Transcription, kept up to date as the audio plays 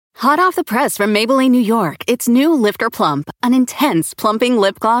Hot off the press from Maybelline, New York, it's new Lifter Plump, an intense plumping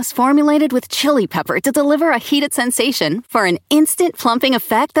lip gloss formulated with chili pepper to deliver a heated sensation for an instant plumping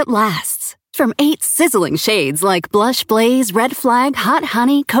effect that lasts. From 8 sizzling shades like Blush Blaze, Red Flag, Hot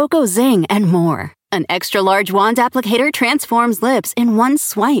Honey, Cocoa Zing, and more. An extra-large wand applicator transforms lips in one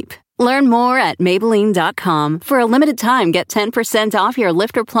swipe. Learn more at Maybelline.com. For a limited time, get 10% off your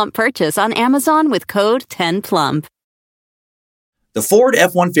Lifter Plump purchase on Amazon with code 10PLUMP. The Ford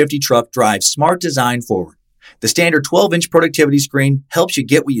F-150 truck drives smart design forward. The standard 12-inch productivity screen helps you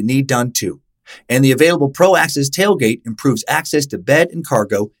get what you need done too. And the available Pro Access tailgate improves access to bed and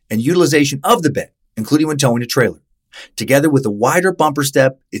cargo and utilization of the bed, including when towing a trailer. Together with a wider bumper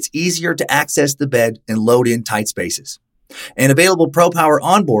step, it's easier to access the bed and load in tight spaces. And available Pro Power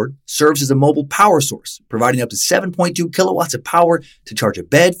onboard serves as a mobile power source, providing up to 7.2 kilowatts of power to charge a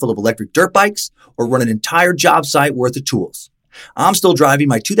bed full of electric dirt bikes or run an entire job site worth of tools. I'm still driving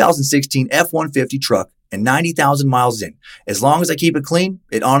my 2016 F-150 truck and 90,000 miles in. As long as I keep it clean,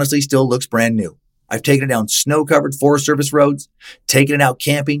 it honestly still looks brand new. I've taken it down snow-covered Forest Service roads, taken it out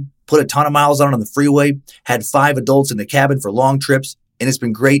camping, put a ton of miles on the freeway, had 5 adults in the cabin for long trips, and it's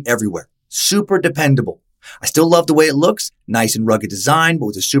been great everywhere. Super dependable. I still love the way it looks, nice and rugged design, but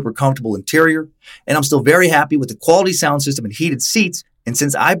with a super comfortable interior. And I'm still very happy with the quality sound system and heated seats. And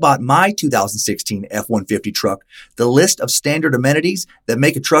since I bought my 2016 F-150 truck, the list of standard amenities that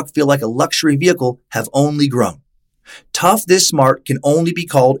make a truck feel like a luxury vehicle have only grown. Tough this smart can only be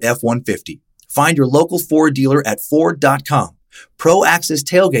called F-150. Find your local Ford dealer at Ford.com. Pro Access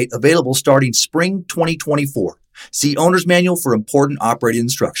tailgate available starting spring 2024. See Owner's Manual for important operating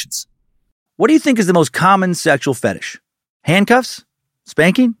instructions. What do you think is the most common sexual fetish? Handcuffs?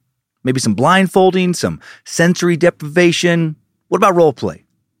 Spanking? Maybe some blindfolding? Some sensory deprivation? What about role play?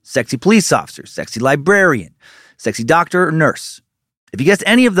 Sexy police officer, sexy librarian, sexy doctor or nurse? If you guessed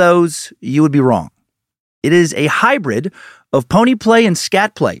any of those, you would be wrong. It is a hybrid of pony play and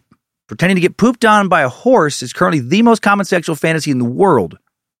scat play. Pretending to get pooped on by a horse is currently the most common sexual fantasy in the world,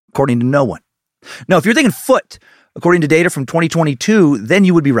 according to no one. No, if you're thinking foot, according to data from 2022, then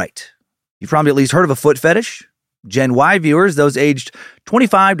you would be right. You've probably at least heard of a foot fetish. Gen Y viewers, those aged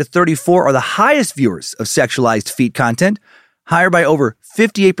 25 to 34, are the highest viewers of sexualized feet content, higher by over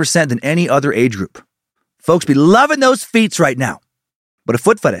 58% than any other age group. Folks be loving those feets right now. But a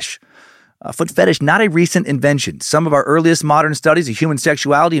foot fetish, not a recent invention. Some of our earliest modern studies of human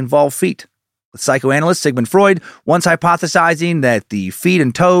sexuality involve feet, with psychoanalyst Sigmund Freud once hypothesizing that the feet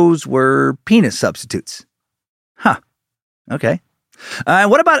and toes were penis substitutes. Huh. Okay.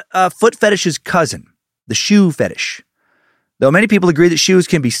 What about foot fetish's cousin, the shoe fetish? Though many people agree that shoes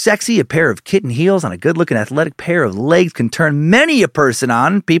can be sexy, a pair of kitten heels on a good-looking athletic pair of legs can turn many a person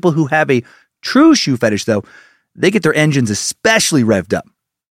on. People who have a true shoe fetish, though, they get their engines especially revved up.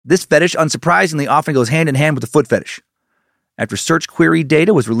 This fetish, unsurprisingly, often goes hand in hand with the foot fetish. After search query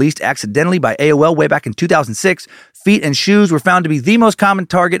data was released accidentally by AOL way back in 2006, feet and shoes were found to be the most common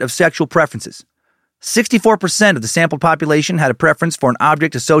target of sexual preferences. 64% of the sampled population had a preference for an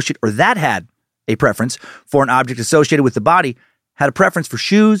object associated, or that had a preference for an object associated with the body, had a preference for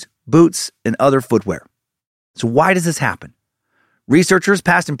shoes, boots, and other footwear. So why does this happen? Researchers,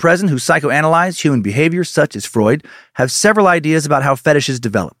 past and present, who psychoanalyze human behavior, such as Freud, have several ideas about how fetishes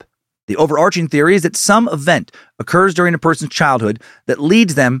develop. The overarching theory is that some event occurs during a person's childhood that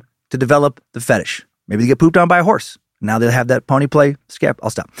leads them to develop the fetish. Maybe they get pooped on by a horse. Now they'll have that pony play scap.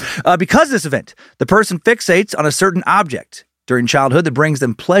 I'll stop. Because of this event, the person fixates on a certain object during childhood that brings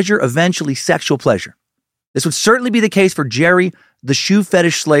them pleasure, eventually sexual pleasure. This would certainly be the case for Jerry, the shoe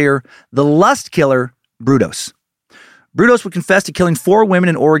fetish slayer, the lust killer, Brudos. Brudos would confess to killing 4 women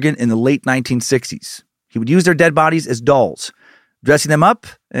in Oregon in the late 1960s. He would use their dead bodies as dolls, dressing them up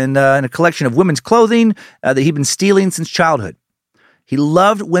in a collection of women's clothing that he'd been stealing since childhood. He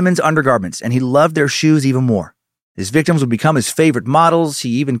loved women's undergarments, and he loved their shoes even more. His victims would become his favorite models. He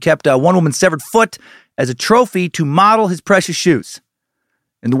even kept one woman's severed foot as a trophy to model his precious shoes.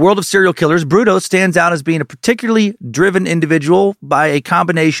 In the world of serial killers, Brudos stands out as being a particularly driven individual by a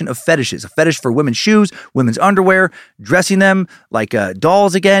combination of fetishes. A fetish for women's shoes, women's underwear, dressing them like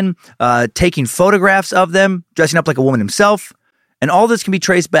dolls again, taking photographs of them, dressing up like a woman himself. And all this can be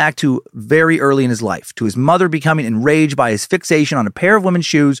traced back to very early in his life, to his mother becoming enraged by his fixation on a pair of women's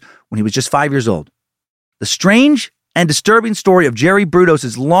shoes when he was just 5 years old. The strange and disturbing story of Jerry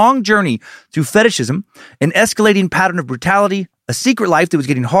Brudos' long journey through fetishism, an escalating pattern of brutality, a secret life that was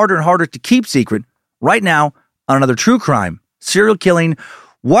getting harder and harder to keep secret, right now on another true crime, serial killing,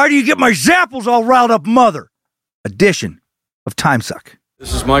 why do you get my zapples all riled up, mother? Edition of Time Suck.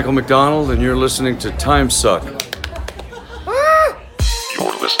 This is Michael McDonald, and you're listening to Time Suck.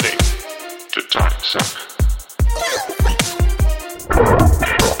 listening to Time Suck.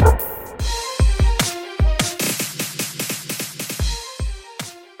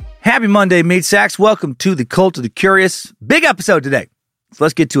 Happy Monday, Meat Sacks. Welcome to the Cult of the Curious. Big episode today. So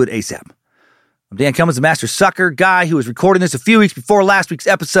let's get to it ASAP. I'm Dan Cummins, the master sucker guy who was recording this a few weeks before last week's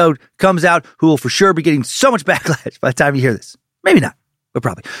episode comes out, who will for sure be getting so much backlash by the time you hear this. Maybe not, but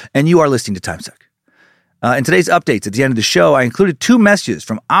probably. And you are listening to Time Suck. In today's updates at the end of the show, I included two messages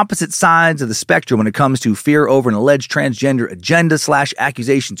from opposite sides of the spectrum when it comes to fear over an alleged transgender agenda /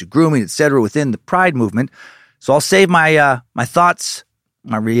 accusations of grooming, etc. within the Pride movement. So I'll save my thoughts,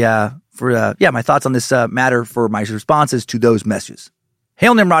 my thoughts on this matter for my responses to those messages.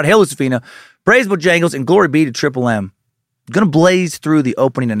 Hail Nimrod, hail Lucifina, praise Bojangles, and glory be to Triple M. I'm going to blaze through the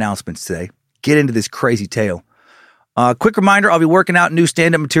opening announcements today. Get into this crazy tale. Quick reminder, I'll be working out new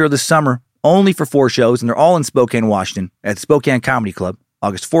stand-up material this summer, only for 4 shows, and they're all in Spokane, Washington, at the Spokane Comedy Club,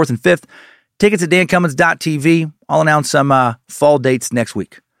 August 4th and 5th. Tickets at dancummins.tv. I'll announce some fall dates next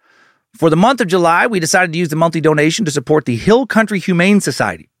week. For the month of July, we decided to use the monthly donation to support the Hill Country Humane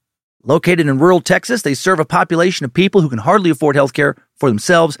Society. Located in rural Texas, they serve a population of people who can hardly afford health care for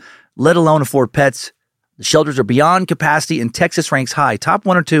themselves, let alone afford pets. The shelters are beyond capacity, and Texas ranks high, top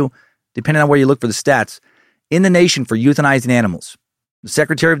 1 or 2, depending on where you look for the stats, in the nation for euthanizing animals. The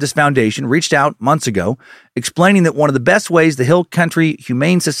secretary of this foundation reached out months ago, explaining that one of the best ways the Hill Country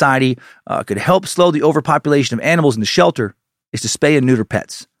Humane Society could help slow the overpopulation of animals in the shelter is to spay and neuter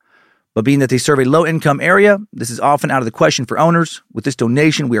pets. But being that they serve a low-income area, this is often out of the question for owners. With this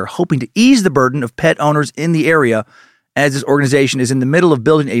donation, we are hoping to ease the burden of pet owners in the area, as this organization is in the middle of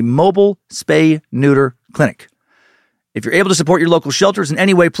building a mobile spay-neuter clinic. If you're able to support your local shelters in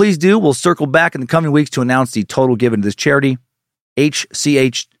any way, please do. We'll circle back in the coming weeks to announce the total given to this charity.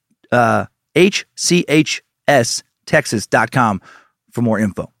 HCHSTexas.com for more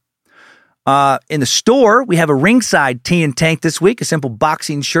info. In the store, we have a ringside tee and tank this week, a simple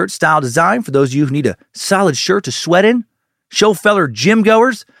boxing shirt style design for those of you who need a solid shirt to sweat in. Show fellow gym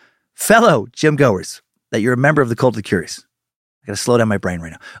goers, that you're a member of the Cult of the Curious. I got to slow down my brain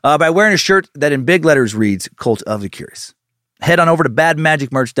right now. By wearing a shirt that in big letters reads Cult of the Curious. Head on over to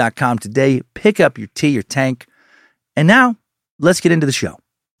badmagicmerch.com today. Pick up your tee, your tank. And now, let's get into the show.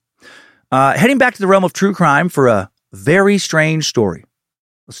 Heading back to the realm of true crime for a very strange story.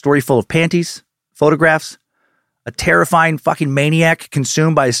 A story full of panties, photographs, a terrifying fucking maniac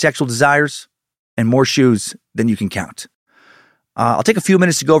consumed by his sexual desires, and more shoes than you can count. I'll take a few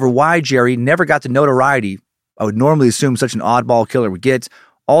minutes to go over why Jerry never got the notoriety I would normally assume such an oddball killer would get.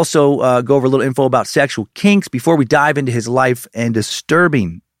 Also, go over a little info about sexual kinks before we dive into his life and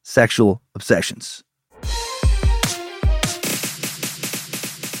disturbing sexual obsessions.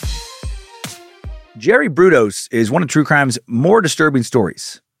 Jerry Brudos is one of true crime's more disturbing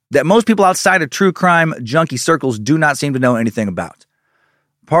stories that most people outside of true crime junkie circles do not seem to know anything about.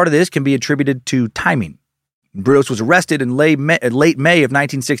 Part of this can be attributed to timing. When Brudos was arrested in late May of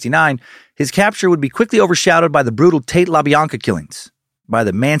 1969, his capture would be quickly overshadowed by the brutal Tate LaBianca killings by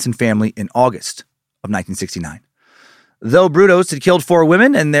the Manson family in August of 1969. Though Brudos had killed 4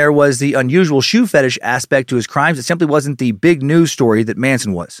 women and there was the unusual shoe fetish aspect to his crimes, it simply wasn't the big news story that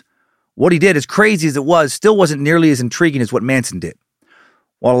Manson was. What he did, as crazy as it was, still wasn't nearly as intriguing as what Manson did.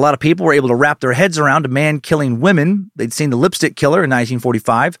 While a lot of people were able to wrap their heads around a man killing women, they'd seen the Lipstick Killer in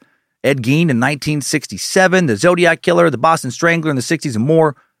 1945, Ed Gein in 1967, the Zodiac Killer, the Boston Strangler in the 60s, and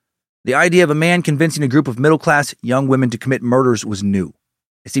more. The idea of a man convincing a group of middle-class young women to commit murders was new.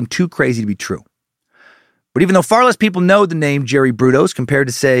 It seemed too crazy to be true. But even though far less people know the name Jerry Brudos compared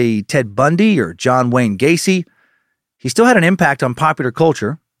to, say, Ted Bundy or John Wayne Gacy, he still had an impact on popular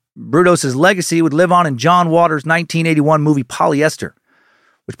culture. Brudos' legacy would live on in John Waters' 1981 movie Polyester,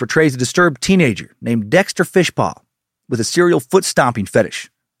 which portrays a disturbed teenager named Dexter Fishpaw with a serial foot-stomping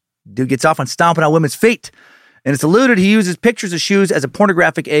fetish. Dude gets off on stomping on women's feet, and it's alluded he uses pictures of shoes as a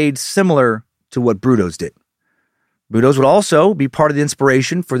pornographic aid similar to what Brudos did. Brudos would also be part of the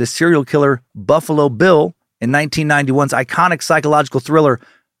inspiration for the serial killer Buffalo Bill in 1991's iconic psychological thriller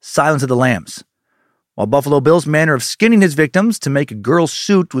Silence of the Lambs. While Buffalo Bill's manner of skinning his victims to make a girl's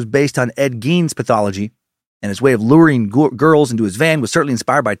suit was based on Ed Gein's pathology, and his way of luring girls into his van was certainly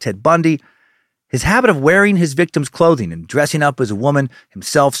inspired by Ted Bundy, his habit of wearing his victims' clothing and dressing up as a woman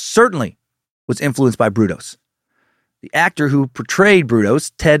himself certainly was influenced by Brudos. The actor who portrayed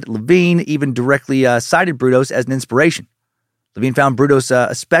Brudos, Ted Levine, even directly cited Brudos as an inspiration. Levine found Brudos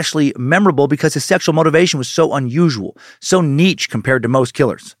especially memorable because his sexual motivation was so unusual, so niche compared to most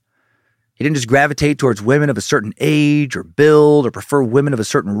killers. He didn't just gravitate towards women of a certain age or build or prefer women of a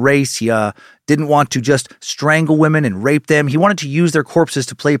certain race. He didn't want to just strangle women and rape them. He wanted to use their corpses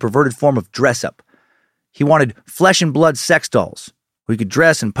to play a perverted form of dress-up. He wanted flesh and blood sex dolls who he could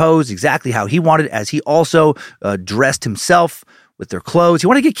dress and pose exactly how he wanted, as he also dressed himself with their clothes. He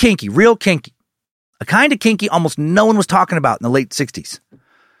wanted to get kinky, real kinky. A kind of kinky almost no one was talking about in the late 60s.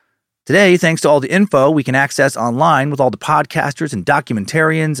 Today, thanks to all the info we can access online with all the podcasters and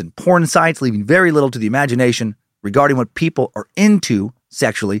documentarians and porn sites, leaving very little to the imagination regarding what people are into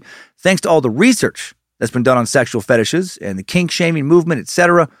sexually, thanks to all the research that's been done on sexual fetishes and the kink-shaming movement,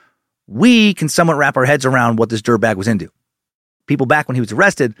 etc., we can somewhat wrap our heads around what this dirtbag was into. People back when he was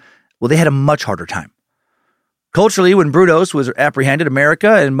arrested, well, they had a much harder time. Culturally, when Brudos was apprehended,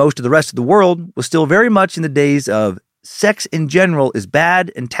 America and most of the rest of the world was still very much in the days of sex in general is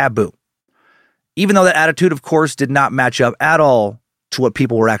bad and taboo. Even though that attitude, of course, did not match up at all to what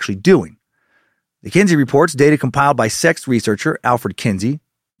people were actually doing. The Kinsey reports, data compiled by sex researcher Alfred Kinsey,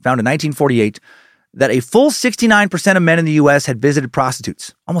 found in 1948 that a full 69% of men in the U.S. had visited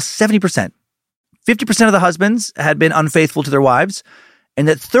prostitutes, almost 70%. 50% of the husbands had been unfaithful to their wives, and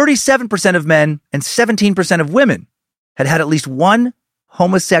that 37% of men and 17% of women had had at least one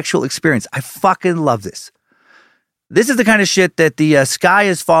homosexual experience. I fucking love this. This is the kind of shit that the sky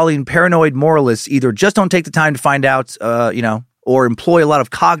is falling paranoid moralists either just don't take the time to find out, or employ a lot of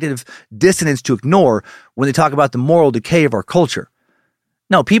cognitive dissonance to ignore when they talk about the moral decay of our culture.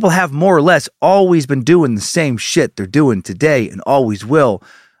 No, people have more or less always been doing the same shit they're doing today and always will.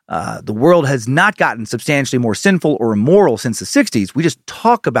 The world has not gotten substantially more sinful or immoral since the 60s. We just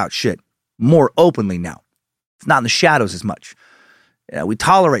talk about shit more openly now. It's not in the shadows as much. We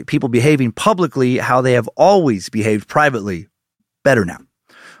tolerate people behaving publicly how they have always behaved privately better now.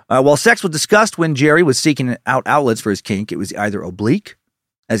 While sex was discussed when Jerry was seeking out outlets for his kink, it was either oblique,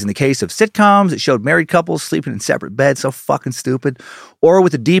 as in the case of sitcoms, it showed married couples sleeping in separate beds, so fucking stupid, or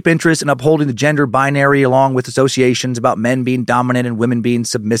with a deep interest in upholding the gender binary along with associations about men being dominant and women being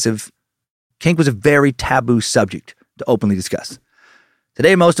submissive. Kink was a very taboo subject to openly discuss.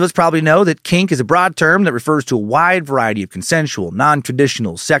 Today, most of us probably know that kink is a broad term that refers to a wide variety of consensual,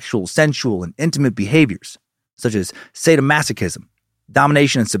 non-traditional, sexual, sensual, and intimate behaviors, such as sadomasochism,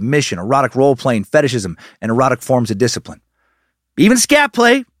 domination and submission, erotic role-playing, fetishism, and erotic forms of discipline. Even scat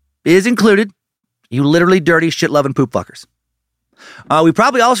play is included. You literally dirty, shit-loving poop fuckers. We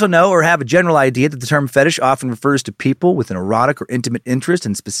probably also know or have a general idea that the term fetish often refers to people with an erotic or intimate interest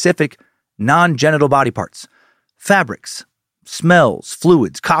in specific non-genital body parts, fabrics, smells,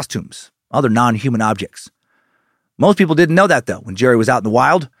 fluids, costumes, other non-human objects. Most people didn't know that, though, when Jerry was out in the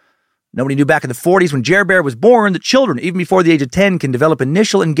wild. Nobody knew back in the 40s when Jerry Bear was born that children, even before the age of 10, can develop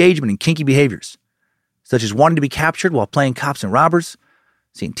initial engagement in kinky behaviors, such as wanting to be captured while playing cops and robbers,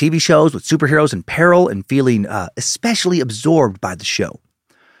 seeing TV shows with superheroes in peril, and feeling especially absorbed by the show.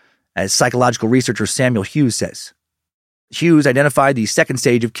 As psychological researcher Samuel Hughes says, Hughes identified the second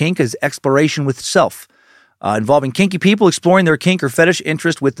stage of kink as exploration with self, involving kinky people exploring their kink or fetish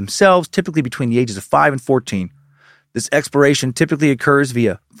interest with themselves, typically between the ages of 5 and 14. This exploration typically occurs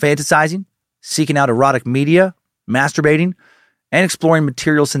via fantasizing, seeking out erotic media, masturbating, and exploring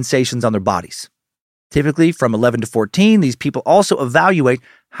material sensations on their bodies. Typically, from 11 to 14, these people also evaluate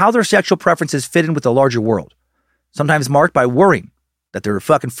how their sexual preferences fit in with the larger world, sometimes marked by worrying that they're a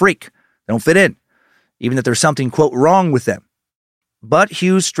fucking freak, they don't fit in, even that there's something, quote, wrong with them. But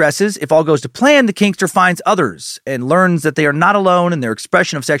Hughes stresses, if all goes to plan, the kinkster finds others and learns that they are not alone in their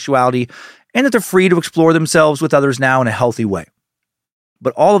expression of sexuality and that they're free to explore themselves with others now in a healthy way.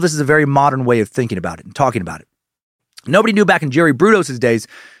 But all of this is a very modern way of thinking about it and talking about it. Nobody knew back in Jerry Brudos' days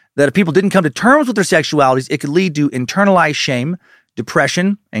that if people didn't come to terms with their sexualities, it could lead to internalized shame,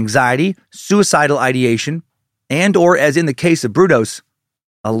 depression, anxiety, suicidal ideation, and or, as in the case of Brudos,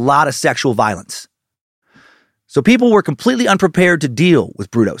 a lot of sexual violence. So people were completely unprepared to deal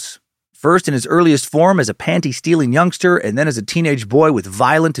with Brudos. First in his earliest form as a panty-stealing youngster, and then as a teenage boy with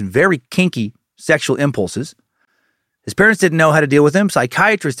violent and very kinky sexual impulses. His parents didn't know how to deal with him.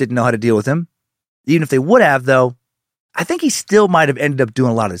 Psychiatrists didn't know how to deal with him. Even if they would have, though, I think he still might have ended up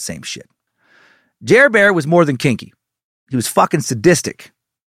doing a lot of the same shit. Jer Bear was more than kinky. He was fucking sadistic.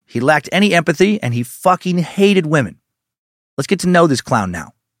 He lacked any empathy, and he fucking hated women. Let's get to know this clown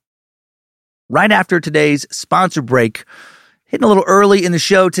now. Right after today's sponsor break, hitting a little early in the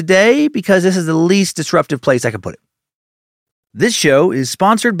show today because this is the least disruptive place I can put it. This show is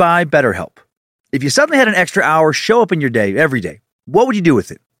sponsored by BetterHelp. If you suddenly had an extra hour show up in your day every day, what would you do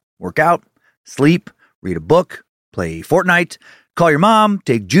with it? Work out, sleep, read a book, play Fortnite, call your mom,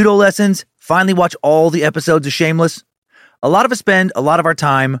 take judo lessons, finally watch all the episodes of Shameless? A lot of us spend a lot of our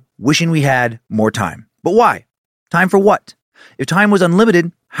time wishing we had more time. But why? Time for what? If time was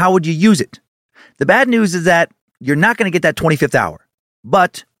unlimited, how would you use it? The bad news is that you're not going to get that 25th hour.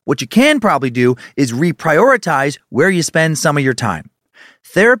 But what you can probably do is reprioritize where you spend some of your time.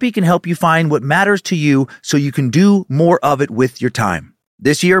 Therapy can help you find what matters to you so you can do more of it with your time.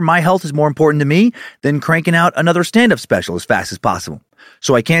 This year, my health is more important to me than cranking out another stand-up special as fast as possible.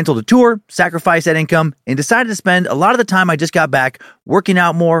 So I canceled a tour, sacrificed that income, and decided to spend a lot of the time I just got back working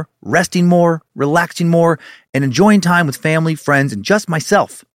out more, resting more, relaxing more, and enjoying time with family, friends, and just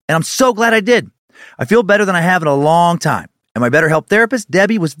myself. And I'm so glad I did. I feel better than I have in a long time. And my BetterHelp therapist,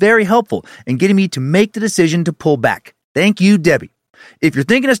 Debbie, was very helpful in getting me to make the decision to pull back. Thank you, Debbie. If you're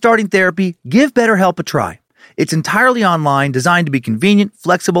thinking of starting therapy, give BetterHelp a try. It's entirely online, designed to be convenient,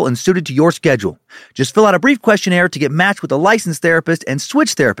 flexible, and suited to your schedule. Just fill out a brief questionnaire to get matched with a licensed therapist and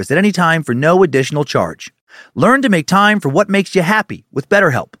switch therapists at any time for no additional charge. Learn to make time for what makes you happy with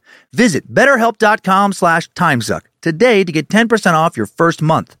BetterHelp. Visit BetterHelp.com/timesuck today to get 10% off your first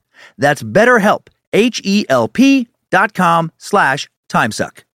month. That's BetterHelp,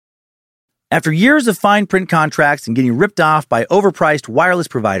 HELP.com/timesuck. After years of fine print contracts and getting ripped off by overpriced wireless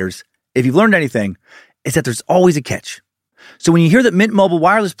providers, if you've learned anything, it's that there's always a catch. So when you hear that Mint Mobile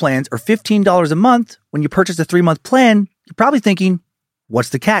wireless plans are $15 a month when you purchase a 3-month plan, you're probably thinking, what's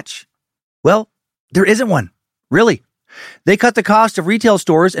the catch? Well, there isn't one. Really. They cut the cost of retail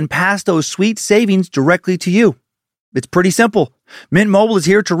stores and pass those sweet savings directly to you. It's pretty simple. Mint Mobile is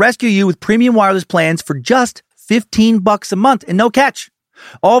here to rescue you with premium wireless plans for just $15 a month and no catch.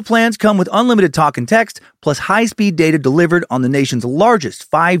 All plans come with unlimited talk and text, plus high-speed data delivered on the nation's largest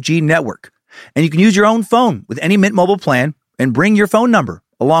 5G network. And you can use your own phone with any Mint Mobile plan and bring your phone number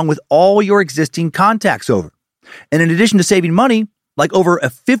along with all your existing contacts over. And in addition to saving money, like over a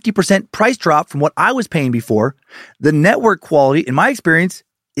 50% price drop from what I was paying before, the network quality, in my experience,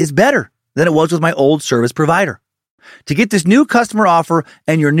 is better than it was with my old service provider. To get this new customer offer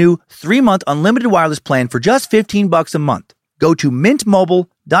and your new 3-month unlimited wireless plan for just $15 a month, go to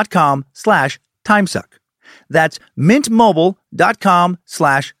mintmobile.com/timesuck. That's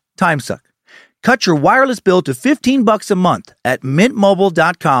mintmobile.com/timesuck. Cut your wireless bill to $15 a month at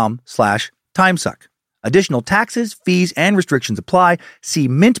mintmobile.com/timesuck. Additional taxes, fees, and restrictions apply. See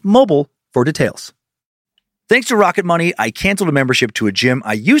Mint Mobile for details. Thanks to Rocket Money, I canceled a membership to a gym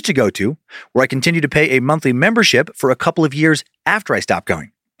I used to go to, where I continued to pay a monthly membership for a couple of years after I stopped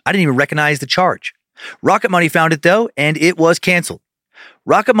going. I didn't even recognize the charge. Rocket Money found it, though, and it was canceled.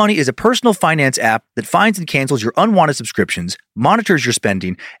 Rocket Money is a personal finance app that finds and cancels your unwanted subscriptions, monitors your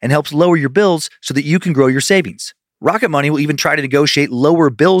spending, and helps lower your bills so that you can grow your savings. Rocket Money will even try to negotiate lower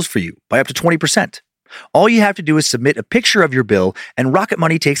bills for you by up to 20%. All you have to do is submit a picture of your bill, and Rocket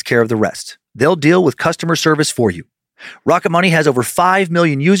Money takes care of the rest. They'll deal with customer service for you. Rocket Money has over 5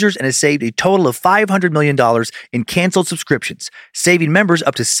 million users and has saved a total of $500 million in canceled subscriptions, saving members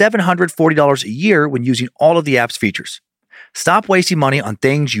up to $740 a year when using all of the app's features. Stop wasting money on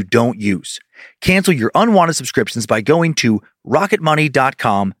things you don't use. Cancel your unwanted subscriptions by going to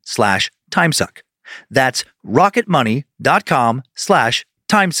rocketmoney.com/timesuck. That's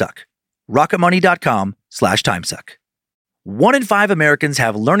rocketmoney.com/timesuck. rocketmoney.com/timesuck. 1 in 5 Americans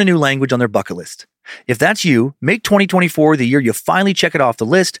have learn a new language on their bucket list. If that's you, make 2024 the year you finally check it off the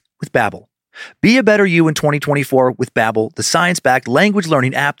list with Babbel. Be a better you in 2024 with Babbel, the science-backed language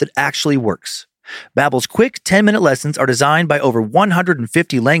learning app that actually works. Babbel's quick 10-minute lessons are designed by over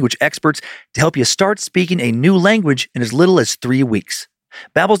 150 language experts to help you start speaking a new language in as little as 3 weeks.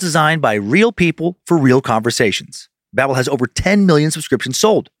 Babbel's designed by real people for real conversations. Babbel has over 10 million subscriptions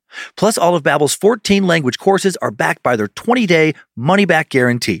sold. Plus, all of Babbel's 14 language courses are backed by their 20-day money-back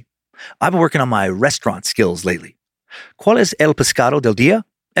guarantee. I've been working on my restaurant skills lately. ¿Cuál es el pescado del día?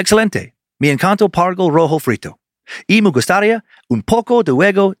 Excelente. Mi encanto pargo rojo frito. Y me gustaría un poco de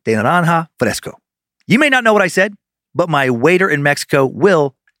jugo de naranja fresco. You may not know what I said, but my waiter in Mexico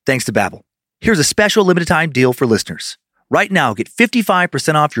will, thanks to Babbel. Here's a special limited-time deal for listeners. Right now, get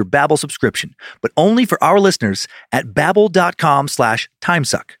 55% off your Babbel subscription, but only for our listeners at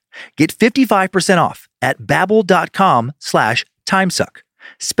babbel.com/timesuck. Get 55% off at babbel.com/timesuck.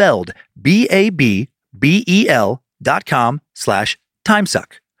 Spelled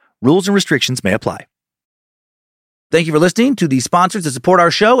BABBEL.com/timesuck. Rules and restrictions may apply. Thank you for listening to the sponsors that support our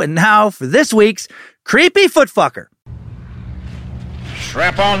show. And now for this week's Creepy Footfucker.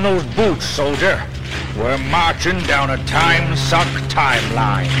 Strap on those boots, soldier. We're marching down a time-suck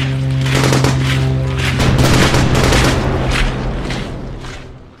timeline.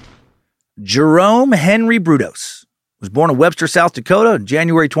 Jerome Henry Brudos was born in Webster, South Dakota on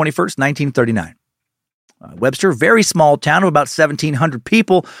January 21st, 1939. Webster, very small town of about 1,700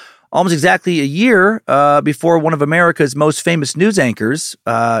 people, almost exactly a year before one of America's most famous news anchors,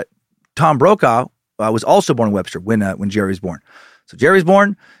 Tom Brokaw, was also born in Webster when Jerry was born. So Jerry's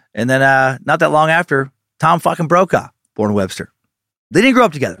born, and then not that long after, Tom fucking Brokaw born in Webster. They didn't grow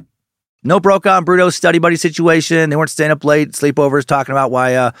up together. No Brokaw and Brudos study buddy situation. They weren't staying up late, sleepovers, talking about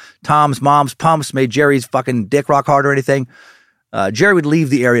why Tom's mom's pumps made Jerry's fucking dick rock hard or anything. Jerry would leave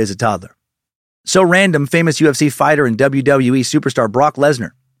the area as a toddler. So random, famous UFC fighter and WWE superstar Brock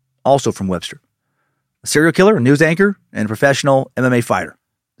Lesnar, also from Webster. A serial killer, a news anchor, and a professional MMA fighter.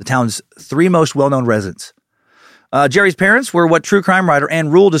 The town's three most well-known residents. Jerry's parents were what true crime writer Ann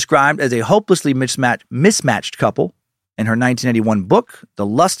Rule described as a hopelessly mismatched couple in her 1981 book, The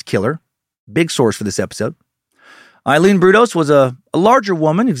Lust Killer. Big source for this episode. Eileen Brudos was a larger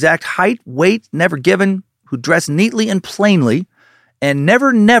woman, exact height, weight, never given, who dressed neatly and plainly, and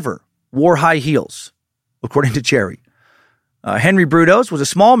never wore high heels, according to Jerry. Henry Brudos was a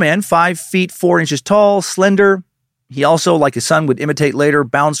small man, 5 feet 4 inches tall, slender. He also, like his son would imitate later,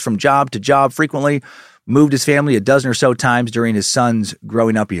 bounced from job to job frequently, moved his family a dozen or so times during his son's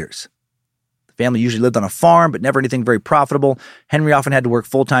growing up years. The family usually lived on a farm, but never anything very profitable. Henry often had to work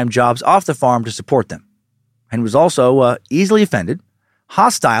full-time jobs off the farm to support them. Henry was also easily offended,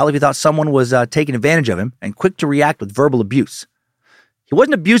 hostile if he thought someone was taking advantage of him, and quick to react with verbal abuse. He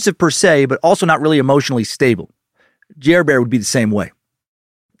wasn't abusive per se, but also not really emotionally stable. Jer Bear would be the same way.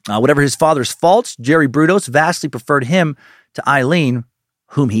 Whatever his father's faults, Jerry Brudos vastly preferred him to Eileen,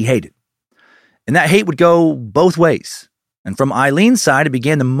 whom he hated. And that hate would go both ways. And from Eileen's side, it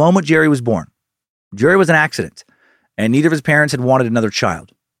began the moment Jerry was born. Jerry was an accident, and neither of his parents had wanted another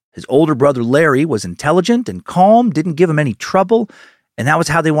child. His older brother Larry was intelligent and calm, didn't give him any trouble, and that was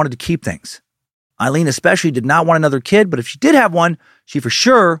how they wanted to keep things. Eileen especially did not want another kid, but if she did have one, she for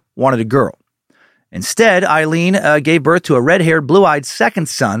sure wanted a girl. Instead, Eileen gave birth to a red-haired, blue-eyed second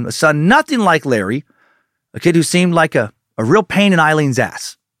son, a son nothing like Larry, a kid who seemed like a real pain in Eileen's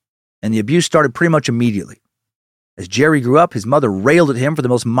ass. And the abuse started pretty much immediately. As Jerry grew up, his mother railed at him for the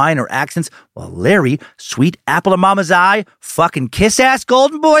most minor accidents, while Larry, sweet apple of mama's eye, fucking kiss-ass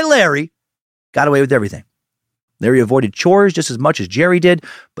golden boy Larry, got away with everything. Larry avoided chores just as much as Jerry did,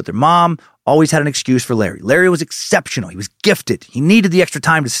 but their mom always had an excuse for Larry. Larry was exceptional. He was gifted. He needed the extra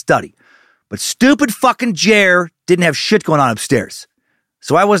time to study. But stupid fucking Jer didn't have shit going on upstairs.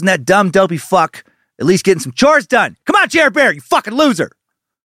 So I wasn't that dumb, dopey fuck, at least getting some chores done. Come on, Jer Bear, you fucking loser.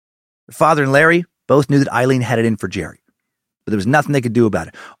 Their father and Larry both knew that Eileen had it in for Jerry, but there was nothing they could do about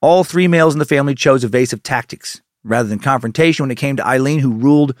it. All three males in the family chose evasive tactics rather than confrontation when it came to Eileen, who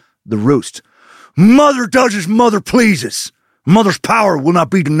ruled the roost. Mother does as mother pleases. Mother's power will not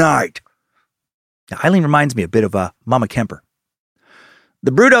be denied. Now, Eileen reminds me a bit of Mama Kemper.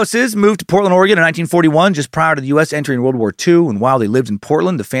 The Brudoses moved to Portland, Oregon in 1941, just prior to the U.S. entering World War II, and while they lived in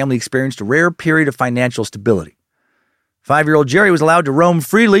Portland, the family experienced a rare period of financial stability. 5-year-old Jerry was allowed to roam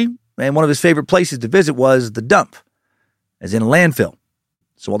freely, and one of his favorite places to visit was the dump, as in a landfill.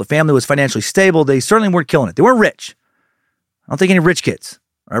 So while the family was financially stable, they certainly weren't killing it. They weren't rich. I don't think any rich kids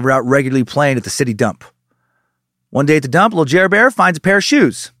are ever out regularly playing at the city dump. One day at the dump, little Jerry Bear finds a pair of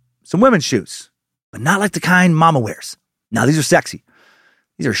shoes, some women's shoes, but not like the kind Mama wears. Now, these are sexy.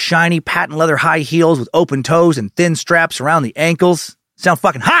 These are shiny patent leather high heels with open toes and thin straps around the ankles. Sound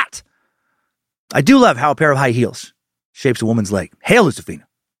fucking hot! I do love how a pair of high heels shapes a woman's leg. Hail, Lucifina.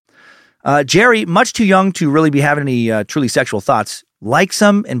 Jerry, much too young to really be having any truly sexual thoughts, likes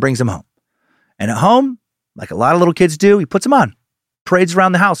them and brings them home. And at home, like a lot of little kids do, he puts them on, parades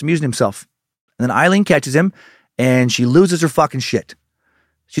around the house, amusing himself. And then Eileen catches him, and she loses her fucking shit.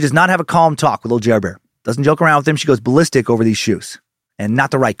 She does not have a calm talk with little Jerry Bear. Doesn't joke around with him. She goes ballistic over these shoes. And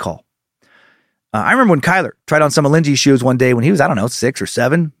not the right call. I remember when Kyler tried on some of Lindsay's shoes one day when he was, 6 or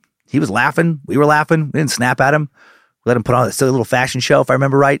 7. He was laughing. We were laughing. We didn't snap at him. We let him put on a silly little fashion show, if I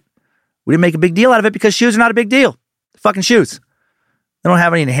remember right. We didn't make a big deal out of it because shoes are not a big deal. They're fucking shoes. They don't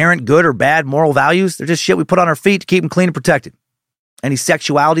have any inherent good or bad moral values. They're just shit we put on our feet to keep them clean and protected. Any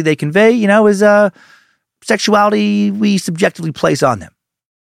sexuality they convey, is sexuality we subjectively place on them.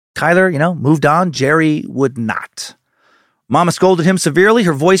 Kyler, moved on. Jerry would not. Mama scolded him severely,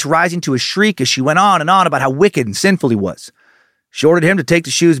 her voice rising to a shriek as she went on and on about how wicked and sinful he was. She ordered him to take the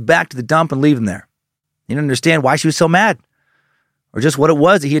shoes back to the dump and leave them there. He didn't understand why she was so mad, or just what it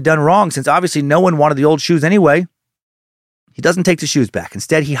was that he had done wrong, since obviously no one wanted the old shoes anyway. He doesn't take the shoes back.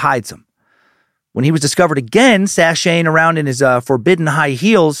 Instead, he hides them. When he was discovered again, sashaying around in his forbidden high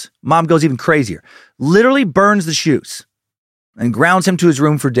heels, Mom goes even crazier. Literally burns the shoes and grounds him to his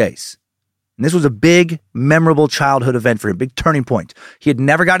room for days. And this was a big, memorable childhood event for him, big turning point. He had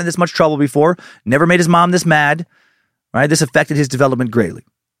never gotten in this much trouble before, never made his mom this mad. Right? This affected his development greatly.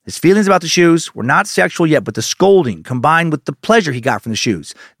 His feelings about the shoes were not sexual yet, but the scolding combined with the pleasure he got from the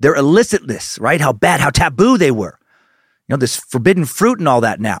shoes, their illicitness, right? How bad, how taboo they were. This forbidden fruit and all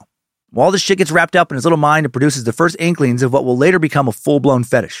that now. All this shit gets wrapped up in his little mind and produces the first inklings of what will later become a full-blown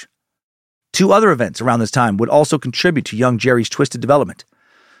fetish. 2 other events around this time would also contribute to young Jerry's twisted development.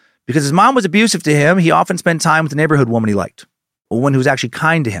 Because his mom was abusive to him, he often spent time with the neighborhood woman he liked, a woman who was actually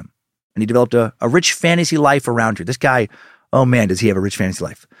kind to him. And he developed a rich fantasy life around her. This guy, oh man, does he have a rich fantasy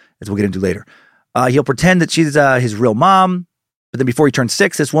life, as we'll get into later. He'll pretend that she's his real mom, but then before he turns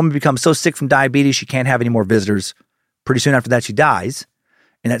 6, this woman becomes so sick from diabetes she can't have any more visitors. Pretty soon after that, she dies.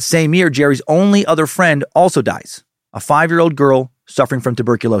 And that same year, Jerry's only other friend also dies, a 5-year-old girl suffering from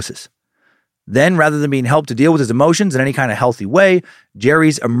tuberculosis. Then, rather than being helped to deal with his emotions in any kind of healthy way,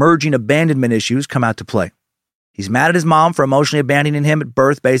 Jerry's emerging abandonment issues come out to play. He's mad at his mom for emotionally abandoning him at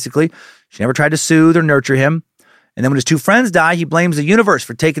birth, basically. She never tried to soothe or nurture him. And then when his 2 friends die, he blames the universe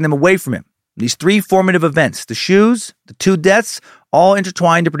for taking them away from him. These 3 formative events, the shoes, the 2 deaths, all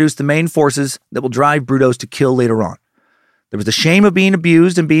intertwined to produce the main forces that will drive Brudos to kill later on. There was the shame of being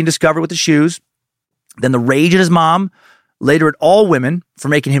abused and being discovered with the shoes. Then the rage at his mom, later at all women for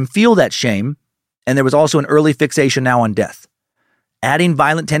making him feel that shame. And there was also an early fixation now on death. Adding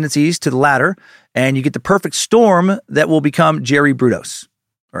violent tendencies to the latter, and you get the perfect storm that will become Jerry Brudos,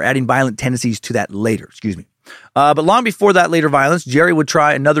 or adding violent tendencies to that later, But long before that later violence, Jerry would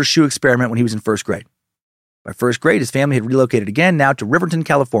try another shoe experiment when he was in 1st grade. By 1st grade, his family had relocated again, now to Riverton,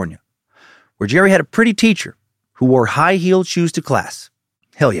 California, where Jerry had a pretty teacher who wore high-heeled shoes to class.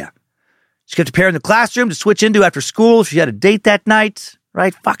 Hell yeah. She kept a pair in the classroom to switch into after school if she had a date that night,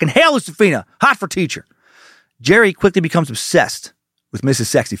 right? Fucking hail, Josefina. Hot for teacher. Jerry quickly becomes obsessed with Mrs.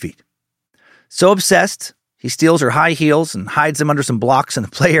 Sexy Feet. So obsessed, he steals her high heels and hides them under some blocks in the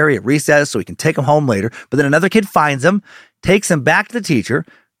play area at recess so he can take them home later. But then another kid finds them, takes them back to the teacher.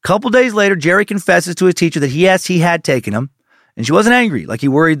 A couple days later, Jerry confesses to his teacher that yes, he had taken them. And she wasn't angry like he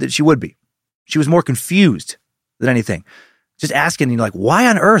worried that she would be. She was more confused than anything. Just asking, why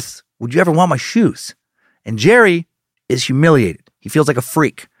on earth would you ever want my shoes? And Jerry is humiliated. He feels like a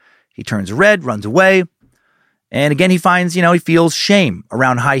freak. He turns red, runs away. And again, he finds, he feels shame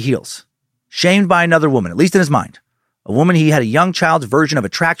around high heels. Shamed by another woman, at least in his mind. A woman he had a young child's version of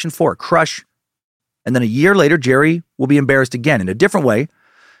attraction for, a crush. And then a year later, Jerry will be embarrassed again. In a different way,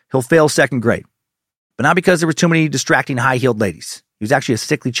 he'll fail 2nd grade. But not because there were too many distracting high-heeled ladies. He was actually a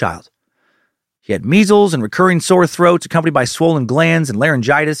sickly child. He had measles and recurring sore throats accompanied by swollen glands and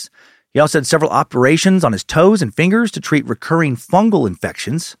laryngitis. He also had several operations on his toes and fingers to treat recurring fungal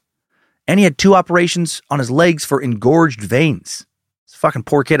infections. And he had 2 operations on his legs for engorged veins. This fucking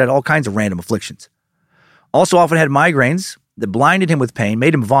poor kid had all kinds of random afflictions. Also often had migraines that blinded him with pain,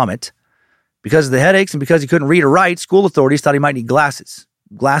 made him vomit. Because of the headaches and because he couldn't read or write, school authorities thought he might need glasses.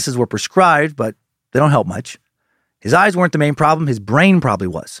 Glasses were prescribed, but they don't help much. His eyes weren't the main problem, his brain probably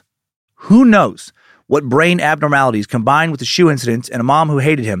was. Who knows what brain abnormalities combined with the shoe incidents and a mom who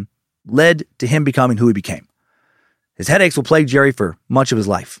hated him led to him becoming who he became. His headaches will plague Jerry for much of his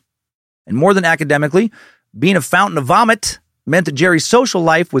life. And more than academically, being a fountain of vomit meant that Jerry's social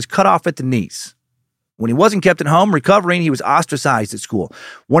life was cut off at the knees. When he wasn't kept at home recovering, he was ostracized at school.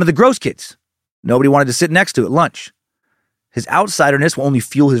 One of the gross kids. Nobody wanted to sit next to at lunch. His outsiderness will only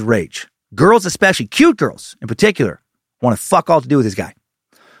fuel his rage. Girls especially, cute girls in particular, want to fuck all to do with this guy.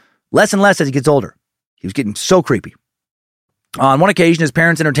 Less and less as he gets older. He was getting so creepy. On one occasion, his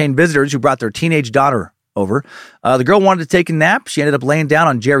parents entertained visitors who brought their teenage daughter over. The girl wanted to take a nap. She ended up laying down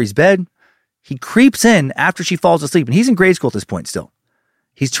on Jerry's bed. He creeps in after she falls asleep, and he's in grade school at this point still.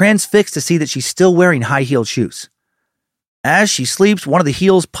 He's transfixed to see that she's still wearing high-heeled shoes. As she sleeps, one of the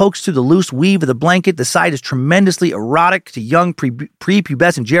heels pokes through the loose weave of the blanket. The sight is tremendously erotic to young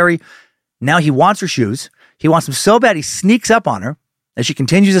prepubescent Jerry. Now he wants her shoes. He wants them so bad he sneaks up on her as she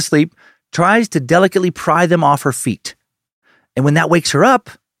continues to sleep, tries to delicately pry them off her feet. And when that wakes her up,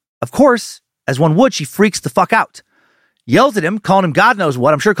 of course, as one would, she freaks the fuck out. Yells at him, calling him God knows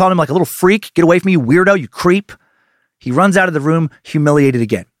what. I'm sure calling him like a little freak. Get away from me, you weirdo, you creep. He runs out of the room, humiliated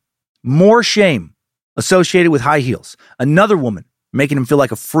again. More shame associated with high heels. Another woman making him feel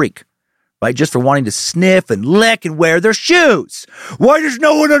like a freak, right? Just for wanting to sniff and lick and wear their shoes. Why does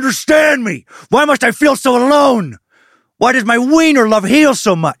no one understand me? Why must I feel so alone? Why does my wiener love heels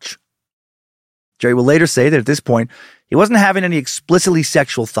so much? Jerry will later say that at this point, he wasn't having any explicitly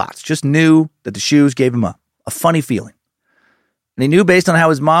sexual thoughts, just knew that the shoes gave him a funny feeling. And he knew based on how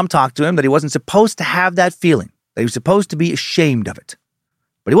his mom talked to him that he wasn't supposed to have that feeling, that he was supposed to be ashamed of it.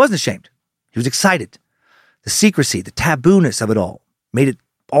 But he wasn't ashamed. He was excited. The secrecy, the tabooness of it all made it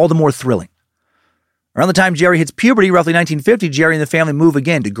all the more thrilling. Around the time Jerry hits puberty, roughly 1950, Jerry and the family move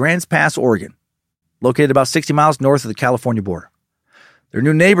again to Grants Pass, Oregon, located about 60 miles north of the California border. Their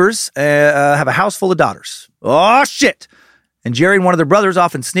new neighbors have a house full of daughters. Oh, shit! And Jerry and one of their brothers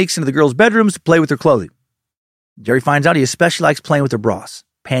often sneaks into the girls' bedrooms to play with their clothing. Jerry finds out he especially likes playing with their bras,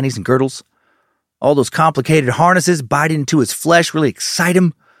 panties, and girdles. All those complicated harnesses biting into his flesh really excite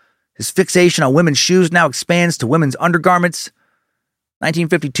him. His fixation on women's shoes now expands to women's undergarments.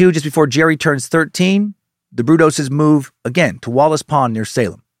 1952, just before Jerry turns 13, the Brudoses move again to Wallace Pond near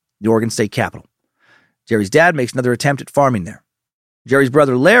Salem, the Oregon state capital. Jerry's dad makes another attempt at farming there. Jerry's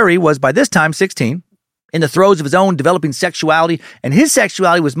brother Larry was by this time 16, in the throes of his own developing sexuality, and his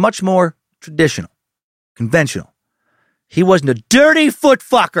sexuality was much more traditional, conventional. He wasn't a dirty foot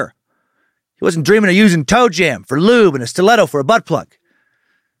fucker. He wasn't dreaming of using toe jam for lube and a stiletto for a butt plug.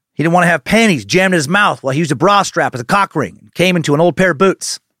 He didn't want to have panties jammed in his mouth while he used a bra strap as a cock ring and came into an old pair of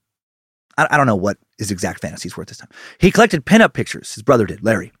boots. I don't know what his exact fantasies were at this time. He collected pinup pictures, his brother did,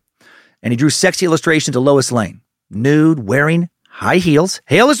 Larry. And he drew sexy illustrations of Lois Lane, nude, wearing high heels.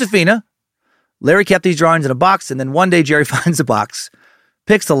 Hail to Safina. Larry kept these drawings in a box, and then one day Jerry finds the box,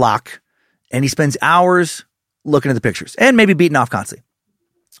 picks the lock, and he spends hours looking at the pictures and maybe beating off constantly.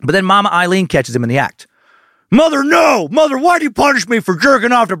 But then Mama Eileen catches him in the act. Mother, no! Mother, why do you punish me for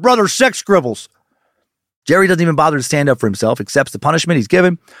jerking off to brother's sex scribbles? Jerry doesn't even bother to stand up for himself, accepts the punishment he's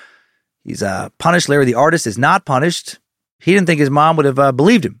given. He's punished. Larry the artist is not punished. He didn't think his mom would have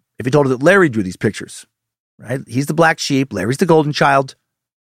believed him if he told her that Larry drew these pictures. Right? He's the black sheep. Larry's the golden child.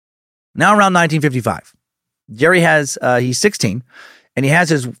 Now around 1955, Jerry he's 16, and he has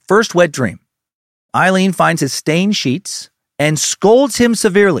his first wet dream. Eileen finds his stained sheets and scolds him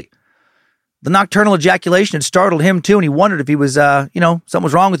severely. The nocturnal ejaculation had startled him too, and he wondered if he was, something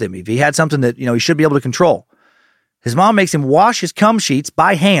was wrong with him, if he had something that, he should be able to control. His mom makes him wash his cum sheets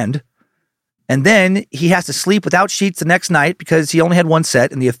by hand, and then he has to sleep without sheets the next night because he only had one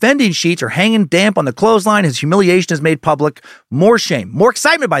set, and the offending sheets are hanging damp on the clothesline. His humiliation is made public. More shame, more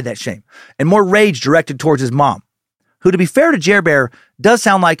excitement by that shame, and more rage directed towards his mom, who, to be fair to Jer Bear, does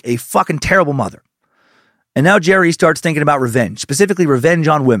sound like a fucking terrible mother. And now Jerry starts thinking about revenge, specifically revenge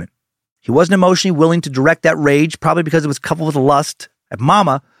on women. He wasn't emotionally willing to direct that rage, probably because it was coupled with lust at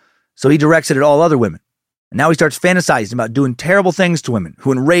Mama, so he directs it at all other women. And now he starts fantasizing about doing terrible things to women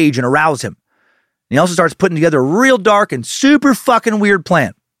who enrage and arouse him. And he also starts putting together a real dark and super fucking weird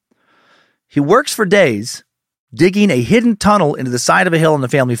plan. He works for days digging a hidden tunnel into the side of a hill on the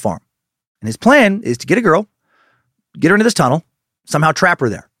family farm. And his plan is to get a girl, get her into this tunnel, somehow trap her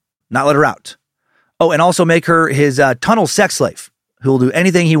there, not let her out. Oh, and also make her his tunnel sex slave, who will do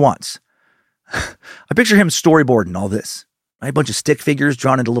anything he wants. I picture him storyboarding all this. Right? A bunch of stick figures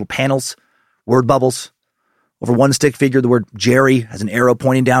drawn into little panels, word bubbles. Over one stick figure, the word Jerry has an arrow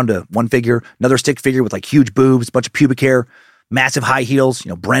pointing down to one figure. Another stick figure with like huge boobs, a bunch of pubic hair, massive high heels,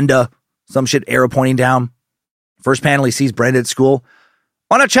 Brenda, some shit, arrow pointing down. First panel, he sees Brenda at school.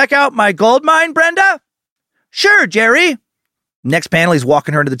 Want to check out my gold mine, Brenda? Sure, Jerry. Next panel, he's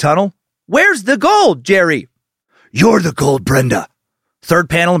walking her into the tunnel. Where's the gold, Jerry? You're the gold, Brenda.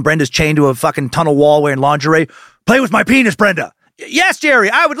 Third panel, and Brenda's chained to a fucking tunnel wall wearing lingerie. Play with my penis, Brenda. Yes, Jerry,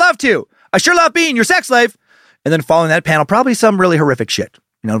 I would love to. I sure love being your sex slave. And then following that panel, probably some really horrific shit,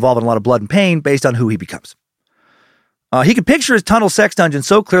 involving a lot of blood and pain based on who he becomes. He could picture his tunnel sex dungeon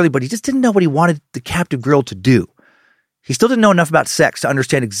so clearly, but he just didn't know what he wanted the captive girl to do. He still didn't know enough about sex to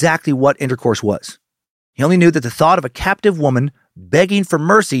understand exactly what intercourse was. He only knew that the thought of a captive woman begging for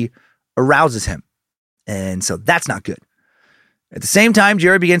mercy arouses him. And so that's not good. At the same time,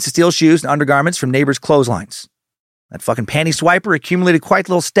 Jerry begins to steal shoes and undergarments from neighbors' clotheslines. That fucking panty swiper accumulated quite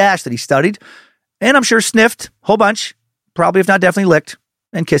a little stash that he studied, and I'm sure sniffed a whole bunch, probably if not definitely licked,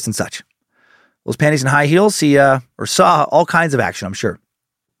 and kissed and such. Those panties and high heels, he saw all kinds of action, I'm sure.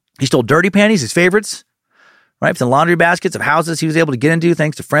 He stole dirty panties, his favorites, right, from the laundry baskets of houses he was able to get into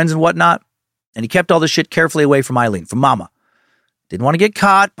thanks to friends and whatnot, and he kept all this shit carefully away from Eileen, from Mama. Didn't want to get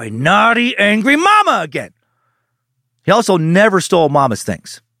caught by naughty, angry Mama again. He also never stole Mama's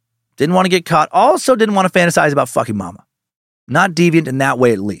things. Didn't want to get caught. Also didn't want to fantasize about fucking Mama. Not deviant in that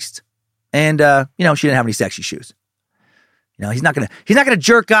way, at least. And, she didn't have any sexy shoes. He's not gonna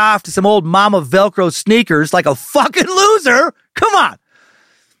jerk off to some old Mama Velcro sneakers like a fucking loser. Come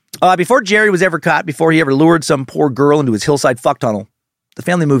on. Before Jerry was ever caught, before he ever lured some poor girl into his hillside fuck tunnel, the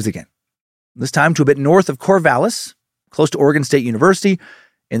family moves again. This time to a bit north of Corvallis, close to Oregon State University,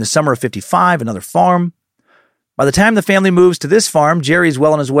 in the summer of 55, another farm. By the time the family moves to this farm, Jerry's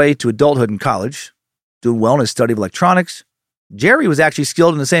well on his way to adulthood in college, doing well in his study of electronics, Jerry was actually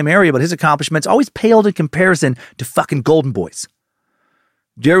skilled in the same area, but his accomplishments always paled in comparison to fucking Golden Boy's.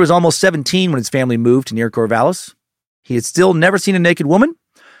 Jerry was almost 17 when his family moved to near Corvallis. He had still never seen a naked woman,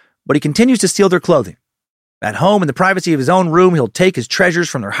 but he continues to steal their clothing. At home, in the privacy of his own room, he'll take his treasures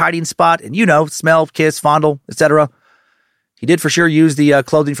from their hiding spot and, smell, kiss, fondle, etc. He did for sure use the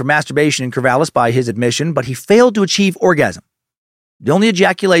clothing for masturbation in Corvallis by his admission, but he failed to achieve orgasm. The only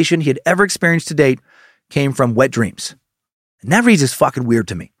ejaculation he had ever experienced to date came from wet dreams. And that reads is fucking weird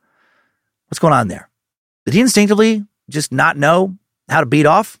to me. What's going on there? Did he instinctively just not know how to beat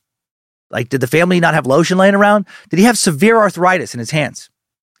off? Like, did the family not have lotion laying around? Did he have severe arthritis in his hands?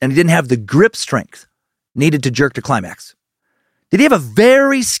 And he didn't have the grip strength needed to jerk to climax? Did he have a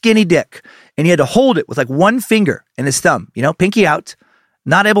very skinny dick and he had to hold it with like one finger and his thumb, pinky out,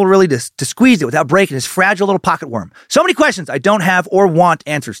 not able really to squeeze it without breaking his fragile little pocket worm? So many questions I don't have or want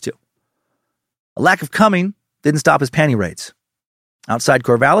answers to. A lack of coming didn't stop his panty raids. Outside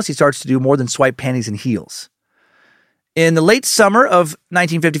Corvallis, he starts to do more than swipe panties and heels. In the late summer of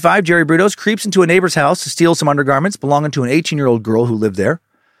 1955, Jerry Brudos creeps into a neighbor's house to steal some undergarments belonging to an 18-year-old girl who lived there.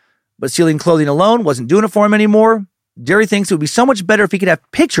 But stealing clothing alone wasn't doing it for him anymore. Jerry thinks it would be so much better if he could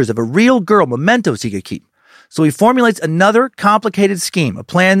have pictures of a real girl, mementos he could keep. So he formulates another complicated scheme, a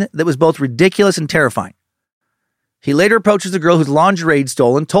plan that was both ridiculous and terrifying. He later approaches the girl whose lingerie he'd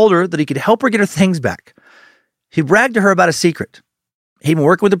stolen, told her that he could help her get her things back. He bragged to her about a secret. He'd been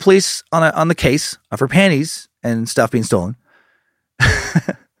working with the police on the case of her panties and stuff being stolen.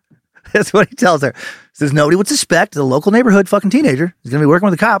 That's what he tells her. Says nobody would suspect the local neighborhood fucking teenager is going to be working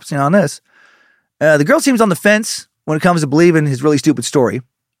with the cops, on this. The girl seems on the fence when it comes to believing his really stupid story,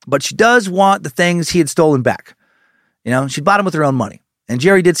 but she does want the things he had stolen back. She bought them with her own money, and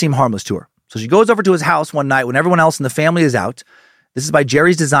Jerry did seem harmless to her. So she goes over to his house one night when everyone else in the family is out. This is by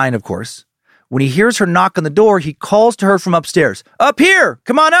Jerry's design, of course. When he hears her knock on the door, he calls to her from upstairs. Up here!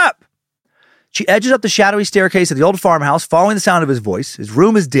 Come on up! She edges up the shadowy staircase of the old farmhouse, following the sound of his voice. His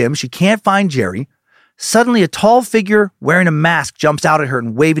room is dim. She can't find Jerry. Suddenly, a tall figure wearing a mask jumps out at her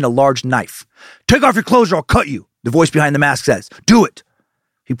and waving a large knife. Take off your clothes or I'll cut you, the voice behind the mask says. Do it.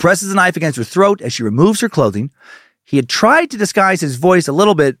 He presses the knife against her throat as she removes her clothing. He had tried to disguise his voice a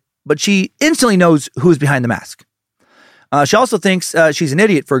little bit, but she instantly knows who's behind the mask. She also thinks she's an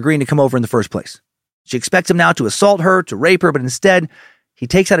idiot for agreeing to come over in the first place. She expects him now to assault her, to rape her, but instead, he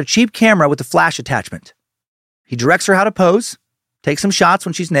takes out a cheap camera with a flash attachment. He directs her how to pose, takes some shots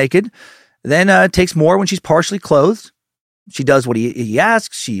when she's naked, then takes more when she's partially clothed. She does what he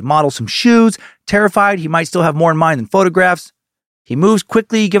asks. She models some shoes, terrified he might still have more in mind than photographs. He moves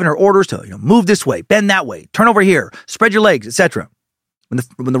quickly, giving her orders to move this way, bend that way, turn over here, spread your legs, etc.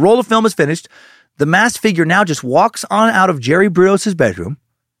 When the roll of film is finished, the masked figure now just walks on out of Jerry Brudos' bedroom.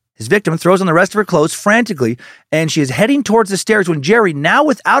 His victim throws on the rest of her clothes frantically, and she is heading towards the stairs when Jerry, now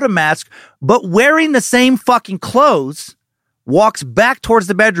without a mask, but wearing the same fucking clothes, walks back towards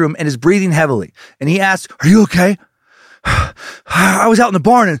the bedroom and is breathing heavily. And he asks, "Are you okay? I was out in the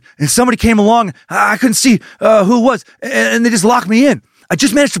barn and somebody came along. I couldn't see who it was, and they just locked me in. I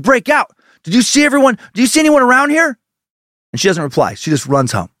just managed to break out. Did you see everyone? Do you see anyone around here?" And she doesn't reply. She just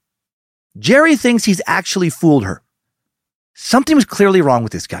runs home. Jerry thinks he's actually fooled her. Something was clearly wrong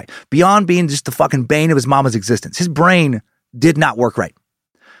with this guy, beyond being just the fucking bane of his mama's existence. His brain did not work right.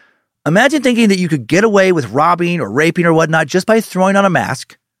 Imagine thinking that you could get away with robbing or raping or whatnot just by throwing on a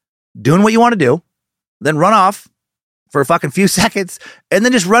mask, doing what you want to do, then run off for a fucking few seconds, and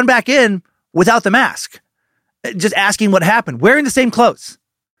then just run back in without the mask. Just asking what happened, wearing the same clothes.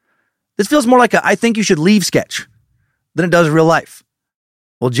 This feels more like a "I think you should leave" sketch than it does real life.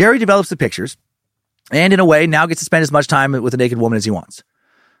 Well, Jerry develops the pictures, and in a way now gets to spend as much time with a naked woman as he wants.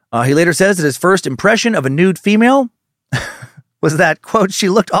 He later says that his first impression of a nude female was that, quote, "she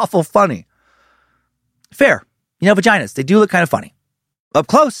looked awful funny." Fair. Vaginas, they do look kind of funny. Up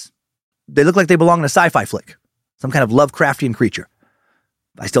close, they look like they belong in a sci-fi flick. Some kind of Lovecraftian creature.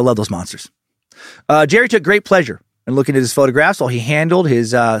 I still love those monsters. Jerry took great pleasure in looking at his photographs while he handled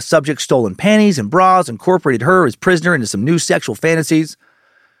his subject's stolen panties and bras, incorporated her, his prisoner, into some new sexual fantasies.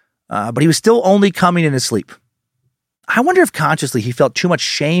 But he was still only coming in his sleep. I wonder if consciously he felt too much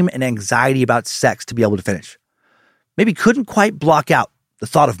shame and anxiety about sex to be able to finish. Maybe couldn't quite block out the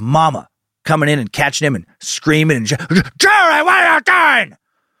thought of Mama coming in and catching him and screaming and "Jerry, what are you doing?"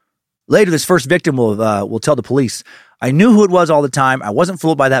 Later, this first victim will tell the police, "I knew who it was all the time. I wasn't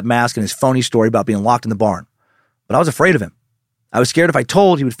fooled by that mask and his phony story about being locked in the barn. But I was afraid of him. I was scared if I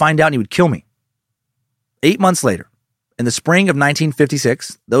told, he would find out and he would kill me." 8 months later, in the spring of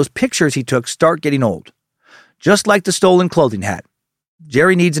 1956, those pictures he took start getting old. Just like the stolen clothing had.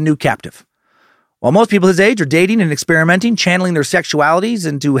 Jerry needs a new captive. While most people his age are dating and experimenting, channeling their sexualities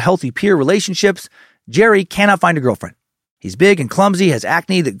into healthy peer relationships, Jerry cannot find a girlfriend. He's big and clumsy, has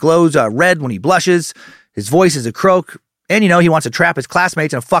acne that glows red when he blushes, his voice is a croak, and he wants to trap his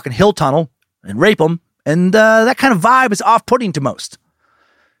classmates in a fucking hill tunnel and rape them, and that kind of vibe is off-putting to most.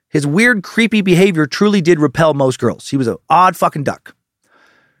 His weird, creepy behavior truly did repel most girls. He was an odd fucking duck.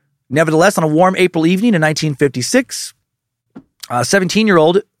 Nevertheless, on a warm April evening in 1956,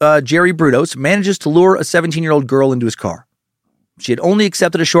 17-year-old Jerry Brudos manages to lure a 17-year-old girl into his car. She had only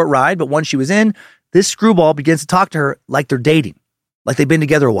accepted a short ride, but once she was in, this screwball begins to talk to her like they're dating, like they've been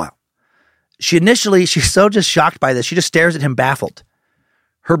together a while. She's so just shocked by this, she just stares at him baffled.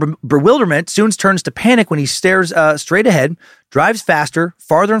 Her bewilderment soon turns to panic when he stares straight ahead, drives faster,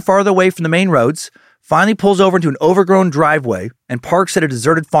 farther and farther away from the main roads, finally pulls over into an overgrown driveway and parks at a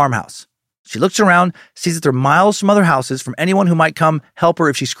deserted farmhouse. She looks around, sees that they're miles from other houses from anyone who might come help her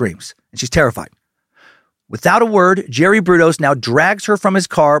if she screams, and she's terrified. Without a word, Jerry Brudos now drags her from his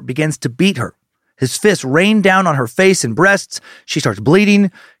car, begins to beat her. His fists rain down on her face and breasts. She starts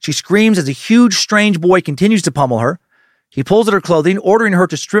bleeding. She screams as a huge, strange boy continues to pummel her. He pulls at her clothing, ordering her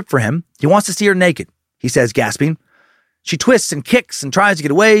to strip for him. He wants to see her naked, he says, gasping. She twists and kicks and tries to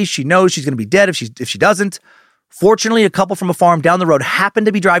get away. She knows she's going to be dead if she doesn't. Fortunately, a couple from a farm down the road happen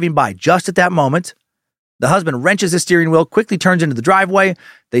to be driving by just at that moment. The husband wrenches his steering wheel, quickly turns into the driveway.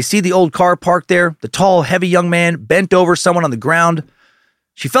 They see the old car parked there, the tall, heavy young man bent over someone on the ground.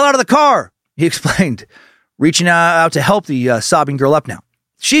 She fell out of the car, he explained, reaching out to help the sobbing girl up now.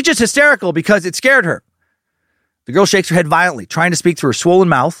 She's just hysterical because it scared her. The girl shakes her head violently, trying to speak through her swollen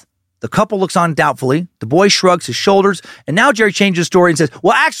mouth. The couple looks on doubtfully. The boy shrugs his shoulders, and now Jerry changes his story and says,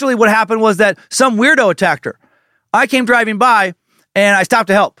 well, actually what happened was that some weirdo attacked her. I came driving by, and I stopped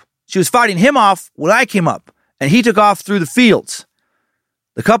to help. She was fighting him off when I came up, and he took off through the fields.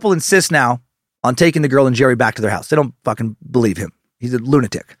 The couple insists now on taking the girl and Jerry back to their house. They don't fucking believe him. He's a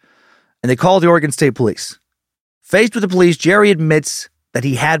lunatic. And they call the Oregon State Police. Faced with the police, Jerry admits that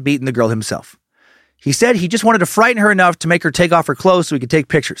he had beaten the girl himself. He said he just wanted to frighten her enough to make her take off her clothes so he could take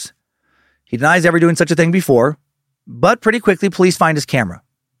pictures. He denies ever doing such a thing before, but pretty quickly, police find his camera.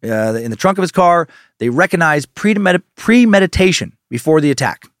 In the trunk of his car, they recognize premeditation before the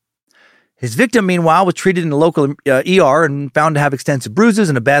attack. His victim, meanwhile, was treated in a local ER and found to have extensive bruises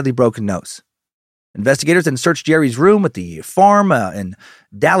and a badly broken nose. Investigators then searched Jerry's room at the farm in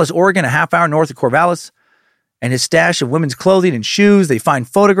Dallas, Oregon, a half hour north of Corvallis, and his stash of women's clothing and shoes. They find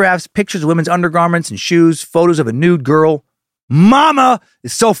photographs, pictures of women's undergarments and shoes, photos of a nude girl. Mama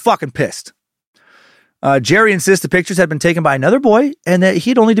is so fucking pissed. Jerry insists the pictures had been taken by another boy and that he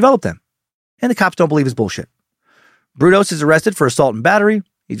had only developed them. And the cops don't believe his bullshit. Brudos is arrested for assault and battery.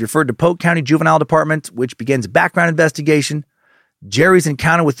 He's referred to Polk County Juvenile Department, which begins a background investigation. Jerry's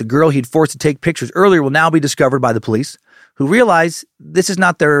encounter with the girl he'd forced to take pictures earlier will now be discovered by the police, who realize this is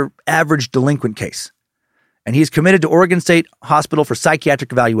not their average delinquent case. And he is committed to Oregon State Hospital for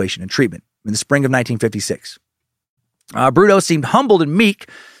psychiatric evaluation and treatment in the spring of 1956. Brudos seemed humbled and meek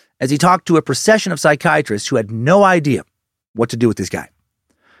as he talked to a procession of psychiatrists who had no idea what to do with this guy.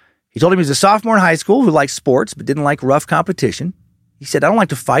 He told him he was a sophomore in high school who liked sports but didn't like rough competition. He said, I don't like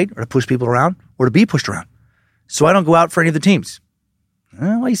to fight or to push people around or to be pushed around, so I don't go out for any of the teams.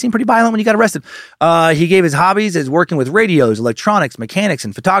 Well, you seem pretty violent when you got arrested. He gave his hobbies as working with radios, electronics, mechanics,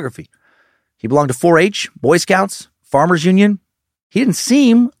 and photography. He belonged to 4-H, Boy Scouts, Farmers Union. He didn't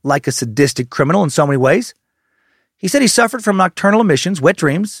seem like a sadistic criminal in so many ways. He said he suffered from nocturnal emissions, wet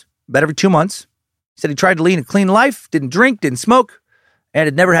dreams, about every 2 months. He said he tried to lead a clean life, didn't drink, didn't smoke, and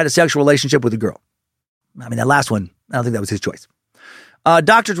had never had a sexual relationship with a girl. I mean, that last one, I don't think that was his choice.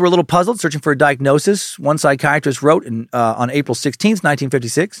 Doctors were a little puzzled, searching for a diagnosis. One psychiatrist wrote on April 16th,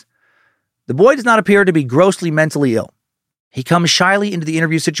 1956, the boy does not appear to be grossly mentally ill. He comes shyly into the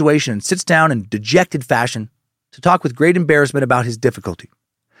interview situation and sits down in dejected fashion to talk with great embarrassment about his difficulty.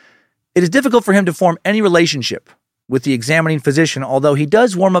 It is difficult for him to form any relationship with the examining physician, although he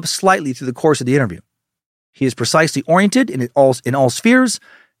does warm up slightly through the course of the interview. He is precisely oriented in all spheres.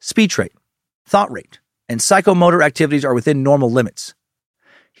 Speech rate, thought rate, and psychomotor activities are within normal limits.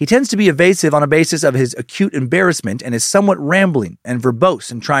 He tends to be evasive on a basis of his acute embarrassment and is somewhat rambling and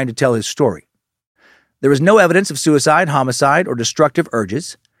verbose in trying to tell his story. There is no evidence of suicide, homicide, or destructive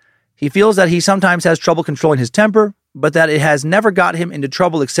urges. He feels that he sometimes has trouble controlling his temper, but that it has never got him into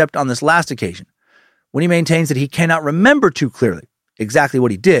trouble except on this last occasion, when he maintains that he cannot remember too clearly exactly what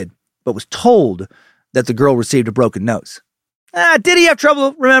he did, but was told that the girl received a broken nose. Did he have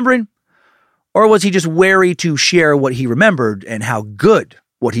trouble remembering? Or was he just wary to share what he remembered and how good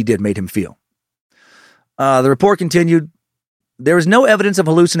what he did made him feel? The report continued. There is no evidence of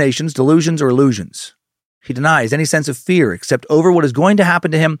hallucinations, delusions, or illusions. He denies any sense of fear except over what is going to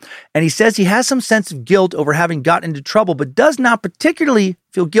happen to him, and he says he has some sense of guilt over having gotten into trouble, but does not particularly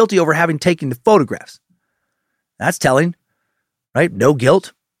feel guilty over having taken the photographs. That's telling, right? No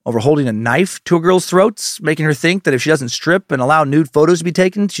guilt over holding a knife to a girl's throat, making her think that if she doesn't strip and allow nude photos to be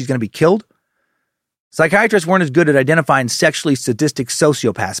taken, she's going to be killed. Psychiatrists weren't as good at identifying sexually sadistic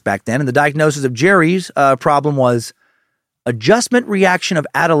sociopaths back then, and the diagnosis of Jerry's problem was adjustment reaction of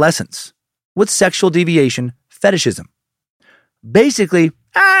adolescence with sexual deviation fetishism. Basically,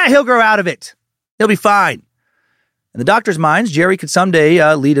 he'll grow out of it. He'll be fine. In the doctor's minds, Jerry could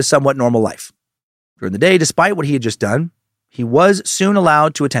someday lead a somewhat normal life. During the day, despite what he had just done, he was soon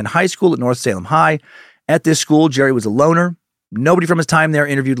allowed to attend high school at North Salem High. At this school, Jerry was a loner. Nobody from his time there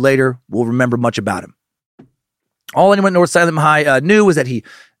interviewed later will remember much about him. All anyone at North Salem High knew was that he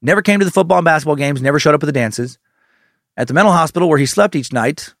never came to the football and basketball games, never showed up at the dances. At the mental hospital where he slept each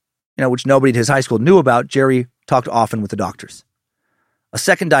night, which nobody at his high school knew about, Jerry talked often with the doctors. A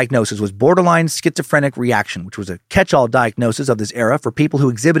second diagnosis was borderline schizophrenic reaction, which was a catch-all diagnosis of this era for people who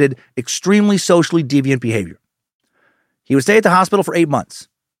exhibited extremely socially deviant behavior. He would stay at the hospital for 8 months.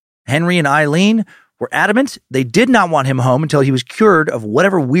 Henry and Eileen were adamant they did not want him home until he was cured of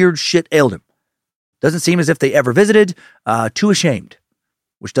whatever weird shit ailed him. Doesn't seem as if they ever visited, too ashamed,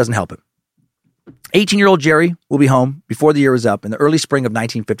 which doesn't help him. 18-year-old Jerry will be home before the year is up in the early spring of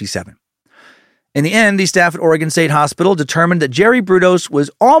 1957. In the end, the staff at Oregon State Hospital determined that Jerry Brudos was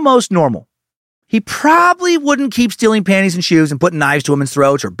almost normal. He probably wouldn't keep stealing panties and shoes and putting knives to women's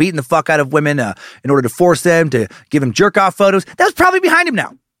throats or beating the fuck out of women in order to force them to give him jerk-off photos. That was probably behind him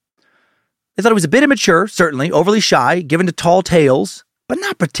now. They thought he was a bit immature, certainly, overly shy, given to tall tales, but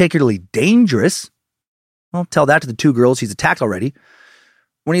not particularly dangerous. Well, tell that to the 2 girls he's attacked already.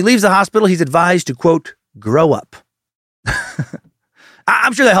 When he leaves the hospital, he's advised to, quote, grow up.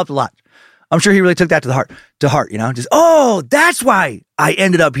 I'm sure that helped a lot. I'm sure he really took that to heart, just, that's why I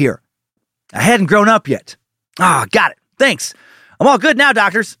ended up here. I hadn't grown up yet. Got it. Thanks. I'm all good now,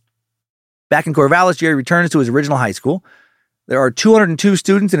 doctors. Back in Corvallis, Jerry returns to his original high school. There are 202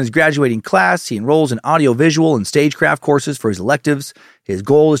 students in his graduating class. He enrolls in audiovisual and stagecraft courses for his electives. His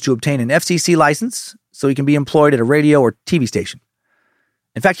goal is to obtain an FCC license so he can be employed at a radio or TV station.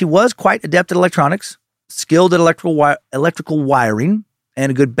 In fact, he was quite adept at electronics, skilled at electrical wiring, and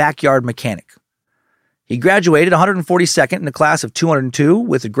a good backyard mechanic. He graduated 142nd in a class of 202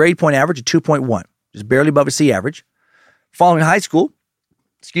 with a grade point average of 2.1, just barely above a C average. Following high school,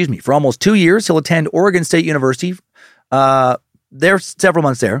 for almost 2 years, he'll attend Oregon State University, several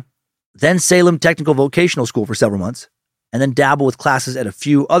months there, then Salem Technical Vocational School for several months, and then dabble with classes at a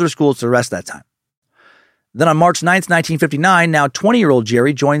few other schools for the rest of that time. Then on March 9th, 1959, now 20-year-old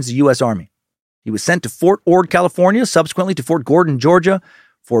Jerry joins the U.S. Army. He was sent to Fort Ord, California, subsequently to Fort Gordon, Georgia,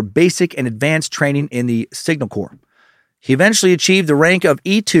 for basic and advanced training in the Signal Corps. He eventually achieved the rank of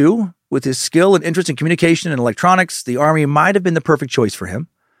E2. With his skill and interest in communication and electronics, the Army might have been the perfect choice for him.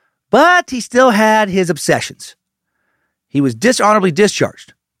 But he still had his obsessions. He was dishonorably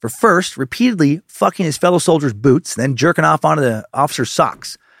discharged for first repeatedly fucking his fellow soldiers' boots, then jerking off onto the officer's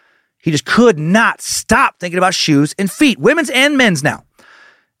socks. He just could not stop thinking about shoes and feet, women's and men's now.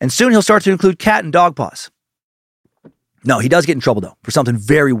 And soon he'll start to include cat and dog paws. No, he does get in trouble, though, for something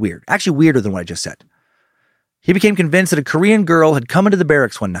very weird. Actually weirder than what I just said. He became convinced that a Korean girl had come into the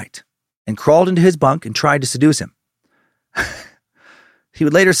barracks one night and crawled into his bunk and tried to seduce him. He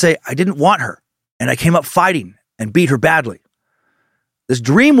would later say, I didn't want her, and I came up fighting and beat her badly. This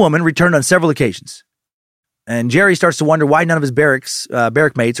dream woman returned on several occasions. And Jerry starts to wonder why none of his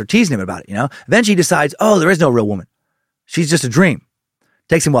barrack mates are teasing him about it, Eventually he decides, there is no real woman. She's just a dream.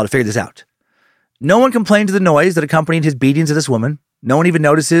 Takes him a while to figure this out. No one complained to the noise that accompanied his beatings of this woman. No one even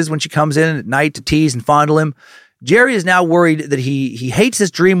notices when she comes in at night to tease and fondle him. Jerry is now worried that he hates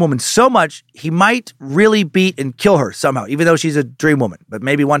this dream woman so much, he might really beat and kill her somehow, even though she's a dream woman. But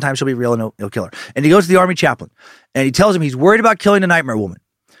maybe one time she'll be real and he'll kill her. And he goes to the Army chaplain, and he tells him he's worried about killing a nightmare woman.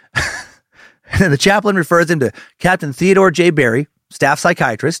 And the chaplain refers him to Captain Theodore J. Berry, staff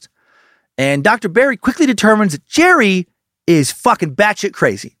psychiatrist. And Dr. Berry quickly determines that Jerry is fucking batshit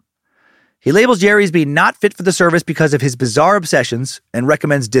crazy. He labels Jerry as being not fit for the service because of his bizarre obsessions and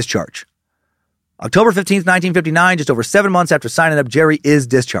recommends discharge. October 15th, 1959, just over 7 months after signing up, Jerry is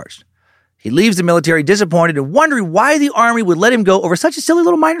discharged. He leaves the military disappointed and wondering why the Army would let him go over such a silly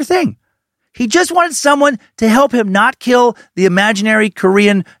little minor thing. He just wanted someone to help him not kill the imaginary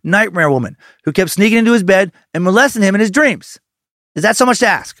Korean nightmare woman who kept sneaking into his bed and molesting him in his dreams. Is that so much to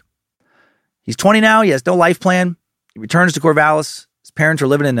ask? He's 20 now. He has no life plan. He returns to Corvallis. His parents are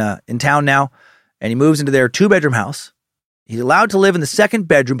living in town now, and he moves into their 2-bedroom house. He's allowed to live in the second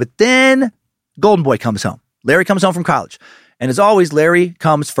bedroom, but then Golden Boy comes home. Larry comes home from college. And as always, Larry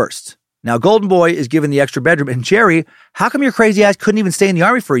comes first. Now, Golden Boy is given the extra bedroom, and Jerry, how come your crazy ass couldn't even stay in the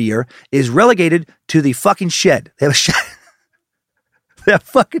army for a year, is relegated to the fucking shed. They have a shed. They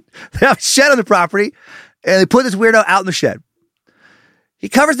have a shed on the property, and they put this weirdo out in the shed. He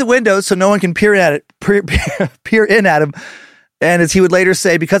covers the windows so no one can peer in at him. And as he would later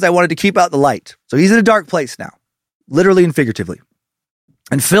say, because I wanted to keep out the light. So he's in a dark place now, literally and figuratively,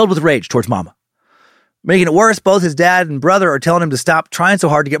 and filled with rage towards Mama. Making it worse, both his dad and brother are telling him to stop trying so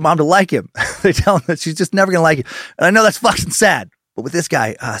hard to get Mom to like him. They tell him that she's just never going to like him. And I know that's fucking sad. But with this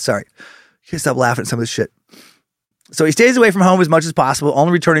guy, sorry. Can't stop laughing at some of this shit. So he stays away from home as much as possible,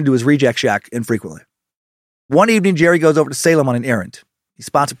 only returning to his reject shack infrequently. One evening, Jerry goes over to Salem on an errand. He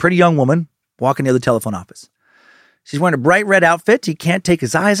spots a pretty young woman walking near the telephone office. She's wearing a bright red outfit. He can't take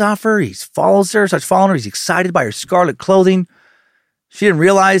his eyes off her. He follows her, starts following her. He's excited by her scarlet clothing. She didn't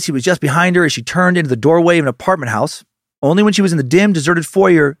realize he was just behind her as she turned into the doorway of an apartment house. Only when she was in the dim, deserted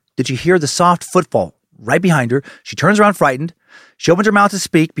foyer did she hear the soft footfall right behind her. She turns around frightened. She opens her mouth to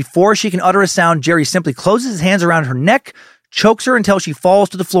speak. Before she can utter a sound, Jerry simply closes his hands around her neck, chokes her until she falls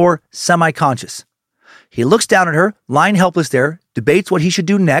to the floor, semi-conscious. He looks down at her, lying helpless there, debates what he should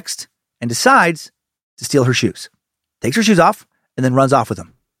do next, and decides to steal her shoes. Takes her shoes off, and then runs off with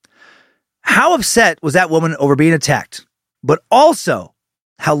them. How upset was that woman over being attacked? But also,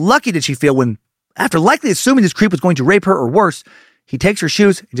 how lucky did she feel when, after likely assuming this creep was going to rape her or worse, he takes her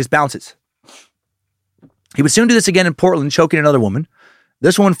shoes and just bounces. He would soon do this again in Portland, choking another woman.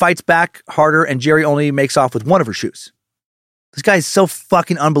 This woman fights back harder, and Jerry only makes off with one of her shoes. This guy is so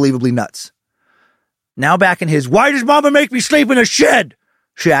fucking unbelievably nuts. Now back in his, why does Mama make me sleep in a shed?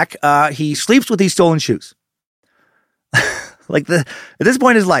 shack, he sleeps with these stolen shoes. At this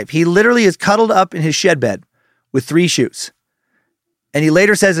point in his life, he literally is cuddled up in his shed bed with 3 shoes. And he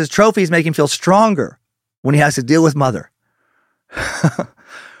later says his trophies make him feel stronger when he has to deal with Mother.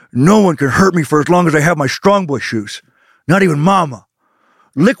 No one can hurt me for as long as I have my strong boy shoes. Not even Mama.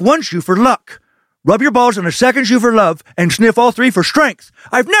 Lick one shoe for luck. Rub your balls on a second shoe for love and sniff all 3 for strength.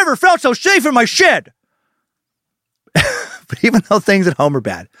 I've never felt so safe in my shed. But even though things at home are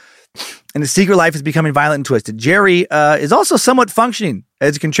bad and his secret life is becoming violent and twisted, Jerry is also somewhat functioning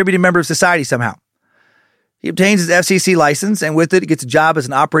as a contributing member of society somehow. He obtains his FCC license, and with it, he gets a job as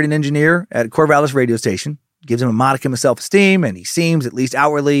an operating engineer at a Corvallis radio station. Gives him a modicum of self-esteem, and he seems, at least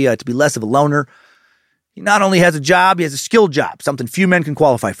outwardly, to be less of a loner. He not only has a job, he has a skilled job, something few men can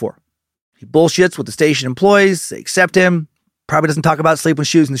qualify for. He bullshits with the station employees. They accept him. Probably doesn't talk about sleeping with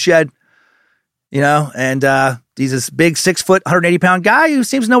shoes in the shed. And he's this big 6 foot, 180-pound guy who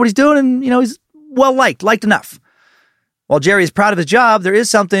seems to know what he's doing, and, he's liked enough. While Jerry is proud of his job, there is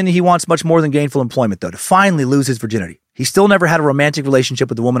something he wants much more than gainful employment, though, to finally lose his virginity. He still never had a romantic relationship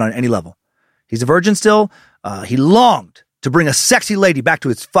with a woman on any level. He's a virgin still. He longed to bring a sexy lady back to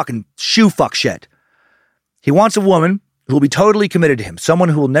his fucking shoe fuck shed. He wants a woman who will be totally committed to him, someone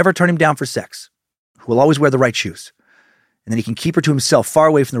who will never turn him down for sex, who will always wear the right shoes. And then he can keep her to himself far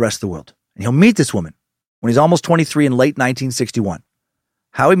away from the rest of the world. And he'll meet this woman when he's almost 23 in late 1961.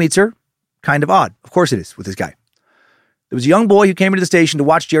 How he meets her? Kind of odd. Of course it is with this guy. There was a young boy who came into the station to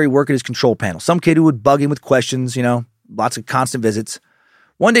watch Jerry work at his control panel. Some kid who would bug him with questions, lots of constant visits.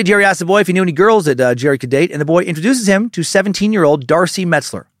 One day, Jerry asked the boy if he knew any girls that Jerry could date, and the boy introduces him to 17-year-old Darcy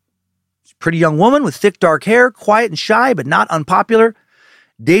Metzler. She's a pretty young woman with thick, dark hair, quiet and shy, but not unpopular.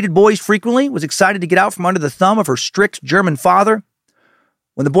 Dated boys frequently, was excited to get out from under the thumb of her strict German father.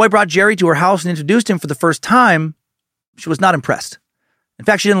 When the boy brought Jerry to her house and introduced him for the first time, she was not impressed. In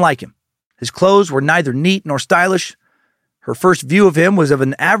fact, she didn't like him. His clothes were neither neat nor stylish. Her first view of him was of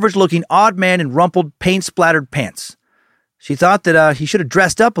an average-looking odd man in rumpled, paint-splattered pants. She thought that he should have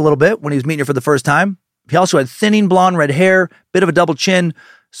dressed up a little bit when he was meeting her for the first time. He also had thinning blonde red hair, bit of a double chin,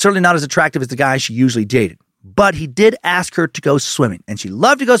 certainly not as attractive as the guy she usually dated. But he did ask her to go swimming, and she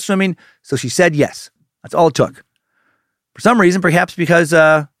loved to go swimming, so she said yes. That's all it took. For some reason, perhaps because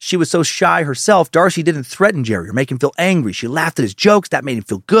she was so shy herself, Darcy didn't threaten Jerry or make him feel angry. She laughed at his jokes. That made him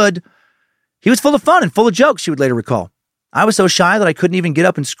feel good. He was full of fun and full of jokes, she would later recall. I was so shy that I couldn't even get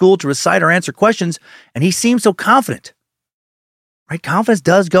up in school to recite or answer questions, and he seemed so confident. Right? Confidence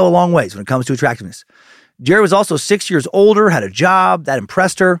does go a long ways when it comes to attractiveness. Jerry was also 6 years older, had a job that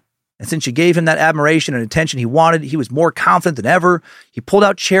impressed her, and since she gave him that admiration and attention he wanted, he was more confident than ever. He pulled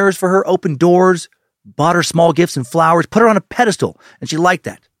out chairs for her, opened doors, bought her small gifts and flowers, put her on a pedestal, and she liked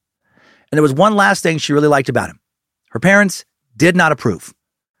that. And there was one last thing she really liked about him. Her parents did not approve.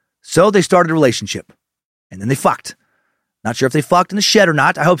 So they started a relationship, and then they fucked. Not sure if they fucked in the shed or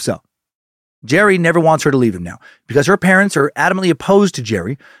not. I hope so. Jerry never wants her to leave him now. Because her parents are adamantly opposed to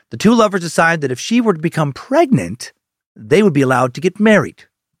Jerry, the two lovers decide that if she were to become pregnant, they would be allowed to get married.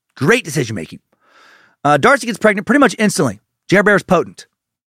 Great decision making. Darcy gets pregnant pretty much instantly. Jer Bear's potent.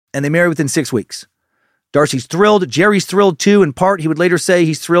 And they marry within 6 weeks. Darcy's thrilled. Jerry's thrilled too. In part, he would later say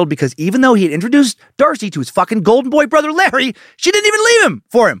he's thrilled because even though he had introduced Darcy to his fucking golden boy brother Larry, she didn't even leave him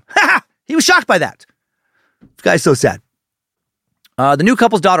for him. He was shocked by that. This guy's so sad. The new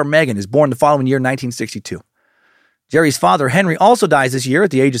couple's daughter Megan is born the following year, 1962. Jerry's father Henry also dies this year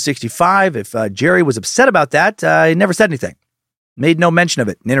at the age of 65. If Jerry was upset about that, he never said anything. Made no mention of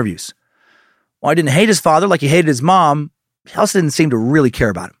it in interviews. While he didn't hate his father like he hated his mom, he also didn't seem to really care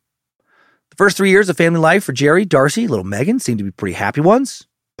about him. The first 3 years of family life for Jerry, Darcy, little Megan seemed to be pretty happy ones,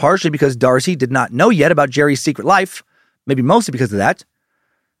 partially because Darcy did not know yet about Jerry's secret life, maybe mostly because of that.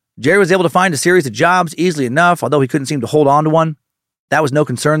 Jerry was able to find a series of jobs easily enough, although he couldn't seem to hold on to one. That was no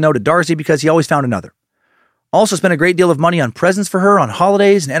concern, though, to Darcy because he always found another. Also spent a great deal of money on presents for her on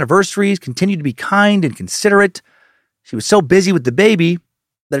holidays and anniversaries, continued to be kind and considerate. She was so busy with the baby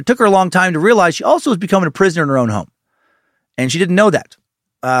that it took her a long time to realize she also was becoming a prisoner in her own home. And she didn't know that.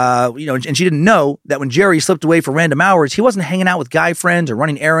 And she didn't know that when Jerry slipped away for random hours, he wasn't hanging out with guy friends or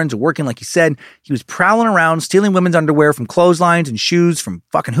running errands or working like he said. He was prowling around, stealing women's underwear from clotheslines and shoes from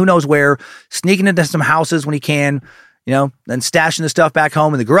fucking who knows where, sneaking into some houses when he can, then stashing the stuff back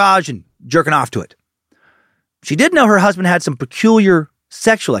home in the garage and jerking off to it. She did know her husband had some peculiar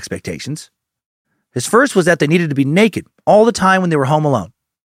sexual expectations. His first was that they needed to be naked all the time when they were home alone,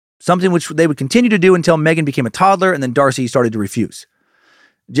 something which they would continue to do until Megan became a toddler and then Darcy started to refuse.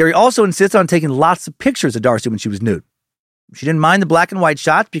 Jerry also insisted on taking lots of pictures of Darcy when she was nude. She didn't mind the black and white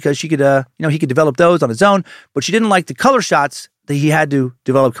shots because she could, he could develop those on his own, but she didn't like the color shots that he had to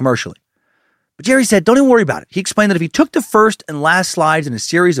develop commercially. But Jerry said, don't even worry about it. He explained that if he took the first and last slides in a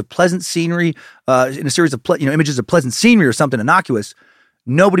series of pleasant scenery, images of pleasant scenery or something innocuous,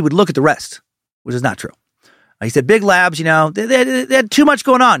 nobody would look at the rest, which is not true. He said big labs, they had too much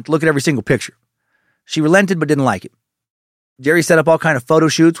going on to look at every single picture. She relented but didn't like it. Jerry set up all kind of photo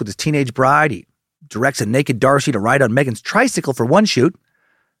shoots with his teenage bride. He directs a naked Darcy to ride on Megan's tricycle for one shoot.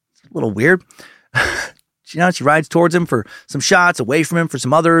 It's a little weird. She rides towards him for some shots, away from him for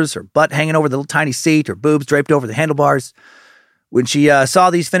some others, her butt hanging over the little tiny seat, her boobs draped over the handlebars. When she saw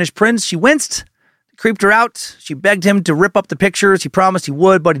these finished prints, she winced. It creeped her out. She begged him to rip up the pictures. He promised he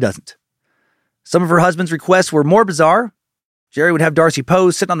would, but he doesn't. Some of her husband's requests were more bizarre. Jerry would have Darcy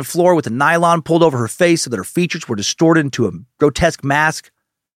pose, sit on the floor with a nylon pulled over her face so that her features were distorted into a grotesque mask.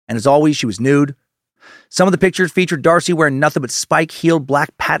 And as always, she was nude. Some of the pictures featured Darcy wearing nothing but spike-heeled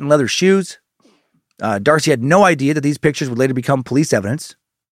black patent leather shoes. Darcy had no idea that these pictures would later become police evidence.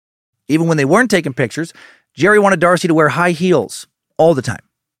 Even when they weren't taking pictures, Jerry wanted Darcy to wear high heels all the time.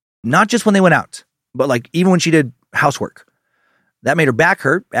 Not just when they went out, but even when she did housework. That made her back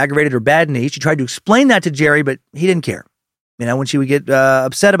hurt, aggravated her bad knee. She tried to explain that to Jerry, but he didn't care. When she would get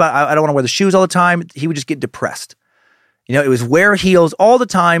upset about, I don't want to wear the shoes all the time, he would just get depressed. It was wear heels all the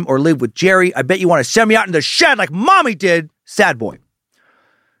time or live with Jerry. I bet you want to send me out in the shed like mommy did. Sad boy.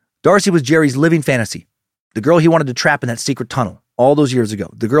 Darcy was Jerry's living fantasy. The girl he wanted to trap in that secret tunnel all those years ago.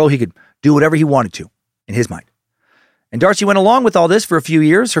 The girl he could do whatever he wanted to, in his mind. And Darcy went along with all this for a few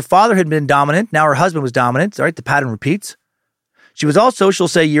years. Her father had been dominant. Now her husband was dominant. All right, the pattern repeats. She was also, she'll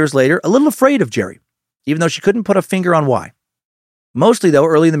say years later, a little afraid of Jerry, even though she couldn't put a finger on why. Mostly, though,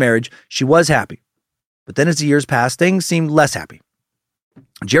 early in the marriage, she was happy. But then as the years passed, things seemed less happy.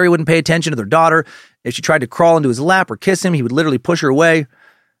 Jerry wouldn't pay attention to their daughter. If she tried to crawl into his lap or kiss him, he would literally push her away.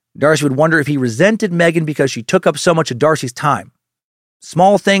 Darcy would wonder if he resented Megan because she took up so much of Darcy's time.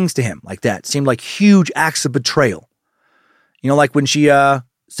 Small things to him like that seemed like huge acts of betrayal. Like when she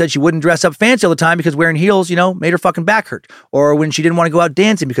said she wouldn't dress up fancy all the time because wearing heels, made her fucking back hurt. Or when she didn't want to go out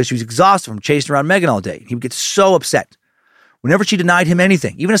dancing because she was exhausted from chasing around Megan all day. He would get so upset. Whenever she denied him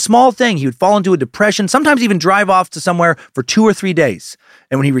anything, even a small thing, he would fall into a depression, sometimes even drive off to somewhere for 2 or 3 days.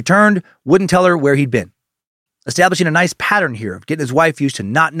 And when he returned, wouldn't tell her where he'd been. Establishing a nice pattern here of getting his wife used to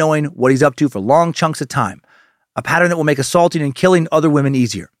not knowing what he's up to for long chunks of time. A pattern that will make assaulting and killing other women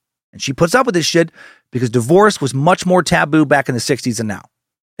easier. And she puts up with this shit because divorce was much more taboo back in the 60s than now.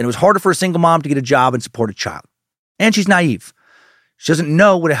 And it was harder for a single mom to get a job and support a child. And she's naive. She doesn't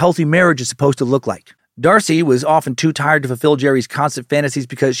know what a healthy marriage is supposed to look like. Darcy was often too tired to fulfill Jerry's constant fantasies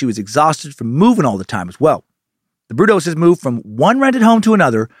because she was exhausted from moving all the time as well. The Brudos moved from one rented home to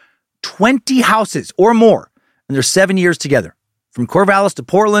another, 20 houses or more, in their 7 years together. From Corvallis to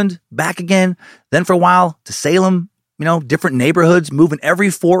Portland, back again, then for a while to Salem, different neighborhoods, moving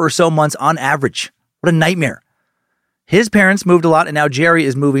every 4 or so months on average. What a nightmare. His parents moved a lot, and now Jerry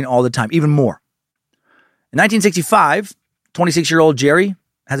is moving all the time, even more. In 1965, 26-year-old Jerry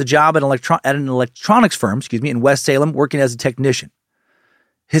has a job at an electronics firm, in West Salem, working as a technician.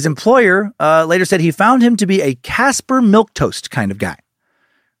 His employer later said he found him to be a Casper Milquetoast kind of guy.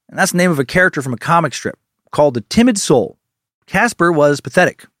 And that's the name of a character from a comic strip called The Timid Soul. Casper was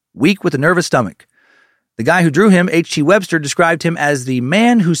pathetic, weak with a nervous stomach. The guy who drew him, H.G. Webster, described him as the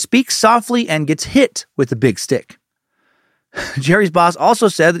man who speaks softly and gets hit with a big stick. Jerry's boss also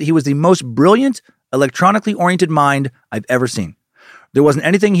said that he was the most brilliant, electronically oriented mind I've ever seen. There wasn't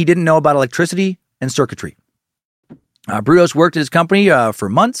anything he didn't know about electricity and circuitry. Brudos worked at his company for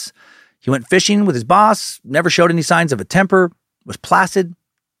months. He went fishing with his boss, never showed any signs of a temper, was placid,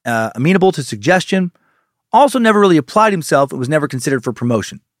 amenable to suggestion, also never really applied himself and was never considered for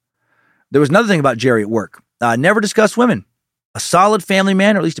promotion. There was another thing about Jerry at work. Never discussed women. A solid family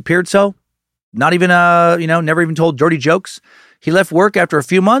man, or at least appeared so. Not even, never even told dirty jokes. He left work after a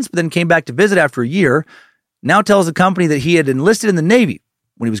few months, but then came back to visit after a year. Now tells the company that he had enlisted in the Navy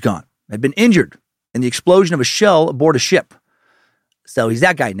when he was gone. Had been injured in the explosion of a shell aboard a ship. So he's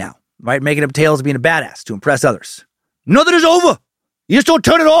that guy now, right? Making up tales of being a badass to impress others. Nothing is over. You just don't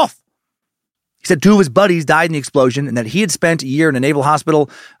turn it off. He said 2 of his buddies died in the explosion and that he had spent a year in a naval hospital.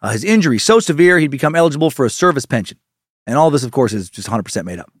 His injury so severe, he'd become eligible for a service pension. And all this, of course, is just 100%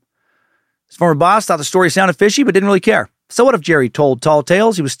 made up. His former boss thought the story sounded fishy, but didn't really care. So what if Jerry told tall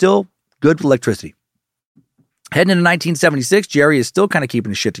tales? He was still good with electricity. Heading into 1976, Jerry is still kind of keeping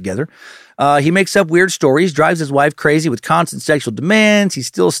his shit together. He makes up weird stories, drives his wife crazy with constant sexual demands. He's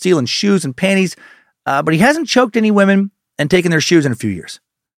still stealing shoes and panties, but he hasn't choked any women and taken their shoes in a few years.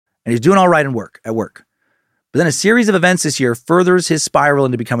 And he's doing all right at work. But then a series of events this year furthers his spiral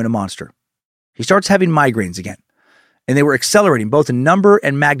into becoming a monster. He starts having migraines again, and they were accelerating both in number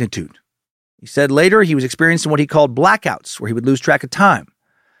and magnitude. He said later he was experiencing what he called blackouts, where he would lose track of time.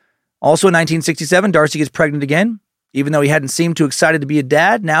 Also in 1967, Darcy gets pregnant again. Even though he hadn't seemed too excited to be a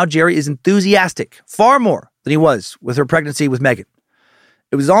dad, now Jerry is enthusiastic, far more than he was with her pregnancy with Megan.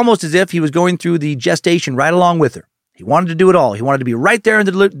 It was almost as if he was going through the gestation right along with her. He wanted to do it all. He wanted to be right there in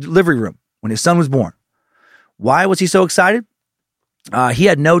the delivery room when his son was born. Why was he so excited? He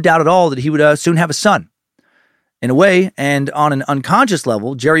had no doubt at all that he would soon have a son. In a way, and on an unconscious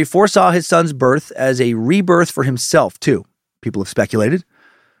level, Jerry foresaw his son's birth as a rebirth for himself, too. People have speculated.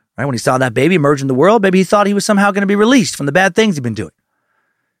 Right? When he saw that baby emerge in the world, maybe he thought he was somehow going to be released from the bad things he'd been doing.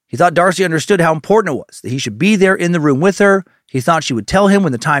 He thought Darcy understood how important it was, that he should be there in the room with her. He thought she would tell him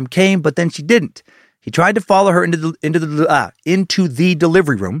when the time came, but then she didn't. He tried to follow her into the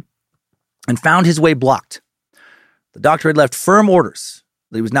delivery room and found his way blocked. The doctor had left firm orders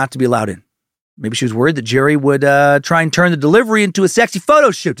that he was not to be allowed in. Maybe she was worried that Jerry would try and turn the delivery into a sexy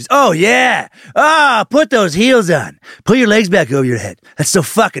photo shoot. Just, oh, yeah. Put those heels on. Pull your legs back over your head. That's so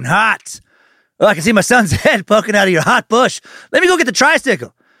fucking hot. Oh, I can see my son's head poking out of your hot bush. Let me go get the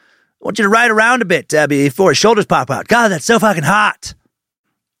tricycle. I want you to ride around a bit before his shoulders pop out. God, that's so fucking hot.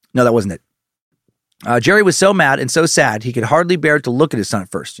 No, that wasn't it. Jerry was so mad and so sad, he could hardly bear to look at his son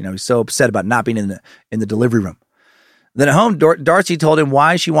at first. He was so upset about not being in the delivery room. Then at home, Darcy told him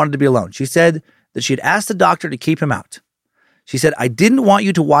why she wanted to be alone. She said that she had asked the doctor to keep him out. She said, I didn't want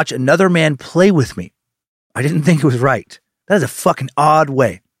you to watch another man play with me. I didn't think it was right. That is a fucking odd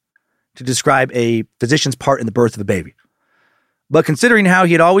way to describe a physician's part in the birth of a baby. But considering how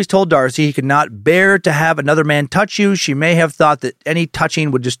he had always told Darcy he could not bear to have another man touch you, she may have thought that any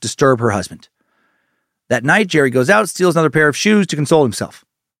touching would just disturb her husband. That night, Jerry goes out, steals another pair of shoes to console himself.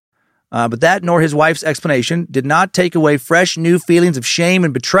 But that, nor his wife's explanation, did not take away fresh, new feelings of shame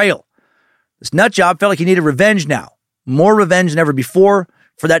and betrayal. This nutjob felt like he needed revenge now. More revenge than ever before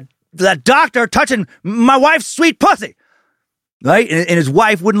for that doctor touching my wife's sweet pussy. Right? And his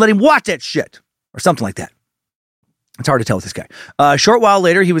wife wouldn't let him watch that shit. Or something like that. It's hard to tell with this guy. A short while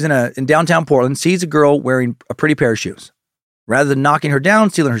later, he was in downtown Portland, sees a girl wearing a pretty pair of shoes. Rather than knocking her down,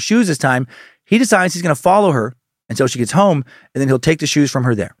 stealing her shoes this time, he decides he's going to follow her until she gets home, and then he'll take the shoes from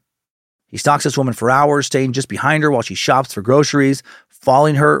her there. He stalks this woman for hours, staying just behind her while she shops for groceries,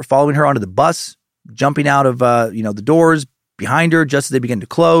 following her onto the bus, jumping out of the doors behind her just as they begin to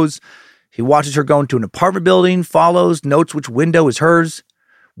close. He watches her go into an apartment building, follows, notes which window is hers,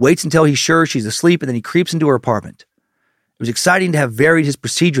 waits until he's sure she's asleep, and then he creeps into her apartment. It was exciting to have varied his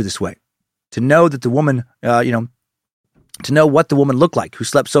procedure this way, to know that the woman, to know what the woman looked like, who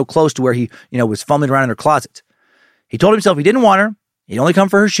slept so close to where he, was fumbling around in her closet. He told himself he didn't want her. He'd only come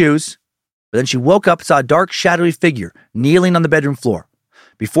for her shoes. But then she woke up and saw a dark, shadowy figure kneeling on the bedroom floor.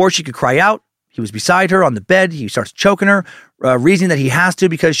 Before she could cry out, he was beside her on the bed. He starts choking her, reasoning that he has to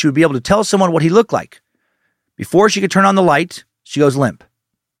because she would be able to tell someone what he looked like. Before she could turn on the light, she goes limp.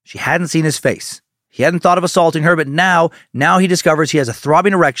 She hadn't seen his face. He hadn't thought of assaulting her, but now he discovers he has a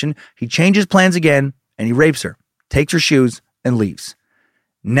throbbing erection. He changes plans again, and he rapes her, takes her shoes, and leaves.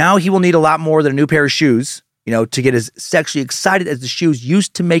 Now he will need a lot more than a new pair of shoes, to get as sexually excited as the shoes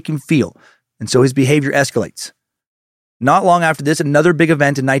used to make him feel. And so his behavior escalates. Not long after this, another big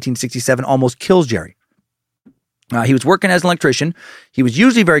event in 1967 almost kills Jerry. He was working as an electrician. He was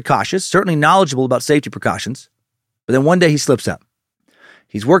usually very cautious, certainly knowledgeable about safety precautions. But then one day he slips up.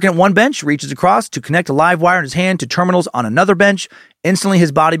 He's working at one bench, reaches across to connect a live wire in his hand to terminals on another bench. Instantly,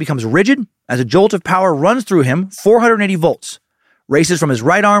 his body becomes rigid as a jolt of power runs through him, 480 volts, races from his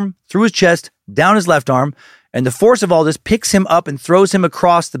right arm, through his chest, down his left arm, and the force of all this picks him up and throws him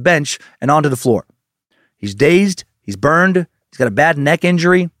across the bench and onto the floor. He's dazed, he's burned, he's got a bad neck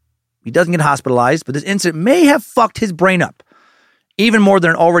injury. He doesn't get hospitalized, but this incident may have fucked his brain up, even more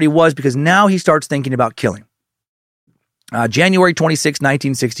than it already was, because now he starts thinking about killing. January 26,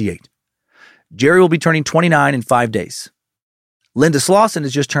 1968. Jerry will be turning 29 in 5 days. Linda Slauson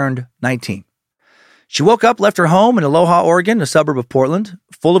has just turned 19. She woke up, left her home in Aloha, Oregon, a suburb of Portland,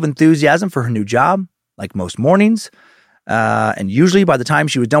 full of enthusiasm for her new job, like most mornings. And usually by the time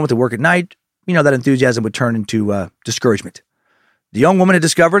she was done with the work at night, that enthusiasm would turn into discouragement. The young woman had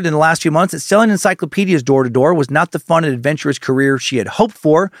discovered in the last few months that selling encyclopedias door to door was not the fun and adventurous career she had hoped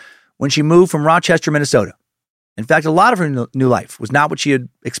for when she moved from Rochester, Minnesota. In fact, a lot of her new life was not what she had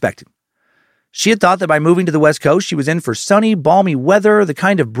expected. She had thought that by moving to the West Coast, she was in for sunny, balmy weather, the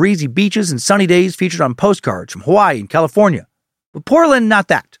kind of breezy beaches and sunny days featured on postcards from Hawaii and California. But Portland, not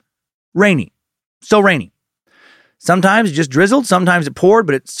that. Rainy. So rainy. Sometimes it just drizzled, sometimes it poured,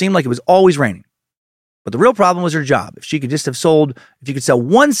 but it seemed like it was always raining. But the real problem was her job. If she could sell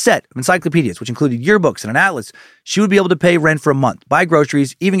one set of encyclopedias, which included yearbooks and an atlas, she would be able to pay rent for a month, buy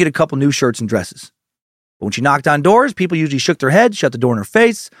groceries, even get a couple new shirts and dresses. But when she knocked on doors, people usually shook their head, shut the door in her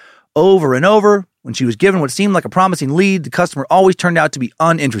face, over and over. When she was given what seemed like a promising lead, the customer always turned out to be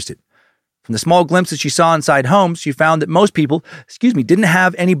uninterested. From the small glimpses she saw inside homes, she found that most people, didn't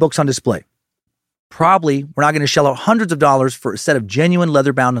have any books on display. Probably were not going to shell out hundreds of dollars for a set of genuine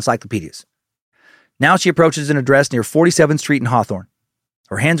leather-bound encyclopedias. Now she approaches an address near 47th Street in Hawthorne.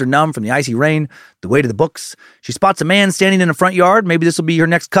 Her hands are numb from the icy rain, the weight of the books. She spots a man standing in the front yard. Maybe this will be her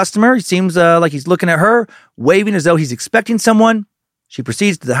next customer. He seems like he's looking at her, waving as though he's expecting someone. She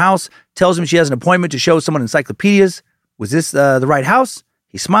proceeds to the house, tells him she has an appointment to show someone encyclopedias. Was this the right house?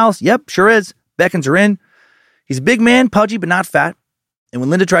 He smiles. Yep, sure is. Beckons her in. He's a big man, pudgy but not fat. And when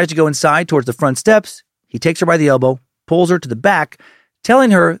Linda tries to go inside towards the front steps, he takes her by the elbow, pulls her to the back,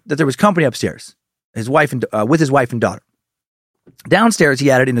 telling her that there was company upstairs, with his wife and daughter. Downstairs, he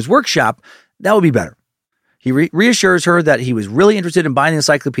added, in his workshop, that would be better. He reassures her that he was really interested in buying the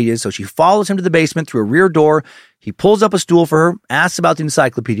encyclopedias, so she follows him to the basement through a rear door. He pulls up a stool for her, asks about the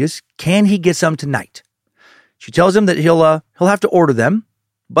encyclopedias. Can he get some tonight? She tells him that he'll have to order them,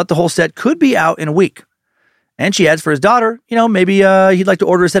 but the whole set could be out in a week. And she adds for his daughter, maybe he'd like to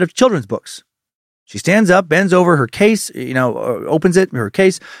order a set of children's books. She stands up, bends over her case, opens her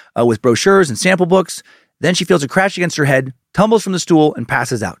case with brochures and sample books. Then she feels a crash against her head, tumbles from the stool, and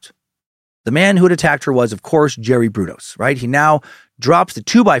passes out. The man who had attacked her was, of course, Jerry Brudos, right? He now drops the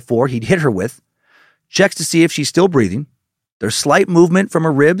 2x4 he'd hit her with, checks to see if she's still breathing. There's slight movement from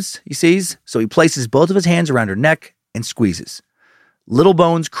her ribs, he sees, so he places both of his hands around her neck and squeezes. Little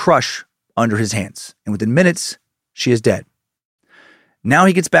bones crush under his hands, and within minutes, she is dead. Now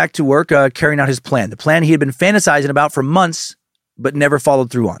he gets back to work carrying out his plan, the plan he had been fantasizing about for months, but never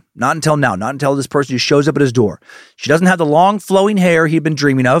followed through on. Not until now, not until this person just shows up at his door. She doesn't have the long flowing hair he'd been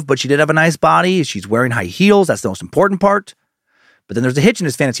dreaming of, but she did have a nice body. She's wearing high heels. That's the most important part. But then there's a hitch in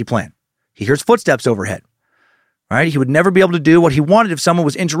his fantasy plan. He hears footsteps overhead. Right? He would never be able to do what he wanted if someone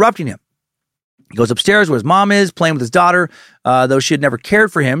was interrupting him. He goes upstairs where his mom is, playing with his daughter. Though she had never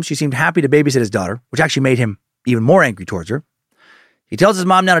cared for him, she seemed happy to babysit his daughter, which actually made him even more angry towards her. He tells his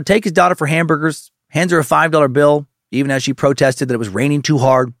mom now to take his daughter for hamburgers, hands her a $5 bill, even as she protested that it was raining too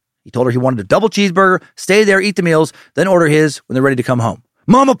hard. He told her he wanted a double cheeseburger, stay there, eat the meals, then order his when they're ready to come home.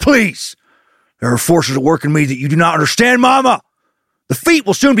 Mama, please! There are forces at work in me that you do not understand, Mama! The feet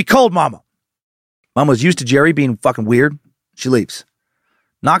will soon be cold, Mama! Mama's used to Jerry being fucking weird. She leaves.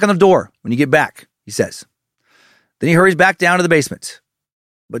 Knock on the door when you get back, he says. Then he hurries back down to the basement.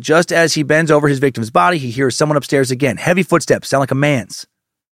 But just as he bends over his victim's body, he hears someone upstairs again. Heavy footsteps, sound like a man's.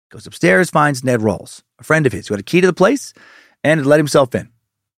 Goes upstairs, finds Ned Rawls, a friend of his who had a key to the place and had let himself in.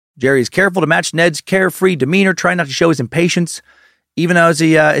 Jerry is careful to match Ned's carefree demeanor, trying not to show his impatience, even as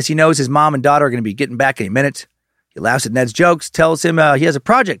he knows his mom and daughter are going to be getting back any minute. He laughs at Ned's jokes, tells him he has a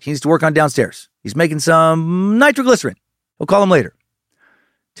project he needs to work on downstairs. He's making some nitroglycerin. We'll call him later.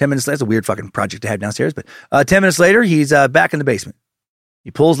 10 minutes later, that's a weird fucking project to have downstairs, but 10 minutes later, he's back in the basement.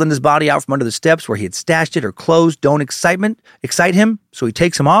 He pulls Linda's body out from under the steps where he had stashed it. Her clothes don't excite him, so he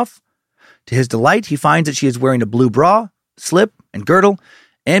takes them off. To his delight, he finds that she is wearing a blue bra, slip, and girdle,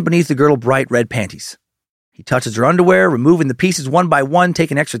 and beneath the girdle, bright red panties. He touches her underwear, removing the pieces one by one,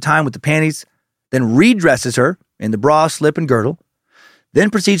 taking extra time with the panties, then redresses her in the bra, slip, and girdle, then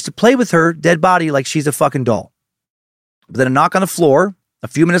proceeds to play with her dead body like she's a fucking doll. But then a knock on the floor a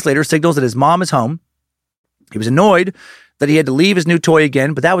few minutes later signals that his mom is home. He was annoyed that he had to leave his new toy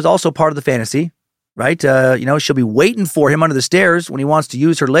again, but that was also part of the fantasy, right? She'll be waiting for him under the stairs when he wants to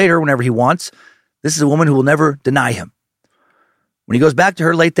use her later, whenever he wants. This is a woman who will never deny him. When he goes back to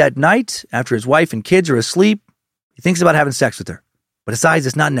her late that night, after his wife and kids are asleep, he thinks about having sex with her, but decides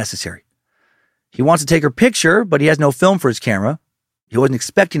it's not necessary. He wants to take her picture, but he has no film for his camera. He wasn't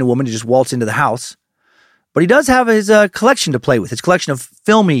expecting a woman to just waltz into the house. But he does have his collection to play with, his collection of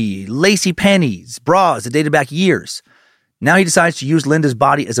filmy, lacy panties, bras that dated back years. Now he decides to use Linda's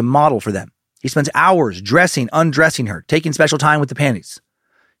body as a model for them. He spends hours dressing, undressing her, taking special time with the panties.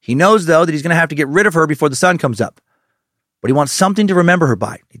 He knows, though, that he's going to have to get rid of her before the sun comes up. But he wants something to remember her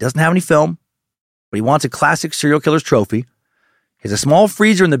by. He doesn't have any film, but he wants a classic serial killer's trophy. He has a small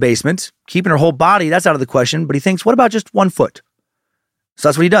freezer in the basement. Keeping her whole body, that's out of the question, but he thinks, what about just one foot? So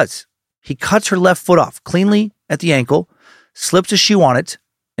that's what he does. He cuts her left foot off cleanly at the ankle, slips a shoe on it,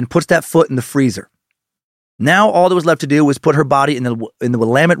 and puts that foot in the freezer. Now all that was left to do was put her body in the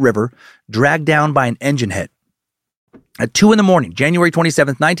Willamette River, dragged down by an engine head. At 2 a.m, January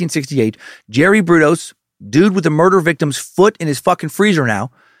 27th, 1968, Jerry Brudos, dude with the murder victim's foot in his fucking freezer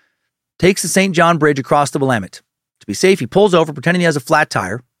now, takes the St. John Bridge across the Willamette. To be safe, he pulls over, pretending he has a flat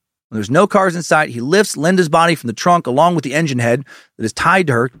tire. When there's no cars in sight, he lifts Linda's body from the trunk along with the engine head that is tied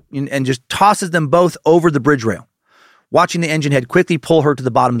to her and just tosses them both over the bridge rail, watching the engine head quickly pull her to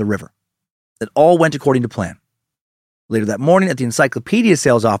the bottom of the river. It all went according to plan. Later that morning at the encyclopedia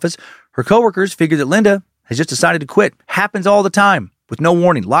sales office, her coworkers figured that Linda has just decided to quit. Happens all the time, with no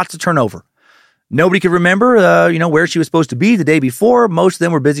warning, lots of turnover. Nobody could remember, where she was supposed to be the day before. Most of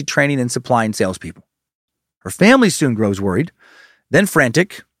them were busy training and supplying salespeople. Her family soon grows worried, then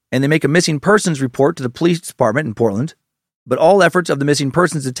frantic, and they make a missing persons report to the police department in Portland. But all efforts of the missing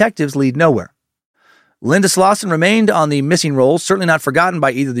persons detectives lead nowhere. Linda Slauson remained on the missing roll, certainly not forgotten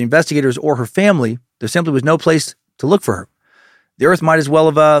by either the investigators or her family. There simply was no place to look for her. The earth might as well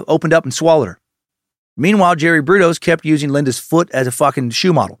have opened up and swallowed her. Meanwhile, Jerry Brudos kept using Linda's foot as a fucking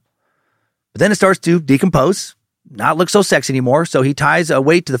shoe model. But then it starts to decompose, not look so sexy anymore, so he ties a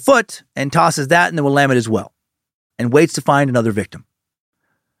weight to the foot and tosses that in the Willamette as well, and waits to find another victim.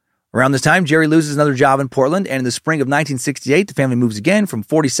 Around this time, Jerry loses another job in Portland, and in the spring of 1968, the family moves again from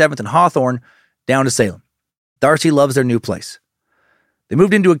 47th and Hawthorne down to Salem. Darcy loves their new place. They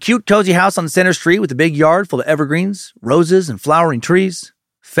moved into a cute, cozy house on Center Street with a big yard full of evergreens, roses, and flowering trees,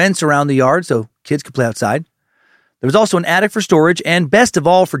 fence around the yard so kids could play outside. There was also an attic for storage, and best of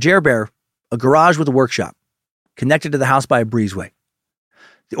all for Jer Bear, a garage with a workshop, connected to the house by a breezeway.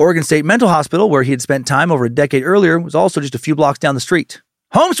 The Oregon State Mental Hospital, where he had spent time over a decade earlier, was also just a few blocks down the street.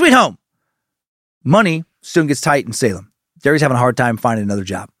 Home sweet home! Money soon gets tight in Salem. Jerry's having a hard time finding another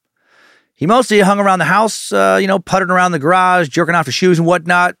job. He mostly hung around the house, puttering around the garage, jerking off his shoes and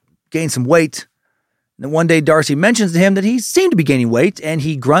whatnot, gained some weight. And then one day, Darcy mentions to him that he seemed to be gaining weight, and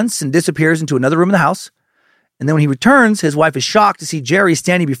he grunts and disappears into another room in the house. And then when he returns, his wife is shocked to see Jerry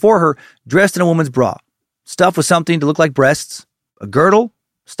standing before her, dressed in a woman's bra, stuffed with something to look like breasts, a girdle,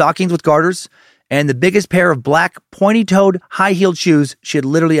 stockings with garters, and the biggest pair of black, pointy-toed, high-heeled shoes she had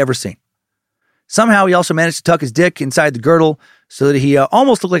literally ever seen. Somehow, he also managed to tuck his dick inside the girdle so that he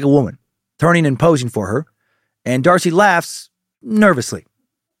almost looked like a woman, turning and posing for her, and Darcy laughs nervously.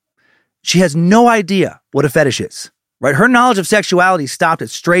 She has no idea what a fetish is, right? Her knowledge of sexuality stopped at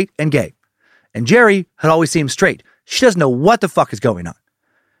straight and gay, and Jerry had always seemed straight. She doesn't know what the fuck is going on,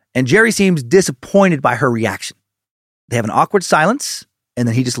 and Jerry seems disappointed by her reaction. They have an awkward silence, and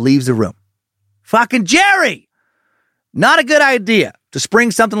then he just leaves the room. Fucking Jerry! Not a good idea to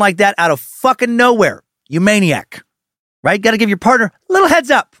spring something like that out of fucking nowhere, you maniac. Right? Gotta give your partner a little heads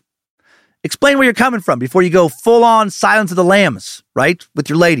up. Explain where you're coming from before you go full-on Silence of the Lambs, right? With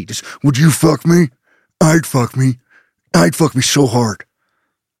your lady. Just, would you fuck me? I'd fuck me. I'd fuck me so hard.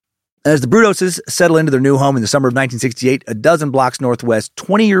 As the Brudoses settle into their new home in the summer of 1968, a dozen blocks northwest,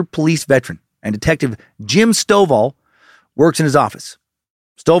 20-year police veteran and Detective Jim Stovall works in his office.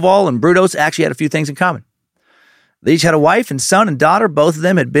 Stovall and Brudos actually had a few things in common. They each had a wife and son and daughter. Both of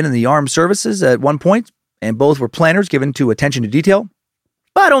them had been in the armed services at one point, and both were planners given to attention to detail,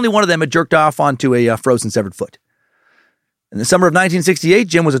 but only one of them had jerked off onto a frozen severed foot. In the summer of 1968,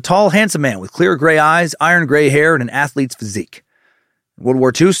 Jim was a tall, handsome man with clear gray eyes, iron gray hair, and an athlete's physique. In World War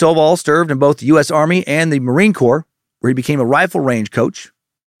II, Stovall served in both the U.S. Army and the Marine Corps, where he became a rifle range coach,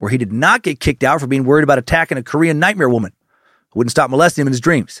 where he did not get kicked out for being worried about attacking a Korean nightmare woman who wouldn't stop molesting him in his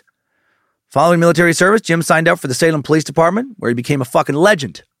dreams. Following military service, Jim signed up for the Salem Police Department, where he became a fucking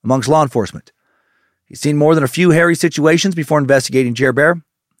legend amongst law enforcement. He's seen more than a few hairy situations before investigating Jer Bear.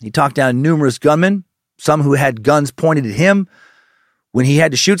 He talked down numerous gunmen, some who had guns pointed at him. When he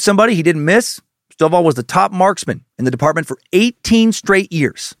had to shoot somebody, he didn't miss. Stovall was the top marksman in the department for 18 straight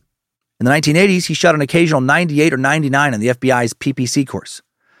years. In the 1980s, he shot an occasional 98 or 99 on the FBI's PPC course.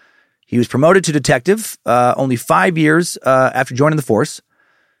 He was promoted to detective only 5 years after joining the force.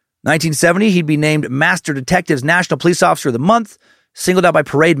 1970, he'd be named Master Detective's National Police Officer of the Month, singled out by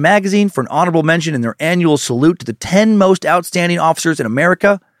Parade magazine for an honorable mention in their annual salute to the 10 most outstanding officers in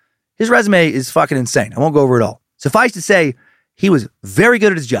America. His resume is fucking insane. I won't go over it all. Suffice to say, he was very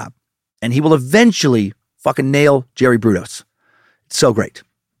good at his job, and he will eventually fucking nail Jerry Brudos. It's so great.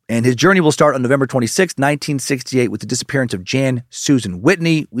 And his journey will start on November 26, 1968, with the disappearance of Jan Susan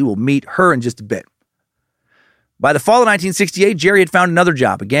Whitney. We will meet her in just a bit. By the fall of 1968, Jerry had found another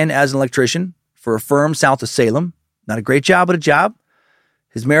job, again as an electrician, for a firm south of Salem. Not a great job, but a job.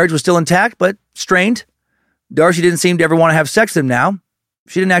 His marriage was still intact, but strained. Darcy didn't seem to ever want to have sex with him now.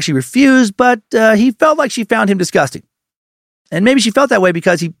 She didn't actually refuse, but he felt like she found him disgusting. And maybe she felt that way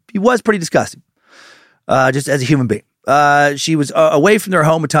because he was pretty disgusting, just as a human being. She was away from their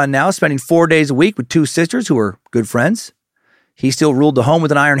home a ton now, spending 4 days a week with two sisters who were good friends. He still ruled the home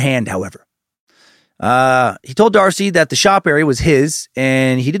with an iron hand, however. He told Darcy that the shop area was his,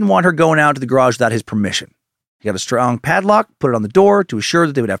 and he didn't want her going out to the garage without his permission. He got a strong padlock, put it on the door to assure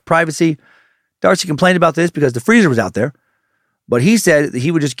that they would have privacy. Darcy complained about this because the freezer was out there, but he said that he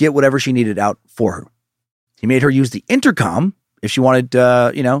would just get whatever she needed out for her. He made her use the intercom if she wanted,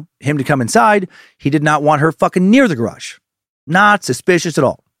 him to come inside. He did not want her fucking near the garage. Not suspicious at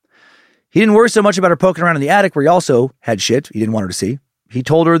all. He didn't worry so much about her poking around in the attic where he also had shit he didn't want her to see. He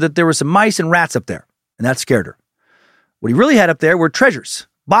told her that there were some mice and rats up there, and that scared her. What he really had up there were treasures.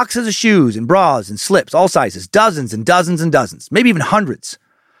 Boxes of shoes and bras and slips, all sizes, dozens and dozens and dozens, maybe even hundreds.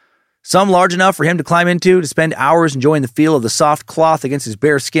 Some large enough for him to climb into, to spend hours enjoying the feel of the soft cloth against his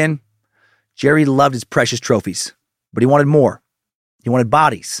bare skin. Jerry loved his precious trophies, but he wanted more. He wanted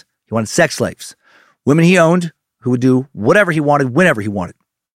bodies. He wanted sex slaves. Women he owned who would do whatever he wanted, whenever he wanted.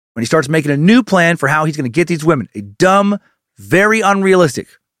 When he starts making a new plan for how he's going to get these women, a dumb, very unrealistic,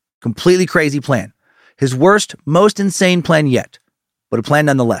 completely crazy plan. His worst, most insane plan yet, but a plan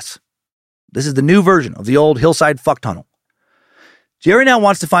nonetheless. This is the new version of the old hillside fuck tunnel. Jerry now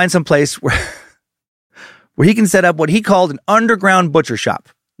wants to find some place where he can set up what he called an underground butcher shop.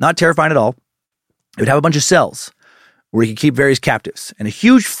 Not terrifying at all. It would have a bunch of cells where he could keep various captives, and a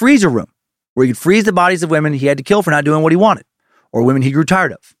huge freezer room where he could freeze the bodies of women he had to kill for not doing what he wanted, or women he grew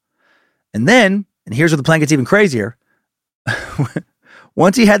tired of. And then, and here's where the plan gets even crazier,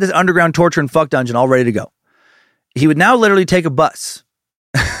 once he had this underground torture and fuck dungeon all ready to go, he would now literally take a bus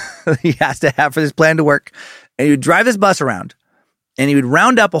he has to have for this plan to work, and he would drive this bus around, and he would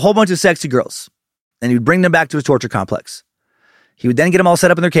round up a whole bunch of sexy girls, and he would bring them back to his torture complex. He would then get them all set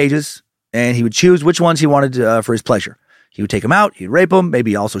up in their cages, and he would choose which ones he wanted for his pleasure. He would take them out, he'd rape them,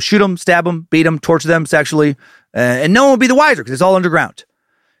 maybe also shoot them, stab them, beat them, torture them sexually, and no one would be the wiser because it's all underground.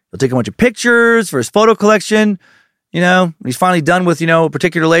 He'll take a bunch of pictures for his photo collection. When he's finally done with, a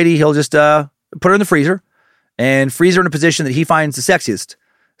particular lady, he'll just put her in the freezer and freeze her in a position that he finds the sexiest.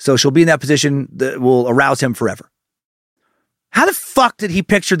 So she'll be in that position that will arouse him forever. How the fuck did he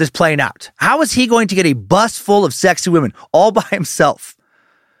picture this playing out? How is he going to get a bus full of sexy women all by himself?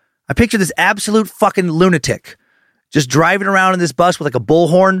 I picture this absolute fucking lunatic just driving around in this bus with like a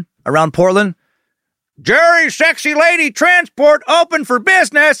bullhorn around Portland. Jerry's Sexy Lady Transport open for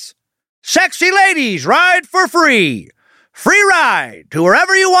business. Sexy ladies ride for free. Free ride to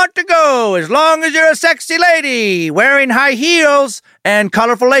wherever you want to go as long as you're a sexy lady wearing high heels and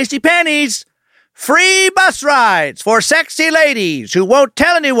colorful lacy panties. Free bus rides for sexy ladies who won't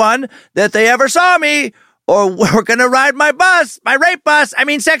tell anyone that they ever saw me or we're going to ride my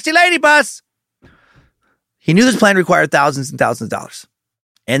sexy lady bus. He knew this plan required thousands and thousands of dollars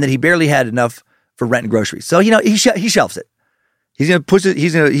and that he barely had enough for rent and groceries. So, he shelves it. He's going to push it.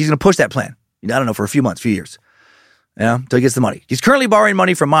 He's going to push that plan. I don't know, for a few months, few years, until he gets the money. He's currently borrowing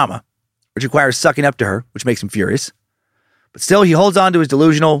money from Mama, which requires sucking up to her, which makes him furious. But still, he holds on to his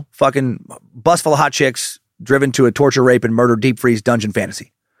delusional fucking bus full of hot chicks driven to a torture, rape, and murder deep freeze dungeon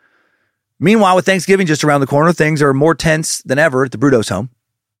fantasy. Meanwhile, with Thanksgiving just around the corner, things are more tense than ever at the Brudos home.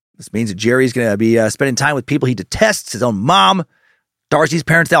 This means that Jerry's going to be spending time with people he detests, his own mom, Darcy's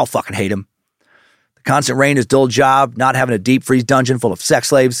parents. They all fucking hate him. The constant rain, his dull job, not having a deep freeze dungeon full of sex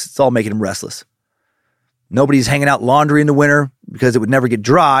slaves, it's all making him restless. Nobody's hanging out laundry in the winter because it would never get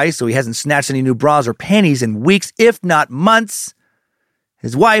dry, so he hasn't snatched any new bras or panties in weeks, if not months.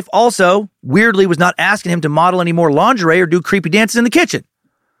 His wife also, weirdly, was not asking him to model any more lingerie or do creepy dances in the kitchen.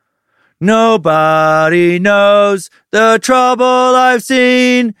 Nobody knows the trouble I've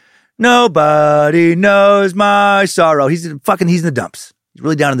seen. Nobody knows my sorrow. He's in the dumps. He's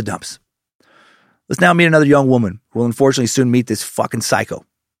really down in the dumps. Let's now meet another young woman who will unfortunately soon meet this fucking psycho.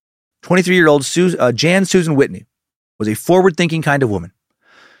 23-year-old Jan Susan Whitney was a forward-thinking kind of woman.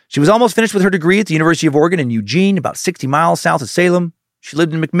 She was almost finished with her degree at the University of Oregon in Eugene, about 60 miles south of Salem. She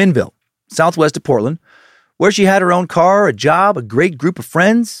lived in McMinnville, southwest of Portland, where she had her own car, a job, a great group of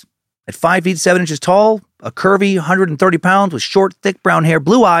friends. At 5 feet 7 inches tall, a curvy 130 pounds with short, thick brown hair,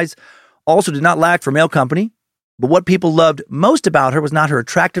 blue eyes, also did not lack for male company. But what people loved most about her was not her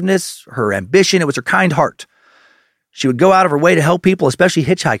attractiveness, her ambition, it was her kind heart. She would go out of her way to help people, especially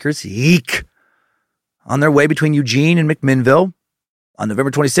hitchhikers, on their way between Eugene and McMinnville. On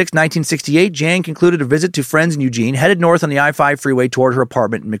November 26, 1968, Jan concluded a visit to friends in Eugene, headed north on the I-5 freeway toward her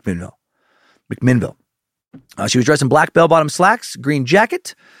apartment in McMinnville. She was dressed in black bell-bottom slacks, green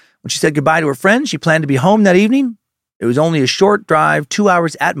jacket. When she said goodbye to her friends, she planned to be home that evening. It was only a short drive, 2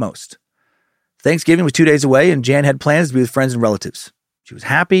 hours at most. Thanksgiving was 2 days away, and Jan had plans to be with friends and relatives. She was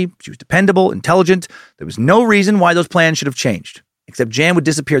happy, she was dependable, intelligent. There was no reason why those plans should have changed, except Jan would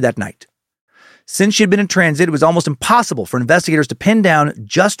disappear that night. Since she had been in transit, it was almost impossible for investigators to pin down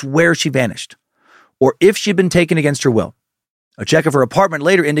just where she vanished, or if she had been taken against her will. A check of her apartment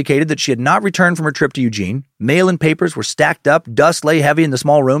later indicated that she had not returned from her trip to Eugene. Mail and papers were stacked up, dust lay heavy in the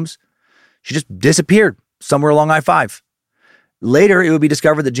small rooms. She just disappeared somewhere along I-5. Later, it would be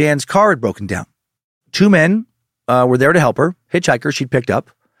discovered that Jan's car had broken down. 2 men were there to help her, hitchhikers she'd picked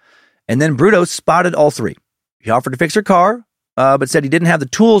up, and then Brudos spotted all 3. He offered to fix her car, but said he didn't have the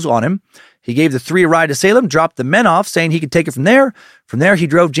tools on him. He gave the 3 a ride to Salem, dropped the men off, saying he could take it from there. From there, he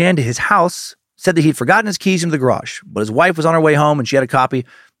drove Jan to his house, said that he'd forgotten his keys into the garage, but his wife was on her way home and she had a copy.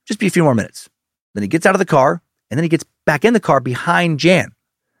 Just be a few more minutes. Then he gets out of the car, and then he gets back in the car behind Jan.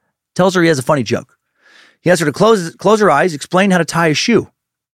 Tells her he has a funny joke. He asked her to close her eyes, explain how to tie a shoe.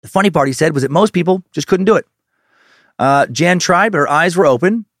 The funny part, he said, was that most people just couldn't do it. Jan tried, but her eyes were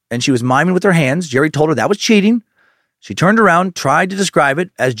open, and she was miming with her hands. Jerry told her that was cheating. She turned around, tried to describe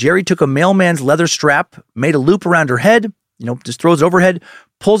it, as Jerry took a mailman's leather strap, made a loop around her head, just throws it overhead,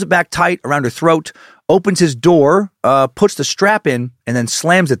 pulls it back tight around her throat, opens his door, puts the strap in, and then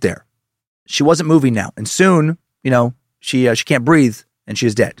slams it there. She wasn't moving now, and soon, she can't breathe, and she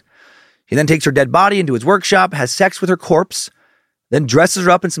is dead. He then takes her dead body into his workshop, has sex with her corpse, then dresses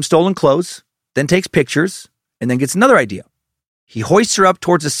her up in some stolen clothes, then takes pictures, and then gets another idea. He hoists her up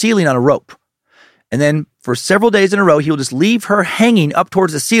towards the ceiling on a rope. And then for several days in a row, he'll just leave her hanging up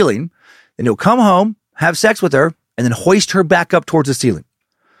towards the ceiling. Then he'll come home, have sex with her, and then hoist her back up towards the ceiling.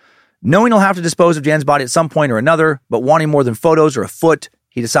 Knowing he'll have to dispose of Jan's body at some point or another, but wanting more than photos or a foot,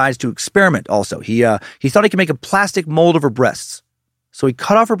 he decides to experiment also. He thought he could make a plastic mold of her breasts. So he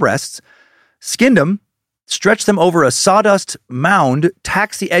cut off her breasts, skinned them, stretched them over a sawdust mound,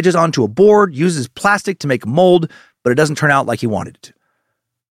 tacks the edges onto a board, uses plastic to make a mold, but it doesn't turn out like he wanted it to.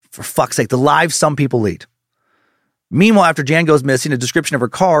 For fuck's sake, the lives some people lead. Meanwhile, after Jan goes missing, a description of her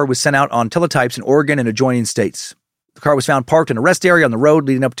car was sent out on teletypes in Oregon and adjoining states. The car was found parked in a rest area on the road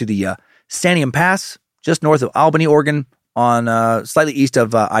leading up to the Santiam Pass, just north of Albany, Oregon, on slightly east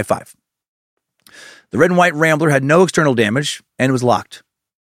of I-5. The red and white Rambler had no external damage and was locked.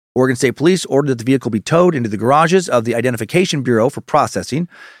 Oregon State Police ordered that the vehicle be towed into the garages of the Identification Bureau for processing.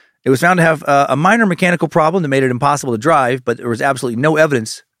 It was found to have a minor mechanical problem that made it impossible to drive, but there was absolutely no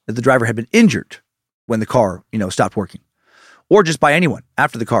evidence that the driver had been injured when the car, stopped working, or just by anyone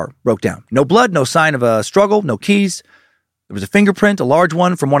after the car broke down. No blood, no sign of a struggle, no keys. There was a fingerprint, a large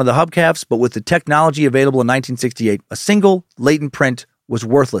one from one of the hubcaps, but with the technology available in 1968, a single latent print was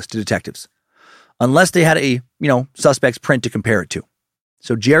worthless to detectives, unless they had a, suspect's print to compare it to.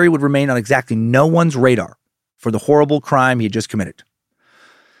 So Jerry would remain on exactly no one's radar for the horrible crime he had just committed.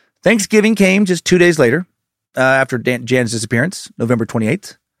 Thanksgiving came just 2 days later, after Jan's disappearance, November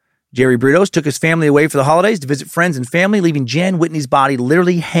 28th. Jerry Brudos took his family away for the holidays to visit friends and family, leaving Jan Whitney's body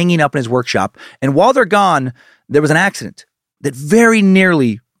literally hanging up in his workshop. And while they're gone, there was an accident that very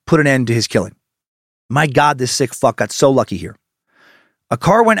nearly put an end to his killing. My God, this sick fuck got so lucky here. A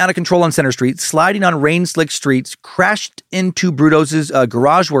car went out of control on Center Street, sliding on rain-slick streets, crashed into Brudos'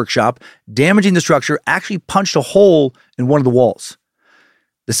 garage workshop, damaging the structure, actually punched a hole in one of the walls.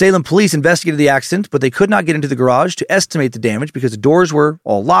 The Salem police investigated the accident, but they could not get into the garage to estimate the damage because the doors were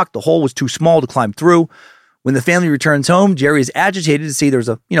all locked. The hole was too small to climb through. When the family returns home, Jerry is agitated to see there's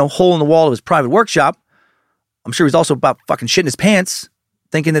a hole in the wall of his private workshop. I'm sure he's also about fucking shitting his pants,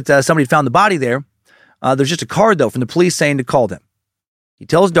 thinking that somebody had found the body there. There's just a card, though, from the police saying to call them. He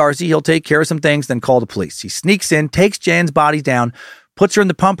tells Darcy he'll take care of some things, then call the police. He sneaks in, takes Jan's body down, puts her in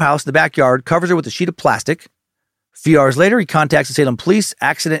the pump house in the backyard, covers her with a sheet of plastic. A few hours later, he contacts the Salem police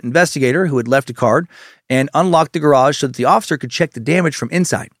accident investigator who had left a card and unlocked the garage so that the officer could check the damage from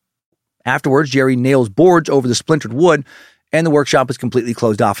inside. Afterwards, Jerry nails boards over the splintered wood, and the workshop is completely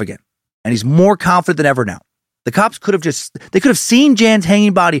closed off again. And he's more confident than ever now. The cops could have seen Jan's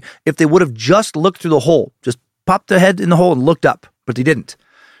hanging body if they would have just looked through the hole, just popped the head in the hole and looked up, but they didn't.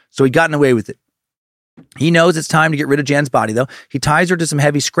 So he'd gotten away with it. He knows it's time to get rid of Jan's body, though. He ties her to some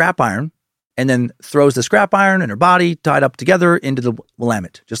heavy scrap iron and then throws the scrap iron and her body tied up together into the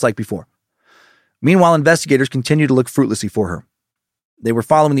Willamette, just like before. Meanwhile, investigators continue to look fruitlessly for her. They were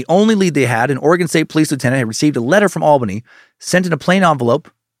following the only lead they had. An Oregon State Police lieutenant had received a letter from Albany, sent in a plain envelope,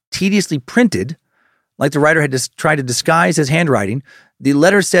 tediously printed, like the writer had tried to disguise his handwriting. The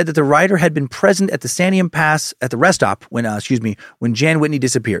letter said that the writer had been present at the Santiam Pass at the rest stop when Jan Whitney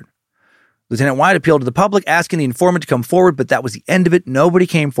disappeared. Lieutenant White appealed to the public, asking the informant to come forward, but that was the end of it. Nobody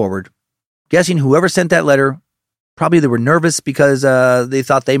came forward. Guessing whoever sent that letter, probably they were nervous because they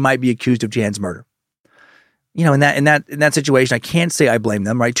thought they might be accused of Jan's murder. In that situation, I can't say I blame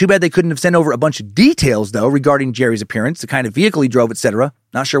them, right? Too bad they couldn't have sent over a bunch of details, though, regarding Jerry's appearance, the kind of vehicle he drove, etc.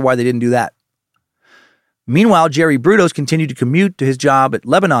 Not sure why they didn't do that. Meanwhile, Jerry Brudos continued to commute to his job at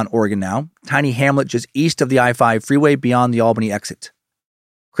Lebanon, Oregon now, tiny hamlet just east of the I-5 freeway beyond the Albany exit.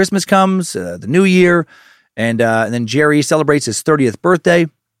 Christmas comes, the new year, and then Jerry celebrates his 30th birthday.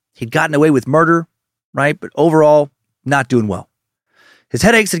 He'd gotten away with murder, right? But overall, not doing well. His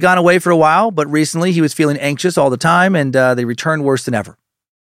headaches had gone away for a while, but recently he was feeling anxious all the time, and they returned worse than ever.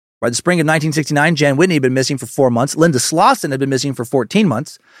 By the spring of 1969, Jan Whitney had been missing for 4 months. Linda Slauson had been missing for 14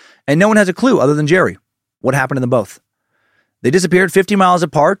 months, and no one has a clue other than Jerry what happened to them both. They disappeared 50 miles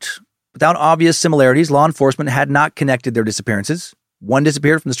apart. Without obvious similarities, law enforcement had not connected their disappearances. One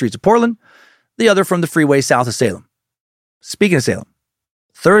disappeared from the streets of Portland, the other from the freeway south of Salem. Speaking of Salem,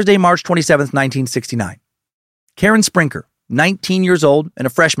 Thursday, March 27th, 1969. Karen Sprinker, 19 years old and a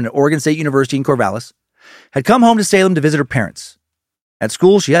freshman at Oregon State University in Corvallis, had come home to Salem to visit her parents. At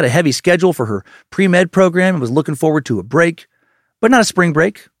school, she had a heavy schedule for her pre-med program and was looking forward to a break, but not a spring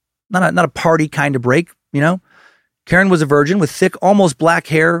break, not a party kind of break, Karen was a virgin with thick, almost black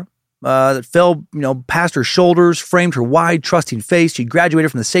hair that fell, past her shoulders, framed her wide, trusting face. She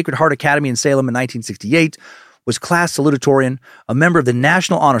graduated from the Sacred Heart Academy in Salem in 1968, was class salutatorian, a member of the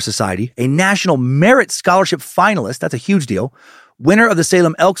National Honor Society, a National Merit Scholarship finalist, that's a huge deal, winner of the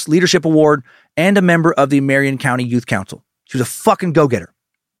Salem Elks Leadership Award, and a member of the Marion County Youth Council. She was a fucking go-getter,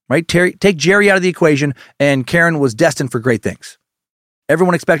 right? Take Jerry out of the equation, and Karen was destined for great things.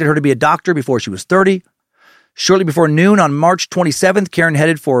 Everyone expected her to be a doctor before she was 30. Shortly before noon on March 27th, Karen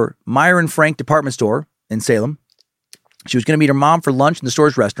headed for Meyer and Frank department store in Salem. She was going to meet her mom for lunch in the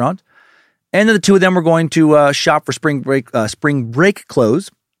store's restaurant. And then the two of them were going to shop for spring break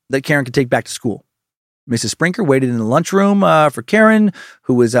clothes that Karen could take back to school. Mrs. Sprinker waited in the lunchroom for Karen,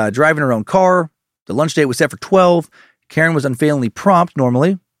 who was driving her own car. The lunch date was set for 12. Karen was unfailingly prompt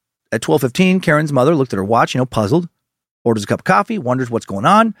normally. At 12:15, Karen's mother looked at her watch, puzzled, orders a cup of coffee, wonders what's going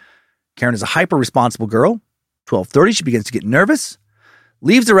on. Karen is a hyper-responsible girl. 12:30, she begins to get nervous.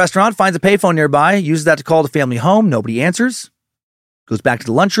 Leaves the restaurant, finds a payphone nearby, uses that to call the family home. Nobody answers. Goes back to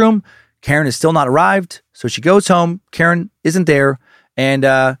the lunchroom. Karen is still not arrived, so she goes home. Karen isn't there,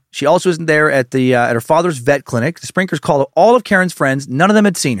 and she also isn't there at her father's vet clinic. The Sprinkers called all of Karen's friends. None of them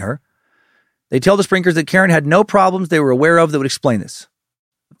had seen her. They tell the Sprinkers that Karen had no problems they were aware of that would explain this.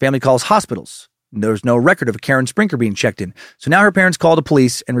 The family calls hospitals. There's no record of a Karen Sprinker being checked in, so now her parents call the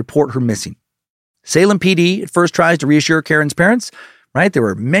police and report her missing. Salem PD at first tries to reassure Karen's parents, right? There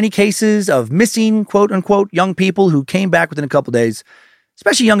were many cases of missing, quote-unquote, young people who came back within a couple days,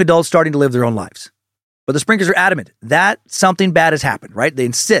 especially young adults starting to live their own lives. But the Sprinkers are adamant that something bad has happened, right? They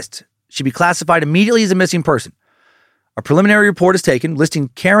insist she be classified immediately as a missing person. A preliminary report is taken listing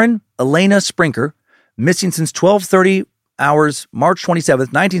Karen Elena Sprinker missing since 12:30 hours, March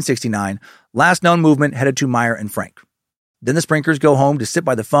 27th, 1969. Last known movement headed to Meyer and Frank. Then the Sprinkers go home to sit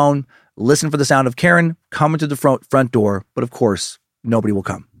by the phone, listen for the sound of Karen coming to the front door, but of course, nobody will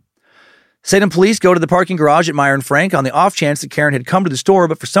come. Salem police go to the parking garage at Meyer and Frank on the off chance that Karen had come to the store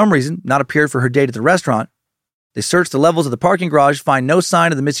but for some reason not appeared for her date at the restaurant. They search the levels of the parking garage, find no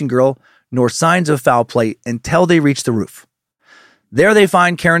sign of the missing girl nor signs of foul play until they reach the roof. There they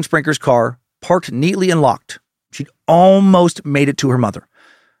find Karen Sprinker's car parked neatly and locked. She'd almost made it to her mother.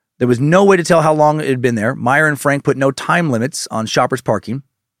 There was no way to tell how long it had been there. Meyer and Frank put no time limits on shoppers parking.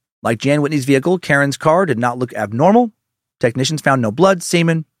 Like Jan Whitney's vehicle, Karen's car did not look abnormal. Technicians found no blood,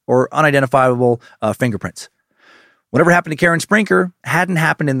 semen, or unidentifiable fingerprints. Whatever happened to Karen Sprinker hadn't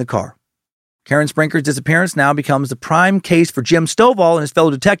happened in the car. Karen Sprinker's disappearance now becomes the prime case for Jim Stovall and his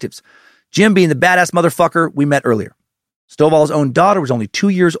fellow detectives. Jim being the badass motherfucker we met earlier. Stovall's own daughter was only 2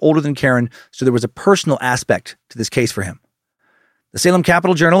 years older than Karen, so there was a personal aspect to this case for him. The Salem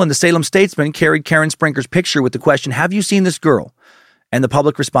Capital Journal and the Salem Statesman carried Karen Sprinker's picture with the question, "Have you seen this girl?" And the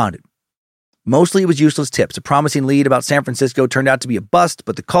public responded. Mostly it was useless tips. A promising lead about San Francisco turned out to be a bust,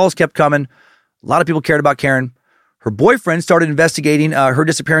 but the calls kept coming. A lot of people cared about Karen. Her boyfriend started investigating her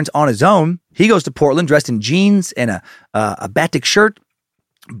disappearance on his own. He goes to Portland dressed in jeans and a batik shirt,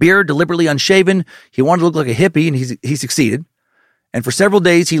 beard deliberately unshaven. He wanted to look like a hippie, and he succeeded. And for several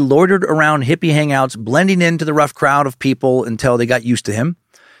days, he loitered around hippie hangouts, blending into the rough crowd of people until they got used to him.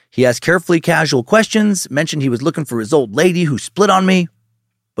 He asked carefully casual questions, mentioned he was looking for his old lady who split on me,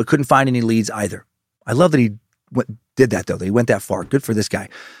 but couldn't find any leads either. I love that he did that, though. That he went that far. Good for this guy.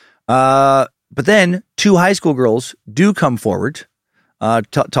 But then 2 high school girls do come forward,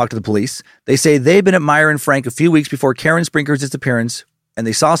 talk to the police. They say they've been at Meyer and Frank a few weeks before Karen Sprinker's disappearance, and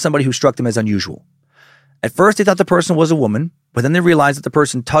they saw somebody who struck them as unusual. At first, they thought the person was a woman, but then they realized that the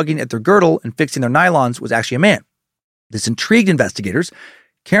person tugging at their girdle and fixing their nylons was actually a man. This intrigued investigators.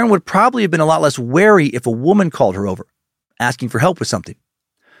 Karen would probably have been a lot less wary if a woman called her over, asking for help with something.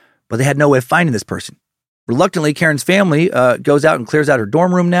 But they had no way of finding this person. Reluctantly, Karen's family goes out and clears out her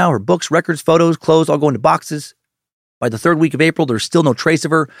dorm room now. Her books, records, photos, clothes all go into boxes. By the 3rd week of April, there's still no trace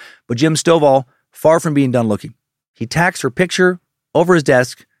of her, but Jim Stovall, far from being done looking. He tacks her picture over his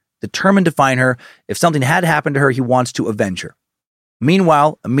desk, determined to find her. If something had happened to her, he wants to avenge her.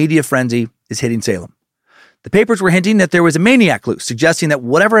 Meanwhile, a media frenzy is hitting Salem. The papers were hinting that there was a maniac loose, suggesting that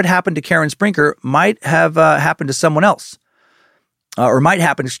whatever had happened to Karen Sprinker might have happened to someone else.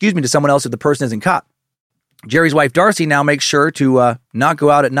 To someone else if the person isn't caught. Jerry's wife, Darcy, now makes sure to not go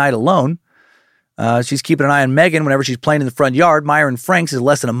out at night alone. She's keeping an eye on Megan whenever she's playing in the front yard. Meyer and Frank's is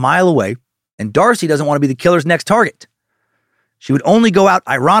less than a mile away, and Darcy doesn't want to be the killer's next target. She would only go out,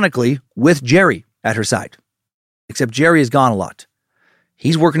 ironically, with Jerry at her side. Except Jerry is gone a lot.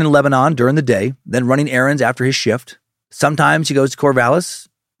 He's working in Lebanon during the day, then running errands after his shift. Sometimes he goes to Corvallis.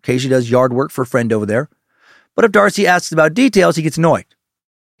 Occasionally does yard work for a friend over there. But if Darcy asks about details, he gets annoyed.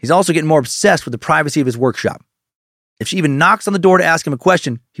 He's also getting more obsessed with the privacy of his workshop. If she even knocks on the door to ask him a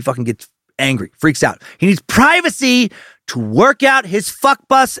question, he fucking gets angry, freaks out. He needs privacy to work out his fuck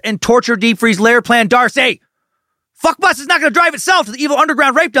bus and torture deep freeze lair plan, Darcy. Fuck bus is not going to drive itself to the evil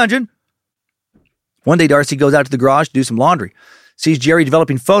underground rape dungeon. One day, Darcy goes out to the garage to do some laundry. Sees Jerry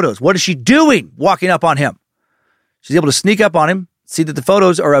developing photos. What is she doing walking up on him? She's able to sneak up on him, see that the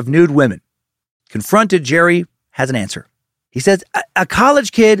photos are of nude women. Confronted, Jerry has an answer. He says a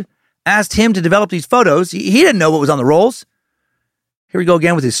college kid asked him to develop these photos. He didn't know what was on the rolls. Here we go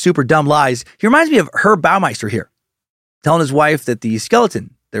again with his super dumb lies. He reminds me of Herb Baumeister here, telling his wife that the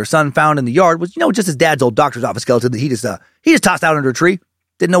skeleton their son found in the yard was, just his dad's old doctor's office skeleton that he just tossed out under a tree.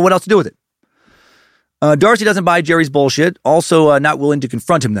 Didn't know what else to do with it. Darcy doesn't buy Jerry's bullshit. Also not willing to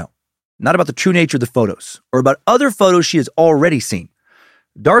confront him, though. Not about the true nature of the photos or about other photos she has already seen.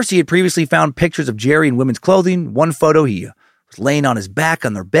 Darcy had previously found pictures of Jerry in women's clothing. One photo, he was laying on his back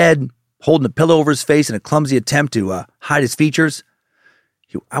on their bed, holding a pillow over his face in a clumsy attempt to hide his features.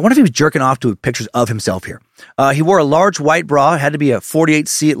 I wonder if he was jerking off to pictures of himself here. He wore a large white bra, had to be a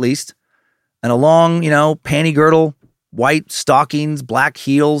 48C at least, and a long, panty girdle, white stockings, black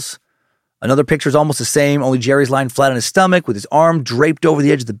heels. Another picture is almost the same, only Jerry's lying flat on his stomach with his arm draped over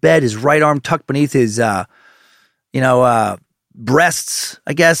the edge of the bed, his right arm tucked beneath his, breasts,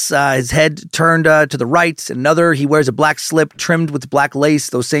 I guess, his head turned to the right. Another, he wears a black slip trimmed with black lace,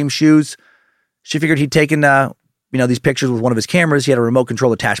 those same shoes. She figured he'd taken, these pictures with one of his cameras he had a remote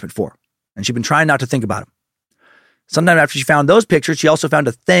control attachment for. And she'd been trying not to think about him. Sometime after she found those pictures, she also found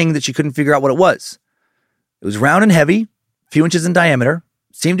a thing that she couldn't figure out what it was. It was round and heavy, a few inches in diameter,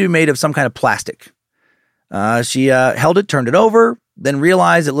 seemed to be made of some kind of plastic. She held it, turned it over, then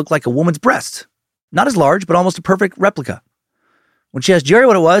realized it looked like a woman's breast. Not as large, but almost a perfect replica. When she asked Jerry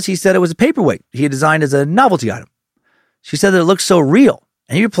what it was, he said it was a paperweight he had designed as a novelty item. She said that it looked so real,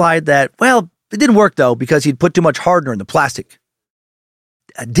 and he replied that, well, it didn't work, though, because he'd put too much hardener in the plastic.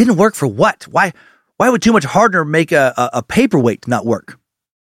 didn't work for what? Why would too much harder make a paperweight not work?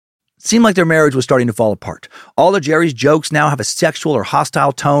 It seemed like their marriage was starting to fall apart. All of Jerry's jokes now have a sexual or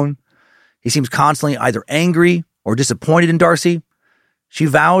hostile tone. He seems constantly either angry or disappointed in Darcy. She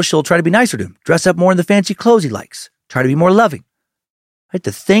vows she'll try to be nicer to him, dress up more in the fancy clothes he likes, try to be more loving. Right?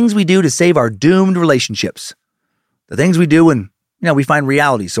 The things we do to save our doomed relationships. The things we do when, we find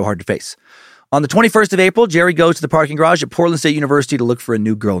reality so hard to face. On the 21st of April, Jerry goes to the parking garage at Portland State University to look for a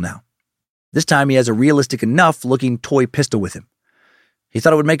new girl now. This time he has a realistic enough looking toy pistol with him. He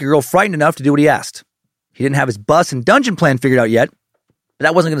thought it would make a girl frightened enough to do what he asked. He didn't have his bus and dungeon plan figured out yet, but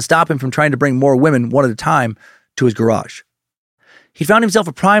that wasn't going to stop him from trying to bring more women one at a time to his garage. He found himself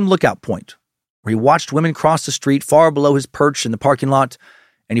a prime lookout point where he watched women cross the street far below his perch in the parking lot,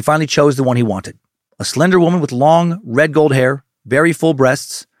 and he finally chose the one he wanted. A slender woman with long, red gold hair, very full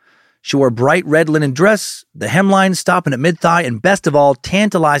breasts. She wore a bright red linen dress, the hemline stopping at mid-thigh, and best of all,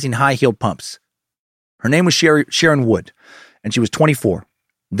 tantalizing high-heeled pumps. Her name was Sharon Wood, and she was 24.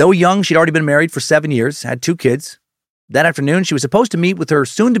 Though young, she'd already been married for 7 years, had 2 kids. That afternoon, she was supposed to meet with her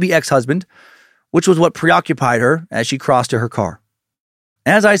soon-to-be ex-husband, which was what preoccupied her as she crossed to her car.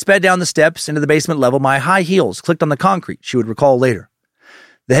 As I sped down the steps into the basement level, my high heels clicked on the concrete, she would recall later.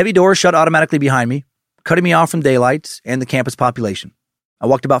 The heavy door shut automatically behind me, cutting me off from daylight and the campus population. I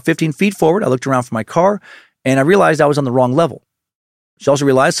walked about 15 feet forward, I looked around for my car, and I realized I was on the wrong level. She also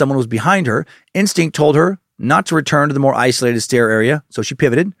realized someone was behind her. Instinct told her not to return to the more isolated stair area, so she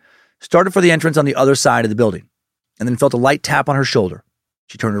pivoted, started for the entrance on the other side of the building, and then felt a light tap on her shoulder.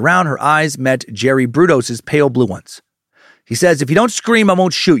 She turned around, her eyes met Jerry Brudos' pale blue ones. He says, "If you don't scream, I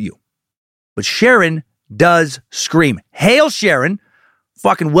won't shoot you." But Sharon does scream. Hail, Sharon.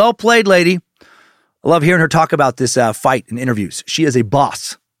 Fucking well played, lady. I love hearing her talk about this fight in interviews. She is a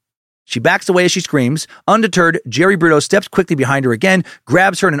boss. She backs away as she screams. Undeterred, Jerry Brudos steps quickly behind her again,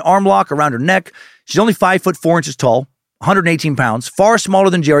 grabs her in an arm lock around her neck. She's only 5'4" tall, 118 pounds, far smaller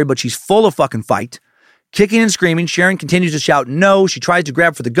than Jerry, but she's full of fucking fight. Kicking and screaming, Sharon continues to shout no. She tries to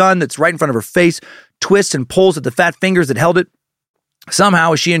grab for the gun that's right in front of her face, twists and pulls at the fat fingers that held it.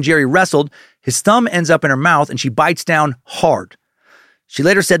 Somehow, as she and Jerry wrestled, his thumb ends up in her mouth and she bites down hard. She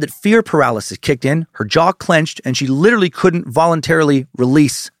later said that fear paralysis kicked in, her jaw clenched, and she literally couldn't voluntarily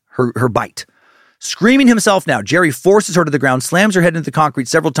release her bite. Screaming himself now, Jerry forces her to the ground, slams her head into the concrete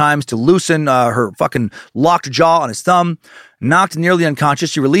several times to loosen her fucking locked jaw on his thumb. Knocked nearly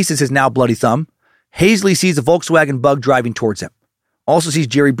unconscious, she releases his now bloody thumb. Hazily sees a Volkswagen Bug driving towards him. Also sees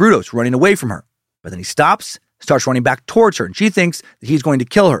Jerry Brudos running away from her. But then he stops, starts running back towards her, and she thinks that he's going to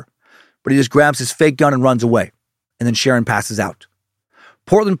kill her. But he just grabs his fake gun and runs away. And then Sharon passes out.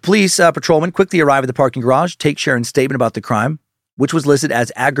 Portland police patrolmen quickly arrive at the parking garage, take Sharon's statement about the crime, which was listed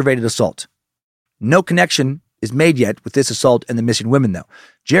as aggravated assault. No connection is made yet with this assault and the missing women, though.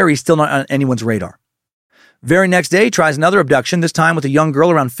 Jerry's still not on anyone's radar. Very next day, tries another abduction, this time with a young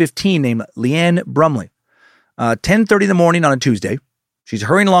girl around 15 named Leanne Brumley. 10:30 in the morning on a Tuesday. She's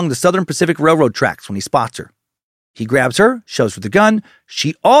hurrying along the Southern Pacific Railroad tracks when he spots her. He grabs her, shows her the gun.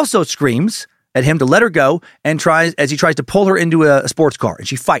 She also screams at him to let her go and tries to pull her into a sports car, and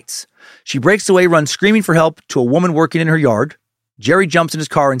she fights. She breaks away, runs screaming for help to a woman working in her yard. Jerry jumps in his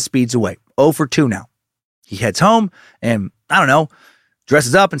car and speeds away. 0 for 2 now. He heads home and,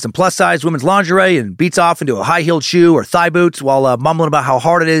 dresses up in some plus-size women's lingerie and beats off into a high-heeled shoe or thigh boots while mumbling about how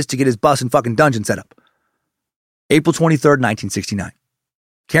hard it is to get his bus and fucking dungeon set up. April 23rd, 1969.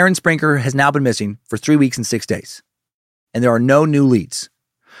 Karen Sprinker has now been missing for 3 weeks and 6 days, and there are no new leads.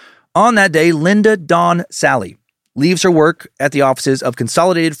 On that day, Linda Dawn Sally leaves her work at the offices of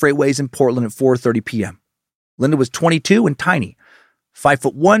Consolidated Freightways in Portland at 4:30 p.m. Linda was 22 and tiny,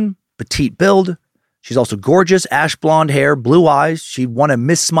 5'1", petite build. She's also gorgeous, ash blonde hair, blue eyes. She won a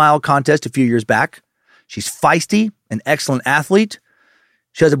Miss Smile contest a few years back. She's feisty, an excellent athlete.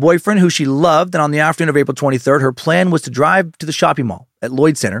 She has a boyfriend who she loved, and on the afternoon of April 23rd, her plan was to drive to the shopping mall at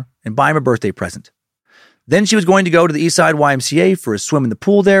Lloyd Center and buy him a birthday present. Then she was going to go to the Eastside YMCA for a swim in the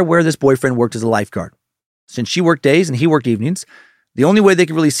pool there where this boyfriend worked as a lifeguard. Since she worked days and he worked evenings, the only way they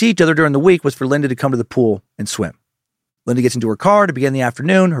could really see each other during the week was for Linda to come to the pool and swim. Linda gets into her car to begin the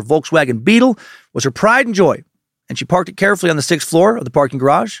afternoon. Her Volkswagen Beetle was her pride and joy, and she parked it carefully on the 6th floor of the parking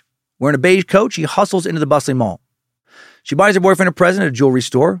garage. Wearing a beige coat, she hustles into the bustling mall. She buys her boyfriend a present at a jewelry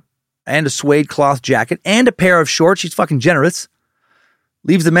store and a suede cloth jacket and a pair of shorts. She's fucking generous.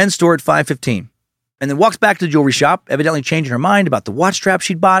 Leaves the men's store at 5:15 and then walks back to the jewelry shop, evidently changing her mind about the watch strap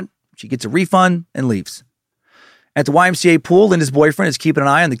she'd bought. She gets a refund and leaves. At the YMCA pool, Linda's boyfriend is keeping an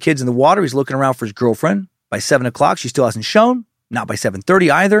eye on the kids in the water. He's looking around for his girlfriend. By 7 o'clock, she still hasn't shown. Not by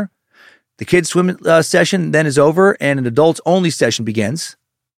 7:30 either. The kids' swim session then is over, and an adults-only session begins.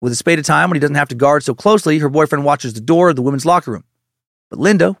 With a spade of time when he doesn't have to guard so closely, her boyfriend watches the door of the women's locker room. But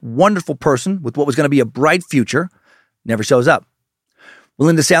Linda, wonderful person with what was going to be a bright future, never shows up. When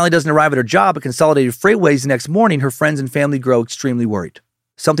Linda Sally doesn't arrive at her job at Consolidated Freightways the next morning, her friends and family grow extremely worried.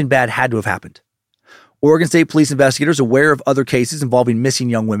 Something bad had to have happened. Oregon State Police investigators, aware of other cases involving missing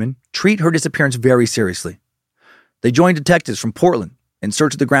young women, treat her disappearance very seriously. They join detectives from Portland in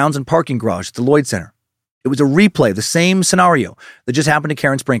search of the grounds and parking garage at the Lloyd Center. It was a replay of the same scenario that just happened to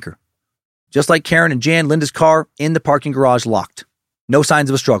Karen Sprinker. Just like Karen and Jan, Linda's car in the parking garage locked. No signs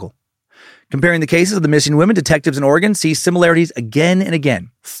of a struggle. Comparing the cases of the missing women, detectives in Oregon see similarities again and again.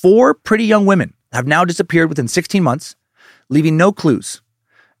 4 pretty young women have now disappeared within 16 months, leaving no clues.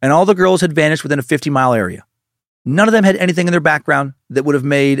 And all the girls had vanished within a 50-mile area. None of them had anything in their background that would have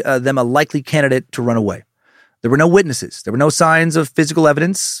made them a likely candidate to run away. There were no witnesses. There were no signs of physical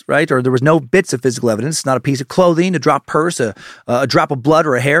evidence, right? Or there was no bits of physical evidence, not a piece of clothing, a dropped purse, a drop of blood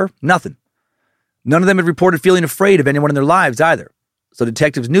or a hair, nothing. None of them had reported feeling afraid of anyone in their lives either. So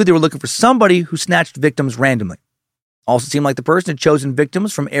detectives knew they were looking for somebody who snatched victims randomly. Also seemed like the person had chosen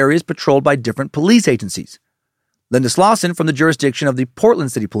victims from areas patrolled by different police agencies. Linda Slauson from the jurisdiction of the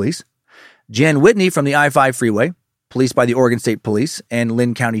Portland City Police, Jan Whitney from the I-5 freeway, policed by the Oregon State Police and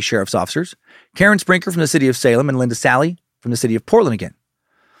Lynn County Sheriff's officers, Karen Sprinker from the city of Salem, and Linda Sally from the city of Portland again.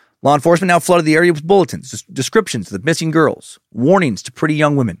 Law enforcement now flooded the area with bulletins, descriptions of the missing girls, warnings to pretty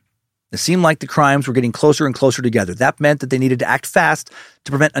young women. It seemed like the crimes were getting closer and closer together. That meant that they needed to act fast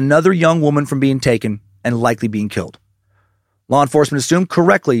to prevent another young woman from being taken and likely being killed. Law enforcement assumed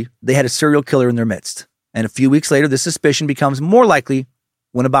correctly they had a serial killer in their midst. And a few weeks later, this suspicion becomes more likely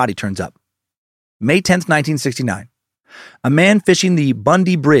when a body turns up. May 10th, 1969. A man fishing the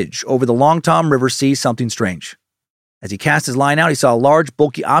Bundy Bridge over the Long Tom River sees something strange. As he cast his line out, he saw a large,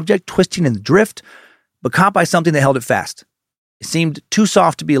 bulky object twisting in the drift, but caught by something that held it fast. It seemed too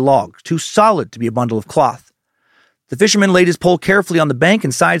soft to be a log, too solid to be a bundle of cloth. The fisherman laid his pole carefully on the bank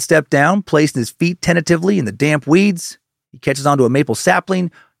and sidestepped down, placing his feet tentatively in the damp weeds. He catches onto a maple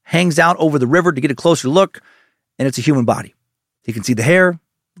sapling, hangs out over the river to get a closer look, and it's a human body. He can see the hair,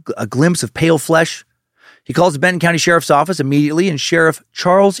 a glimpse of pale flesh. He calls the Benton County Sheriff's Office immediately, and Sheriff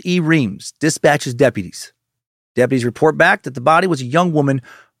Charles E. Reams dispatches deputies. Deputies report back that the body was a young woman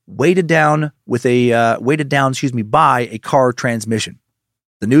weighted down by a car transmission.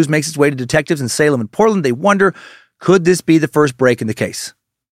 The news makes its way to detectives in Salem and Portland. They wonder, could this be the first break in the case?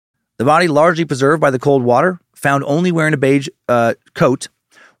 The body, largely preserved by the cold water, found only wearing a beige coat,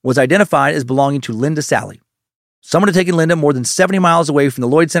 was identified as belonging to Linda Sally. Someone had taken Linda more than 70 miles away from the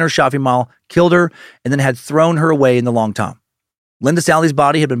Lloyd Center shopping mall, killed her, and then had thrown her away in the Long Tom. Linda Sally's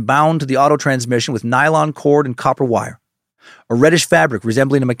body had been bound to the auto transmission with nylon cord and copper wire. A reddish fabric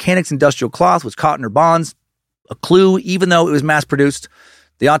resembling a mechanic's industrial cloth was caught in her bonds, a clue even though it was mass-produced.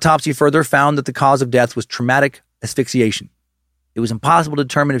 The autopsy further found that the cause of death was traumatic asphyxiation. It was impossible to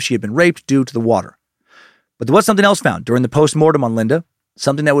determine if she had been raped due to the water. But there was something else found during the post-mortem on Linda,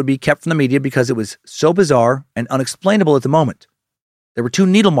 something that would be kept from the media because it was so bizarre and unexplainable at the moment. There were 2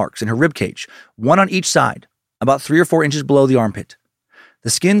 needle marks in her ribcage, one on each side, about 3 or 4 inches below the armpit. The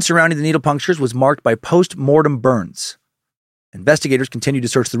skin surrounding the needle punctures was marked by post-mortem burns. Investigators continued to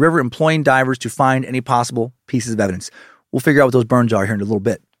search the river, employing divers to find any possible pieces of evidence. We'll figure out what those burns are here in a little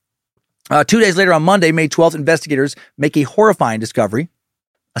bit. 2 days later, on Monday, May 12th, investigators make a horrifying discovery,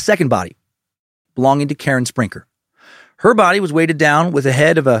 a second body belonging to Karen Sprinker. Her body was weighted down with the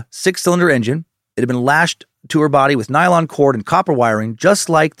head of a 6-cylinder engine. It had been lashed to her body with nylon cord and copper wiring, just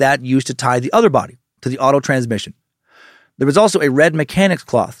like that used to tie the other body to the auto transmission. There was also a red mechanic's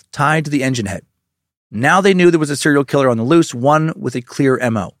cloth tied to the engine head. Now they knew there was a serial killer on the loose, one with a clear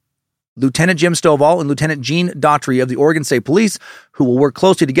M.O. Lieutenant Jim Stovall and Lieutenant Gene Daughtry of the Oregon State Police, who will work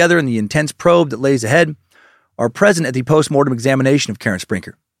closely together in the intense probe that lays ahead, are present at the post-mortem examination of Karen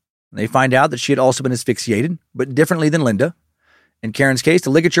Sprinker. They find out that she had also been asphyxiated, but differently than Linda. In Karen's case, the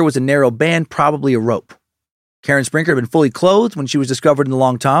ligature was a narrow band, probably a rope. Karen Sprinker had been fully clothed when she was discovered in the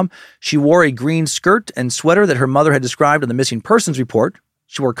Long Tom. She wore a green skirt and sweater that her mother had described on the missing persons report.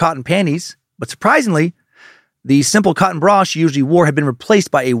 She wore cotton panties, but surprisingly, the simple cotton bra she usually wore had been replaced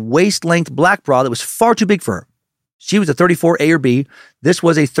by a waist-length black bra that was far too big for her. She was a 34A or B. This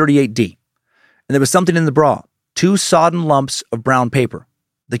was a 38D. And there was something in the bra, 2 sodden lumps of brown paper.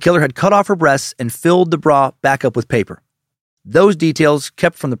 The killer had cut off her breasts and filled the bra back up with paper. Those details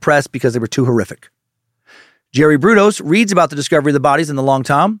kept from the press because they were too horrific. Jerry Brudos reads about the discovery of the bodies in the Long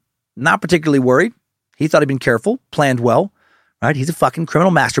Tom, not particularly worried. He thought he'd been careful, planned well, right? He's a fucking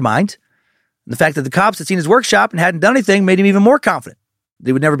criminal mastermind. And the fact that the cops had seen his workshop and hadn't done anything made him even more confident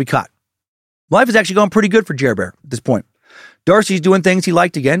they would never be caught. Life is actually going pretty good for Jer Bear at this point. Darcy's doing things he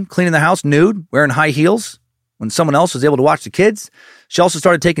liked again, cleaning the house nude, wearing high heels when someone else was able to watch the kids. She also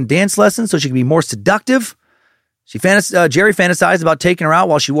started taking dance lessons so she could be more seductive. Jerry fantasized about taking her out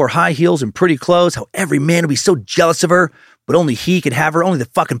while she wore high heels and pretty clothes, how every man would be so jealous of her, but only he could have her, only the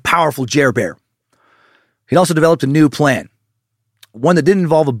fucking powerful Jer Bear. He'd also developed a new plan, one that didn't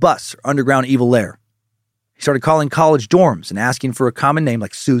involve a bus or underground evil lair. He started calling college dorms and asking for a common name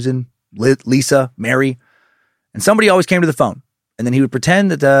like Susan, Lisa, Mary, and somebody always came to the phone, and then he would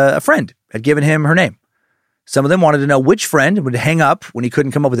pretend that a friend had given him her name. Some of them wanted to know which friend and would hang up when he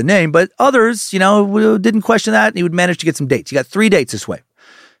couldn't come up with a name, but others, didn't question that, and he would manage to get some dates. He got 3 dates this way.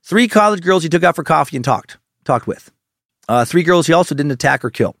 3 college girls he took out for coffee and talked with. 3 girls he also didn't attack or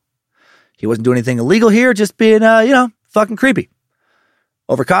kill. He wasn't doing anything illegal here, just being, fucking creepy.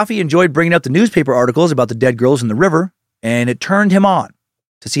 Over coffee, he enjoyed bringing up the newspaper articles about the dead girls in the river, and it turned him on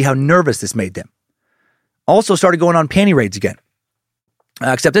to see how nervous this made them. Also started going on panty raids again.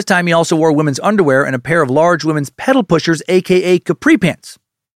 Except this time he also wore women's underwear and a pair of large women's pedal pushers, a.k.a. capri pants,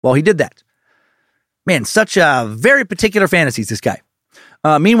 while he did that. Man, such very particular fantasies, this guy.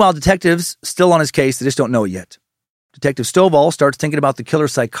 Meanwhile, detectives still on his case, they just don't know it yet. Detective Stovall starts thinking about the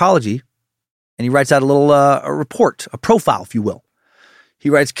killer's psychology, and he writes out a little a report, a profile, if you will. He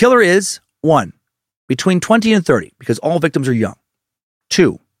writes, killer is 1, between 20 and 30, because all victims are young.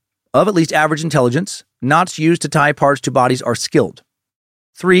 2, of at least average intelligence, knots used to tie parts to bodies are skilled.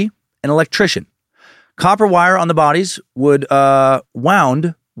 3, an electrician. Copper wire on the bodies would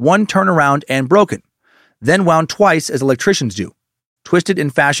wound 1 turnaround and broken, then wound twice as electricians do, twisted in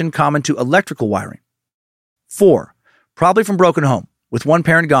fashion common to electrical wiring. 4, probably from broken home, with 1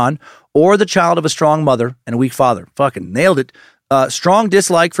 parent gone, or the child of a strong mother and a weak father. Fucking nailed it. Strong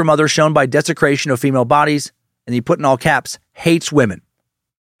dislike for mother shown by desecration of female bodies, and he put in all caps, hates women.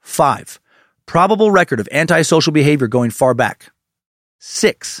 5, probable record of antisocial behavior going far back.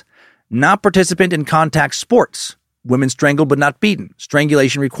 6, not participant in contact sports. Women strangled but not beaten.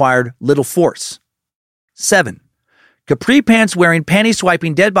 Strangulation required little force. 7, capri pants wearing, panty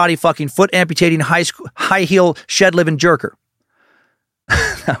swiping, dead body fucking, foot amputating, high heel, shed living jerker.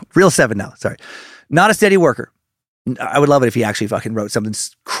 Real 7 now, sorry. Not a steady worker. I would love it if he actually fucking wrote something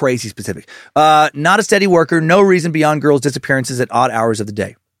crazy specific. Not a steady worker, no reason beyond girls' disappearances at odd hours of the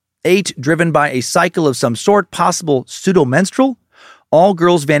day. 8, driven by a cycle of some sort, possible pseudo-menstrual. All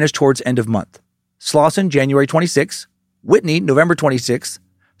girls vanish towards end of month. Slauson, January 26. Whitney, November 26.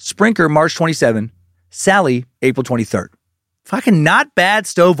 Sprinker, March 27. Sally, April 23rd. Fucking not bad,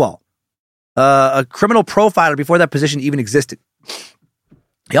 Stovall. A criminal profiler before that position even existed.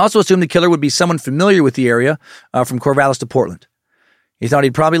 He also assumed the killer would be someone familiar with the area from Corvallis to Portland. He thought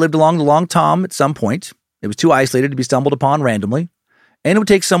he'd probably lived along the Long Tom at some point. It was too isolated to be stumbled upon randomly. And it would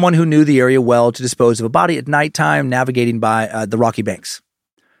take someone who knew the area well to dispose of a body at nighttime, navigating by the Rocky Banks.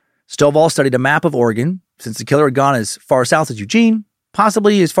 Stovall studied a map of Oregon, since the killer had gone as far south as Eugene,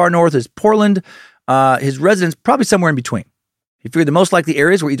 possibly as far north as Portland. His residence probably somewhere in between. He figured the most likely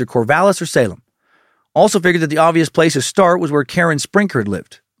areas were either Corvallis or Salem. Also figured that the obvious place to start was where Karen Sprinker had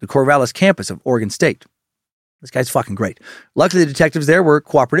lived, the Corvallis campus of Oregon State. This guy's fucking great. Luckily, the detectives there were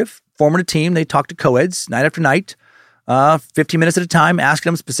cooperative, forming a team. They talked to co-eds night after night. 15 minutes at a time, asking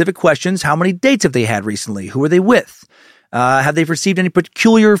them specific questions. How many dates have they had recently? Who are they with? Have they received any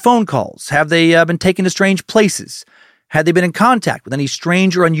peculiar phone calls? Have they been taken to strange places? Had they been in contact with any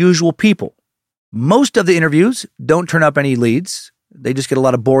strange or unusual people? Most of the interviews don't turn up any leads. They just get a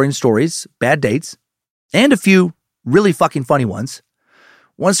lot of boring stories, bad dates, and a few really fucking funny ones.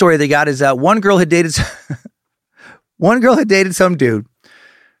 One story they got is one girl had dated some dude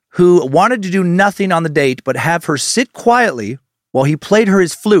who wanted to do nothing on the date but have her sit quietly while he played her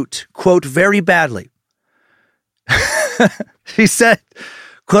his flute, quote, very badly. She said,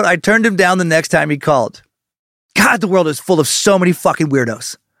 quote, I turned him down the next time he called. God, the world is full of so many fucking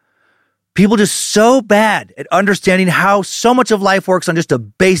weirdos. People just so bad at understanding how so much of life works on just a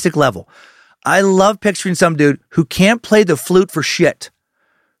basic level. I love picturing some dude who can't play the flute for shit,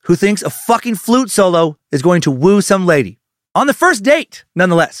 who thinks a fucking flute solo is going to woo some lady. On the first date,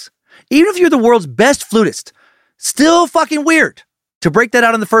 nonetheless. Even if you're the world's best flutist, still fucking weird to break that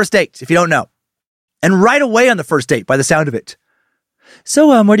out on the first date, if you don't know. And right away on the first date, by the sound of it.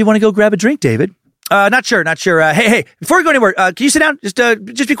 So, where do you want to go grab a drink, David? Not sure. Hey, before we go anywhere, can you sit down?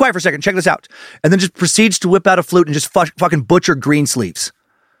 Just be quiet for a second. Check this out. And then just proceeds to whip out a flute and just fucking butcher green sleeves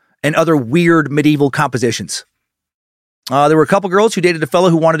and other weird medieval compositions. There were a couple girls who dated a fellow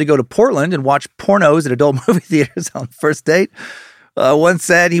who wanted to go to Portland and watch pornos at adult movie theaters on the first date. One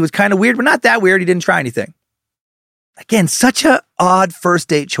said he was kind of weird, but not that weird. He didn't try anything. Again, such a odd first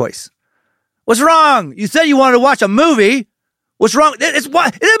date choice. What's wrong? You said you wanted to watch a movie. What's wrong? It is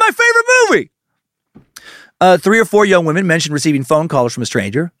my favorite movie. 3 or 4 young women mentioned receiving phone calls from a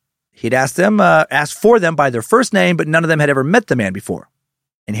stranger. He'd asked for them by their first name, but none of them had ever met the man before.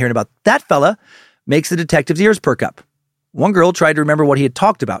 And hearing about that fella makes the detective's ears perk up. One girl tried to remember what he had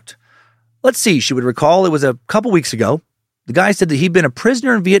talked about. Let's see, she would recall it was a couple weeks ago. The guy said that he'd been a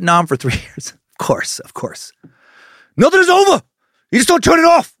prisoner in Vietnam for 3 years. Of course. Nothing is over. You just don't turn it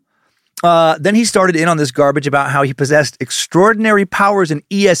off. Then he started in on this garbage about how he possessed extraordinary powers in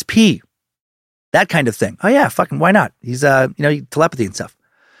ESP. That kind of thing. Oh yeah, fucking why not? He's, telepathy and stuff.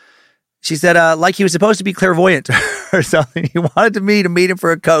 She said, like he was supposed to be clairvoyant or something. He wanted me to meet him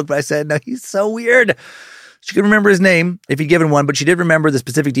for a Coke, but I said, no, he's so weird. She couldn't remember his name if he'd given one, but she did remember the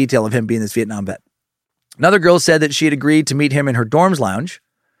specific detail of him being this Vietnam vet. Another girl said that she had agreed to meet him in her dorm's lounge.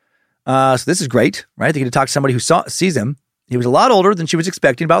 So this is great, right? They get to talk to somebody who sees him. He was a lot older than she was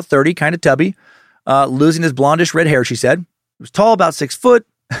expecting, about 30, kind of tubby, losing his blondish red hair, she said. He was tall, about 6 foot.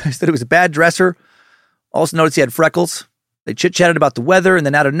 She said he was a bad dresser. Also noticed he had freckles. They chit-chatted about the weather, and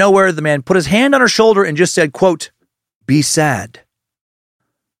then out of nowhere, the man put his hand on her shoulder and just said, quote, "Be sad."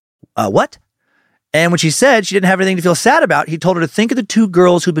 What? And when she said she didn't have anything to feel sad about, he told her to think of the 2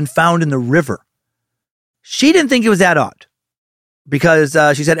 girls who'd been found in the river. She didn't think it was that odd because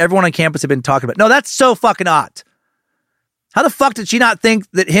she said everyone on campus had been talking about it. No, that's so fucking odd. How the fuck did she not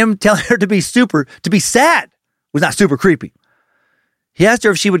think that him telling her to be sad was not super creepy? He asked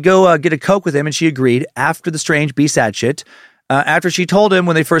her if she would go get a Coke with him, and she agreed after the strange be sad shit. After she told him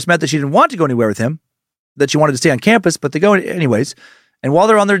when they first met that she didn't want to go anywhere with him, that she wanted to stay on campus, but they go anyways. And while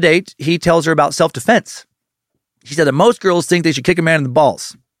they're on their date, he tells her about self-defense. She said that most girls think they should kick a man in the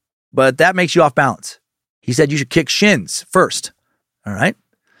balls, but that makes you off balance. He said you should kick shins first. All right.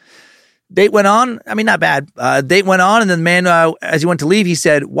 Date went on. I mean, not bad. Date went on, and then the man, as he went to leave, he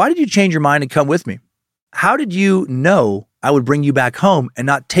said, "Why did you change your mind and come with me? How did you know I would bring you back home and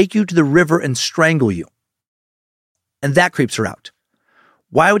not take you to the river and strangle you?" And that creeps her out.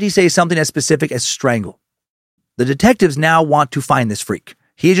 Why would he say something as specific as strangle? The detectives now want to find this freak.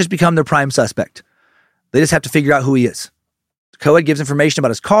 He has just become their prime suspect. They just have to figure out who he is. The co-ed gives information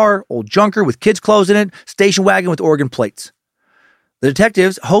about his car, old junker with kids' clothes in it, station wagon with Oregon plates. The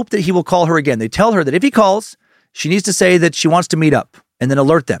detectives hope that he will call her again. They tell her that if he calls, she needs to say that she wants to meet up and then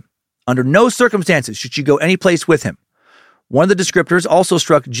alert them. Under no circumstances should she go any place with him. One of the descriptors also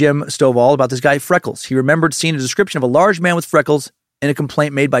struck Jim Stovall about this guy, Freckles. He remembered seeing a description of a large man with freckles in a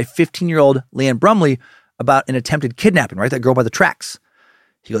complaint made by 15-year-old Leanne Brumley about an attempted kidnapping, right? That girl by the tracks.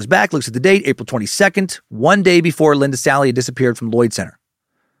 He goes back, looks at the date, April 22nd, one day before Linda Sally had disappeared from Lloyd Center.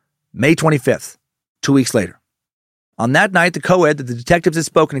 May 25th, 2 weeks later. On that night, the co-ed that the detectives had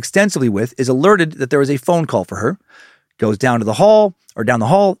spoken extensively with is alerted that there is a phone call for her. Goes down the hall,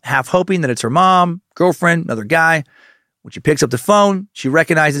 half hoping that it's her mom, girlfriend, another guy. When she picks up the phone, she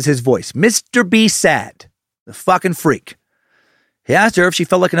recognizes his voice. Mr. B. Sad, the fucking freak. He asked her if she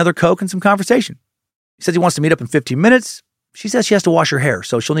felt like another Coke and some conversation. He says he wants to meet up in 15 minutes. She says she has to wash her hair,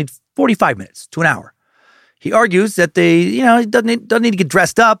 so she'll need 45 minutes to an hour. He argues that he doesn't need to get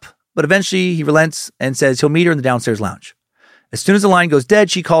dressed up, but eventually he relents and says he'll meet her in the downstairs lounge. As soon as the line goes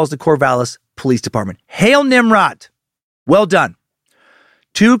dead, she calls the Corvallis Police Department. Hail Nimrod! Well done.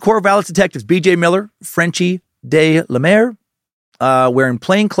 2 Corvallis detectives, B.J. Miller, Frenchie de la Mer, wearing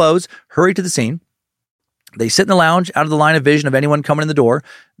plain clothes, hurry to the scene. They sit in the lounge, out of the line of vision of anyone coming in the door.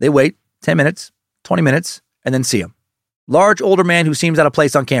 They wait 10 minutes, 20 minutes, and then see him. Large, older man who seems out of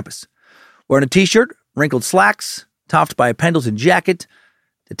place on campus. Wearing a t-shirt, wrinkled slacks, topped by a Pendleton jacket.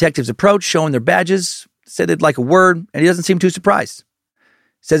 Detectives approach, showing their badges, say they'd like a word, and he doesn't seem too surprised.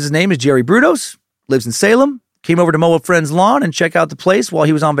 Says his name is Jerry Brudos, lives in Salem, came over to mow a friend's lawn and check out the place while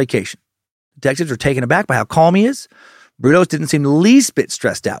he was on vacation. Detectives are taken aback by how calm he is. Brudos didn't seem the least bit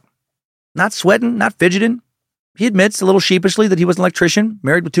stressed out. Not sweating, not fidgeting. He admits a little sheepishly that he was an electrician,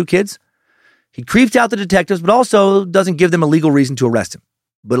 married with 2 kids. He creeped out the detectives, but also doesn't give them a legal reason to arrest him.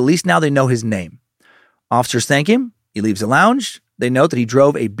 But at least now they know his name. Officers thank him. He leaves the lounge. They note that he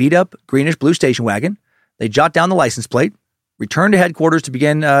drove a beat-up greenish-blue station wagon. They jot down the license plate, return to headquarters to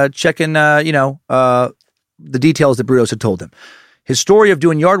begin checking, the details that Brudos had told them. His story of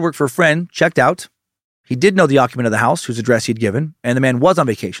doing yard work for a friend checked out. He did know the occupant of the house, whose address he'd given, and the man was on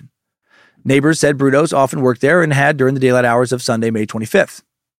vacation. Neighbors said Brudos often worked there and had during the daylight hours of Sunday, May 25th.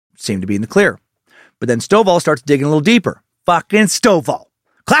 Seemed to be in the clear. But then Stovall starts digging a little deeper. Fucking Stovall.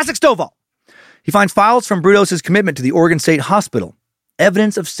 Classic Stovall. He finds files from Brudos' commitment to the Oregon State Hospital.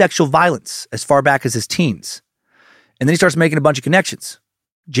 Evidence of sexual violence as far back as his teens. And then he starts making a bunch of connections.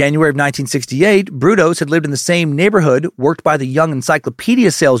 January of 1968, Brudos had lived in the same neighborhood worked by the young encyclopedia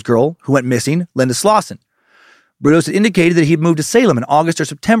salesgirl who went missing, Linda Slauson. Brudos had indicated that he had moved to Salem in August or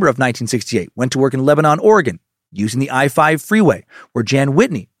September of 1968, went to work in Lebanon, Oregon, using the I-5 freeway, where Jan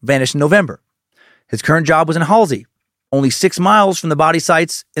Whitney vanished in November. His current job was in Halsey, only 6 miles from the body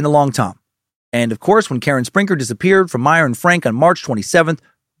sites in the Long Tom. And of course, when Karen Sprinker disappeared from Meyer and Frank on March 27th,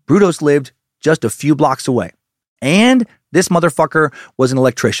 Brudos lived just a few blocks away. And this motherfucker was an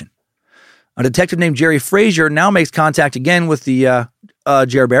electrician. A detective named Jerry Frazier now makes contact again with the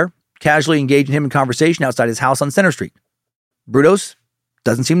Jer Bear, casually engaging him in conversation outside his house on Center Street. Brudos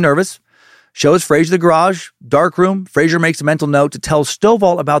doesn't seem nervous, shows Frazier the garage, dark room. Frazier makes a mental note to tell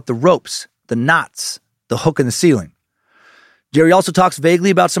Stovall about the ropes, the knots, the hook in the ceiling. Jerry also talks vaguely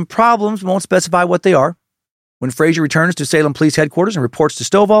about some problems, won't specify what they are. When Frazier returns to Salem Police Headquarters and reports to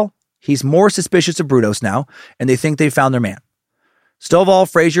Stovall, he's more suspicious of Brudos now, and they think they found their man. Stovall,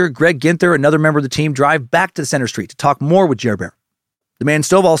 Frazier, Greg Ginther, another member of the team, drive back to Center Street to talk more with Jer Bear. The man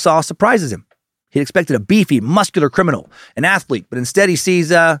Stovall saw surprises him. He'd expected a beefy, muscular criminal, an athlete, but instead he sees,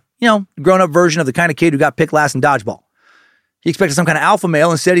 grown-up version of the kind of kid who got picked last in dodgeball. He expected some kind of alpha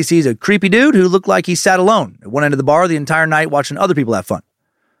male. Instead, he sees a creepy dude who looked like he sat alone at one end of the bar the entire night watching other people have fun.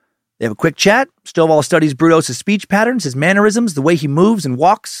 They have a quick chat. Stovall studies Brudos' speech patterns, his mannerisms, the way he moves and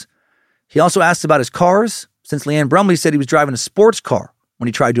walks. He also asks about his cars, since Leanne Brumley said he was driving a sports car when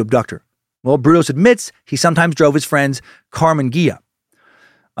he tried to abduct her. Well, Brudos admits he sometimes drove his friends Carmen Gia.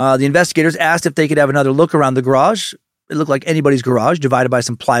 The investigators asked if they could have another look around the garage. It looked like anybody's garage, divided by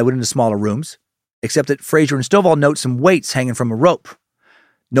some plywood into smaller rooms, except that Frazier and Stovall note some weights hanging from a rope.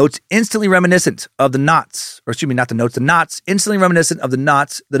 Notes instantly reminiscent of the knots, the knots instantly reminiscent of the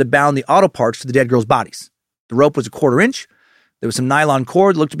knots that had bound the auto parts to the dead girls' bodies. The rope was 1/4 inch. There was some nylon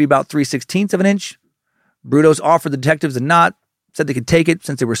cord, looked to be about 3/16 of an inch. Brudos offered the detectives a knot, said they could take it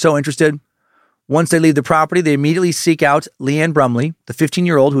since they were so interested. Once they leave the property, they immediately seek out Leanne Brumley, the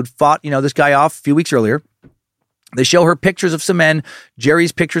 15-year-old who'd fought, this guy off a few weeks earlier. They show her pictures of some men,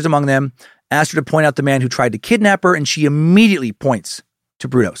 Jerry's pictures among them, asked her to point out the man who tried to kidnap her, and she immediately points to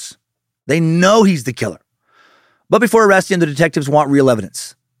Brudos. They know he's the killer. But before arresting him, the detectives want real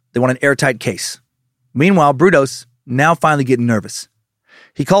evidence. They want an airtight case. Meanwhile, Brudos, now finally getting nervous.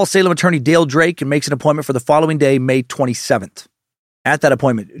 He calls Salem attorney Dale Drake and makes an appointment for the following day, May 27th. At that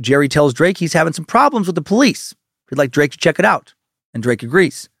appointment, Jerry tells Drake he's having some problems with the police. He'd like Drake to check it out, and Drake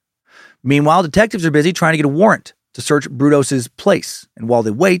agrees. Meanwhile, detectives are busy trying to get a warrant to search Brudos' place, and while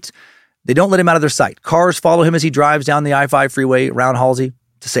they wait, they don't let him out of their sight. Cars follow him as he drives down the I-5 freeway around Halsey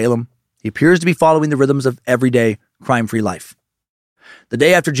to Salem. He appears to be following the rhythms of everyday crime-free life. The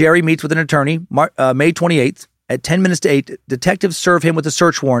day after Jerry meets with an attorney, May 28th, at 10 minutes to 8, detectives serve him with a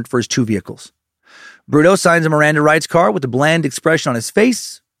search warrant for his 2 vehicles. Brudos signs a Miranda rights card with a bland expression on his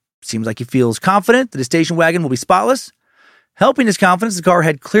face. Seems like he feels confident that his station wagon will be spotless. Helping his confidence, the car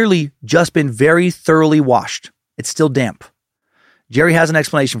had clearly just been very thoroughly washed. It's still damp. Jerry has an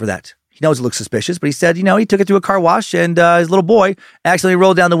explanation for that. He knows it looks suspicious, but he said, he took it through a car wash and his little boy accidentally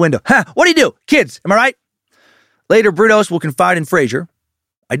rolled down the window. What do you do? Kids, am I right? Later, Brudos will confide in Frazier.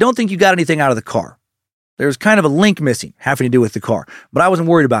 I don't think you got anything out of the car. There's kind of a link missing, having to do with the car, but I wasn't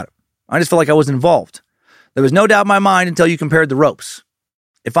worried about it. I just felt like I wasn't involved. There was no doubt in my mind until you compared the ropes.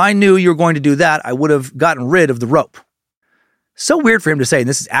 If I knew you were going to do that, I would have gotten rid of the rope. So weird for him to say, and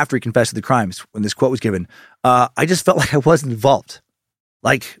this is after he confessed to the crimes when this quote was given. I just felt like I wasn't involved.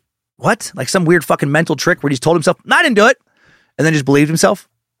 Like, what? Like some weird fucking mental trick where he just told himself, I didn't do it, and then just believed himself.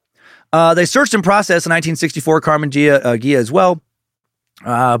 They searched and processed in 1964 Carmen Gia as well,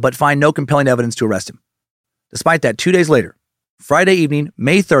 but find no compelling evidence to arrest him. Despite that, 2 days later, Friday evening,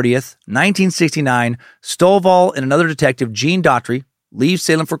 May 30th, 1969, Stovall and another detective, Gene Daughtry, leave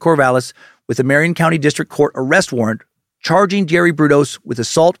Salem for Corvallis with a Marion County District Court arrest warrant charging Jerry Brudos with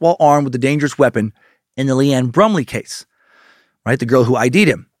assault while armed with a dangerous weapon in the Leanne Brumley case, right? The girl who ID'd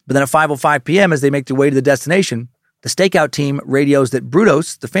him. But then at 5:05 p.m., as they make their way to the destination, the stakeout team radios that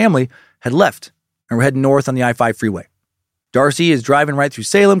Brudos, the family, had left and were heading north on the I-5 freeway. Darcy is driving right through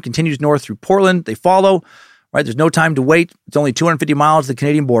Salem, continues north through Portland. They follow. Right, there's no time to wait. It's only 250 miles to the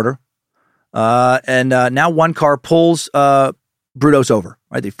Canadian border. And now one car pulls Brudos over.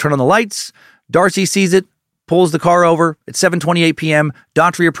 Right, they've turned on the lights. Darcy sees it, pulls the car over. It's 7:28 p.m.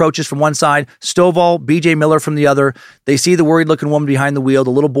 Daughtry approaches from one side, Stovall, B.J. Miller from the other. They see the worried-looking woman behind the wheel, the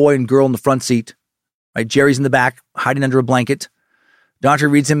little boy and girl in the front seat. Right, Jerry's in the back, hiding under a blanket.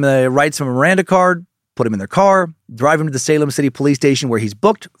 Daughtry reads him writes him a Miranda card, put him in their car, drive him to the Salem City Police Station where he's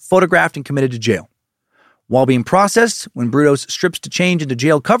booked, photographed, and committed to jail. While being processed, when Brudos strips to change into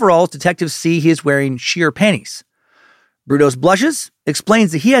jail coveralls, detectives see he is wearing sheer panties. Brudos blushes,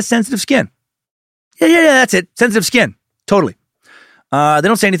 explains that he has sensitive skin. Yeah, that's it. Sensitive skin. Totally. They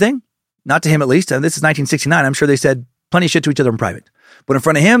don't say anything. Not to him, at least. This is 1969. I'm sure they said plenty of shit to each other in private. But in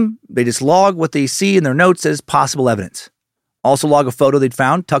front of him, they just log what they see in their notes as possible evidence. Also log a photo they'd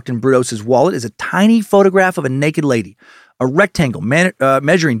found tucked in Brudos' wallet is a tiny photograph of a naked lady, a rectangle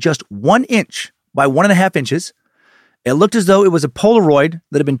measuring just 1 inch by 1.5 inches. It looked as though it was a Polaroid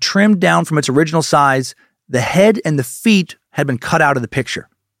that had been trimmed down from its original size. The head and the feet had been cut out of the picture.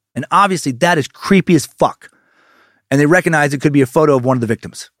 And obviously that is creepy as fuck. And they recognized it could be a photo of one of the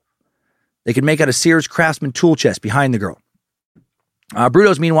victims. They could make out a Sears Craftsman tool chest behind the girl.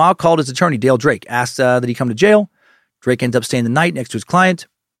 Brudos, meanwhile, called his attorney, Dale Drake, asked that he come to jail. Drake ends up staying the night next to his client.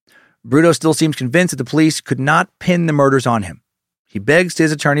 Brudos still seems convinced that the police could not pin the murders on him. He begs to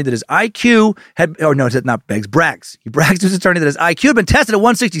his attorney that his IQ brags. He brags to his attorney that his IQ had been tested at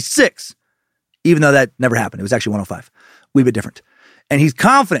 166, even though that never happened. It was actually 105. Wee bit different. And he's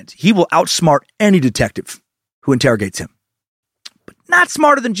confident he will outsmart any detective who interrogates him. But not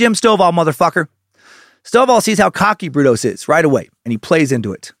smarter than Jim Stovall, motherfucker. Stovall sees how cocky Brudos is right away, and he plays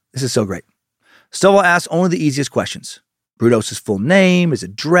into it. This is so great. Stovall asks only the easiest questions. Brudos' full name, his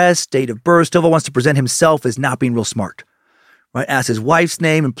address, date of birth. Stovall wants to present himself as not being real smart. Right? Asks his wife's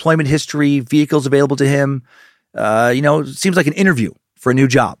name, employment history, vehicles available to him. Seems like an interview for a new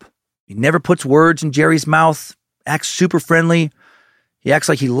job. He never puts words in Jerry's mouth, acts super friendly. He acts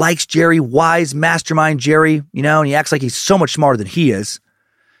like he likes Jerry, wise mastermind Jerry, and he acts like he's so much smarter than he is.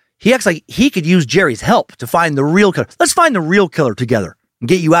 He acts like he could use Jerry's help to find the real killer. Let's find the real killer together and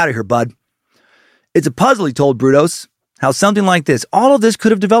get you out of here, bud. It's a puzzle, he told Brudos, how something like this, all of this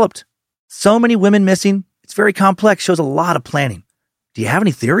could have developed. So many women missing. It's very complex, shows a lot of planning. Do you have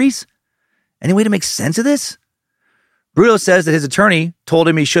any theories? Any way to make sense of this? Brudos says that his attorney told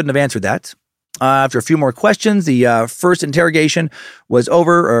him he shouldn't have answered that. After a few more questions, the first interrogation was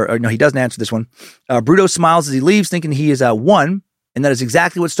over. Or no, he doesn't answer this one. Brudos smiles as he leaves, thinking he is won, and that is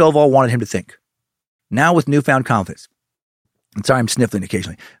exactly what Stovall wanted him to think. Now with newfound confidence. I'm sorry, I'm sniffling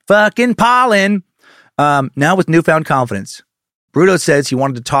occasionally. Fucking pollen. Now with newfound confidence, Brudos says he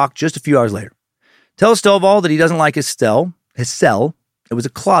wanted to talk just a few hours later. Tells Stovall that he doesn't like his cell. It was a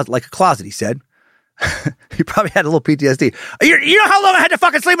closet, he said. He probably had a little PTSD. You know how long I had to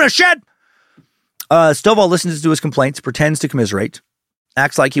fucking sleep in a shed? Stovall listens to his complaints, pretends to commiserate,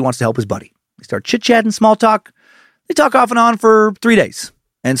 acts like he wants to help his buddy. They start chit-chatting, small talk. They talk off and on for 3 days.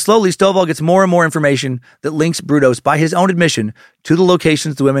 And slowly, Stovall gets more and more information that links Brudos, by his own admission, to the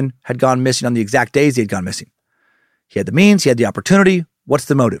locations the women had gone missing on the exact days they had gone missing. He had the means, he had the opportunity. What's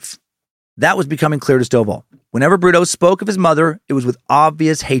the motive? That was becoming clear to Stovall. Whenever Brudos spoke of his mother, it was with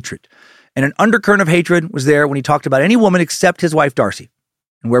obvious hatred. And an undercurrent of hatred was there when he talked about any woman except his wife, Darcy.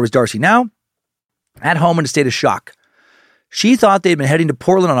 And where was Darcy now? At home in a state of shock. She thought they'd been heading to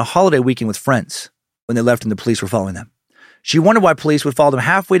Portland on a holiday weekend with friends when they left and the police were following them. She wondered why police would follow them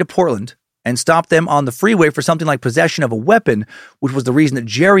halfway to Portland and stop them on the freeway for something like possession of a weapon, which was the reason that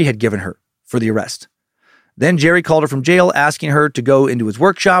Jerry had given her for the arrest. Then Jerry called her from jail, asking her to go into his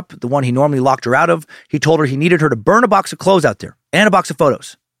workshop, the one he normally locked her out of. He told her he needed her to burn a box of clothes out there and a box of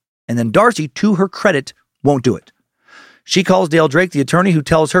photos. And then Darcy, to her credit, won't do it. She calls Dale Drake, the attorney, who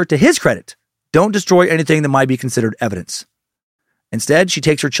tells her, to his credit, don't destroy anything that might be considered evidence. Instead, she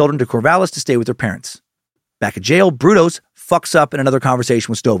takes her children to Corvallis to stay with their parents. Back at jail, Brudos fucks up in another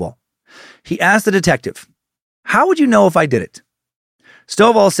conversation with Stovall. He asked the detective, how would you know if I did it?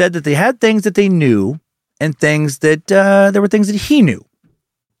 Stovall said that they had things that they knew and things that there were things that he knew.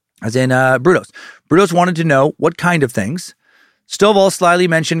 As in Brudos. Brudos wanted to know what kind of things. Stovall slyly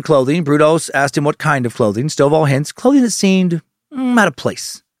mentioned clothing. Brudos asked him what kind of clothing. Stovall hints, clothing that seemed out of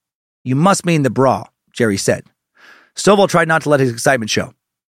place. You must mean the bra, Jerry said. Stovall tried not to let his excitement show.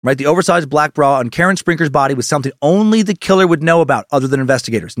 Right, the oversized black bra on Karen Sprinker's body was something only the killer would know about other than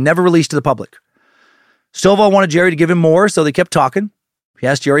investigators, never released to the public. Stovall wanted Jerry to give him more, so they kept talking. He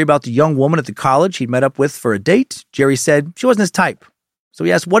asked Jerry about the young woman at the college he'd met up with for a date. Jerry said she wasn't his type. So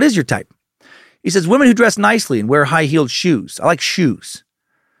he asked, what is your type? He says, women who dress nicely and wear high-heeled shoes. I like shoes.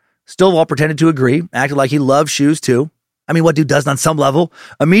 Stovall pretended to agree, acted like he loved shoes too. I mean, what dude doesn't on some level?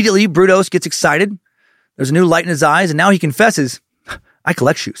 Immediately, Brudos gets excited. There's a new light in his eyes, and now he confesses, I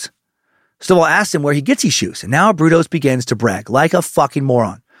collect shoes. Stovall asked him where he gets these shoes, and now Brudos begins to brag like a fucking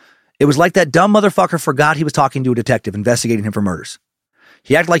moron. It was like that dumb motherfucker forgot he was talking to a detective investigating him for murders.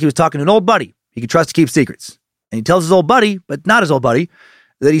 He acted like he was talking to an old buddy he could trust to keep secrets. And he tells his old buddy, but not his old buddy,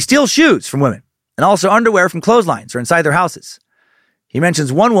 that he steals shoes from women and also underwear from clotheslines or inside their houses. He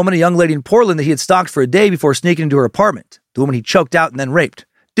mentions one woman, a young lady in Portland, that he had stalked for a day before sneaking into her apartment, the woman he choked out and then raped.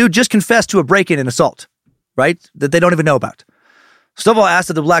 Dude just confessed to a break-in and assault. right, that they don't even know about. Stovall asked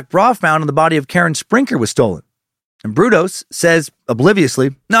if the black bra found on the body of Karen Sprinker was stolen. And Brudos says, obliviously,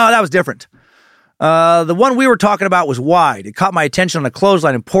 no, that was different. The one we were talking about was wide. It caught my attention on a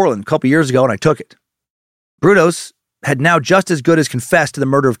clothesline in Portland a couple years ago, and I took it. Brudos had now just as good as confessed to the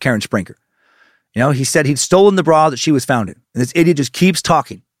murder of Karen Sprinker. He said he'd stolen the bra that she was found in. And this idiot just keeps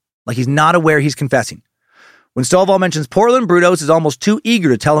talking, like he's not aware he's confessing. When Stovall mentions Portland, Brudos is almost too eager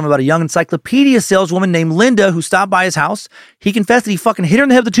to tell him about a young encyclopedia saleswoman named Linda who stopped by his house. He confessed that he fucking hit her in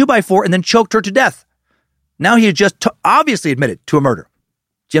the head with a 2x4 and then choked her to death. Now he had just obviously admitted to a murder.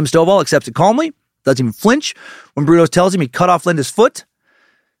 Jim Stovall accepts it calmly, doesn't even flinch when Brudos tells him he cut off Linda's foot.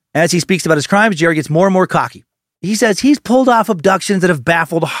 As he speaks about his crimes, Jerry gets more and more cocky. He says he's pulled off abductions that have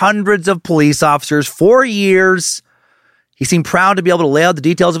baffled hundreds of police officers for years. He seemed proud to be able to lay out the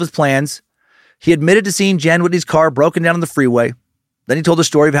details of his plans. He admitted to seeing Jen Whitney's car broken down on the freeway. Then he told the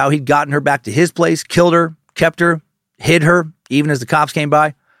story of how he'd gotten her back to his place, killed her, kept her, hid her, even as the cops came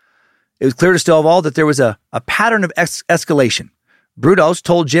by. It was clear to Stovall that there was a pattern of escalation. Brudos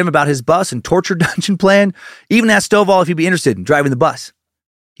told Jim about his bus and torture dungeon plan, even asked Stovall if he'd be interested in driving the bus.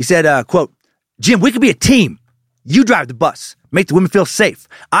 He said, quote, Jim, we could be a team. You drive the bus, make the women feel safe.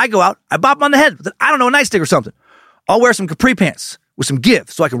 I go out, I bop them on the head with, a nightstick or something. I'll wear some capri pants with some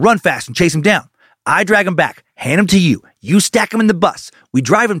give so I can run fast and chase them down. I drag them back, hand them to you. You stack them in the bus. We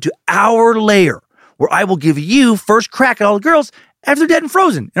drive them to our lair, where I will give you first crack at all the girls after they're dead and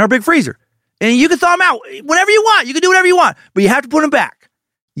frozen in our big freezer. And you can thaw them out whenever you want. You can do whatever you want, but you have to put them back.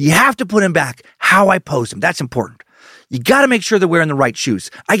 You have to put them back how I pose them. That's important. You got to make sure they're wearing the right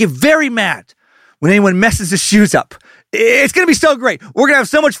shoes. I get very mad when anyone messes his shoes up. It's going to be so great. We're going to have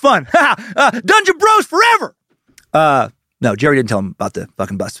so much fun. Dungeon Bros forever. No, Jerry didn't tell him about the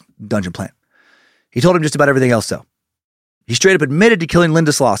fucking bus dungeon plan. He told him just about everything else, though. He straight up admitted to killing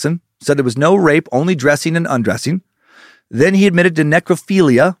Linda Slauson, said there was no rape, only dressing and undressing. Then he admitted to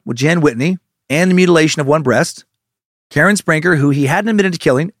necrophilia with Jan Whitney and the mutilation of one breast. Karen Sprinker, who he hadn't admitted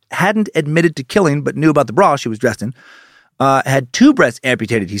to killing, but knew about the bra she was dressed in, had 2 breasts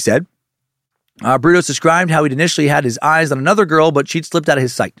amputated, he said. Brudos described how he'd initially had his eyes on another girl, but she'd slipped out of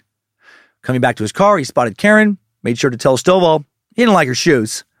his sight. Coming back to his car, he spotted Karen, made sure to tell Stovall he didn't like her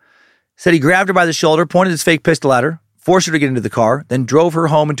shoes. Said he grabbed her by the shoulder, pointed his fake pistol at her, forced her to get into the car, then drove her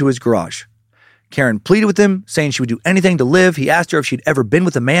home into his garage. Karen pleaded with him, saying she would do anything to live. He asked her if she'd ever been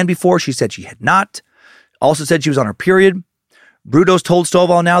with a man before. She said she had not. Also said she was on her period. Brudos told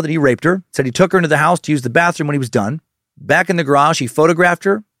Stovall now that he raped her, said he took her into the house to use the bathroom when he was done. Back in the garage, he photographed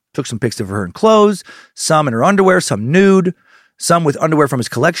her, took some pics of her in clothes, some in her underwear, some nude, some with underwear from his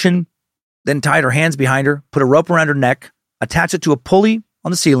collection, then tied her hands behind her, put a rope around her neck, attached it to a pulley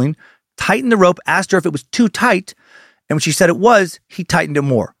on the ceiling, tightened the rope, asked her if it was too tight, and when she said it was, he tightened it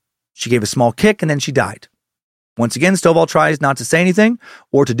more. She gave a small kick, and then she died. Once again, Stovall tries not to say anything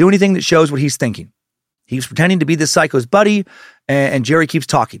or to do anything that shows what he's thinking. He's pretending to be this psycho's buddy, and Jerry keeps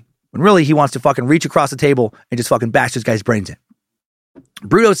talking, when really he wants to fucking reach across the table and just fucking bash this guy's brains in.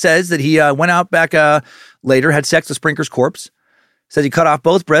 Brudos says that he went out back later, had sex with Sprinker's corpse, says he cut off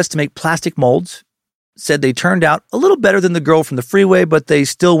both breasts to make plastic molds, said they turned out a little better than the girl from the freeway, but they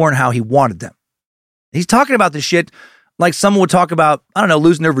still weren't how he wanted them. He's talking about this shit like someone would talk about,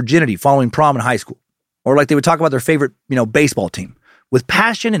 losing their virginity following prom in high school. Or like they would talk about their favorite, baseball team with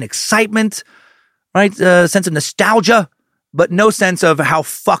passion and excitement, right? Sense of nostalgia, but no sense of how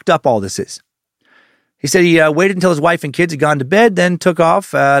fucked up all this is. He said he waited until his wife and kids had gone to bed, then took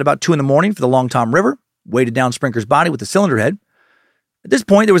off at about 2 a.m. for the Long Tom River, weighted down Sprinker's body with a cylinder head. At this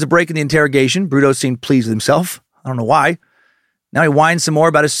point, there was a break in the interrogation. Brudos seemed pleased with himself. I don't know why. Now he whines some more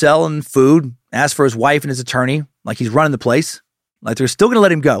about his cell and food, asks for his wife and his attorney, like he's running the place, like they're still going to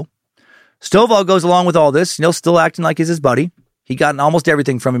let him go. Stovall goes along with all this, still acting like he's his buddy. He gotten almost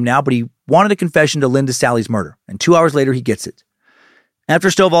everything from him now, but he wanted a confession to Linda Sally's murder, and 2 hours later, he gets it. After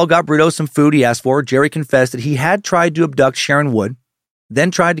Stovall got Brudos some food he asked for, Jerry confessed that he had tried to abduct Sharon Wood,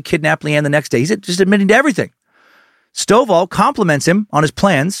 then tried to kidnap Leanne the next day. He's just admitting to everything. Stovall compliments him on his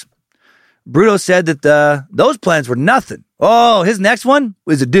plans. Brudos said that those plans were nothing. Oh, his next one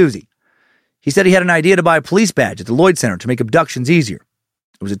was a doozy. He said he had an idea to buy a police badge at the Lloyd Center to make abductions easier.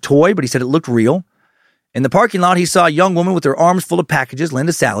 It was a toy, but he said it looked real. In the parking lot, he saw a young woman with her arms full of packages,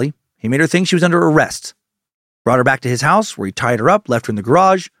 Linda Sally. He made her think she was under arrest. Brought her back to his house, where he tied her up, left her in the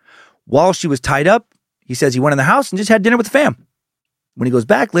garage. While she was tied up, he says he went in the house and just had dinner with the fam. When he goes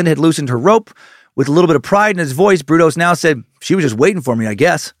back, Linda had loosened her rope. With a little bit of pride in his voice, Brudos now said, she was just waiting for me, I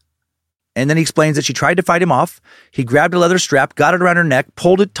guess. And then he explains that she tried to fight him off. He grabbed a leather strap, got it around her neck,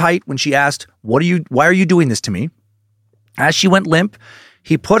 pulled it tight when she asked, why are you doing this to me? As she went limp,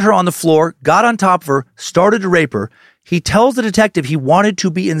 He put her on the floor, got on top of her, started to rape her. He tells the detective he wanted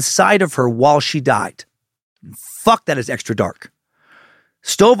to be inside of her while she died. Fuck, that is extra dark.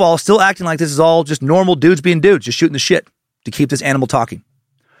 Stovall still acting like this is all just normal dudes being dudes, just shooting the shit to keep this animal talking.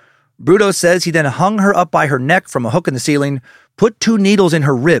 Brudos says he then hung her up by her neck from a hook in the ceiling, put 2 needles in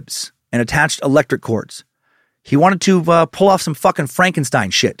her ribs, and attached electric cords. He wanted to pull off some fucking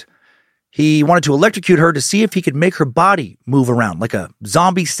Frankenstein shit. He wanted to electrocute her to see if he could make her body move around like a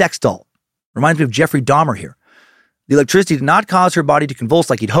zombie sex doll. Reminds me of Jeffrey Dahmer here. The electricity did not cause her body to convulse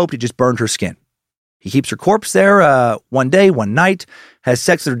like he'd hoped, it just burned her skin. He keeps her corpse there one day, one night, has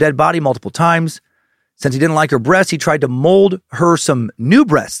sex with her dead body multiple times. Since he didn't like her breasts, he tried to mold her some new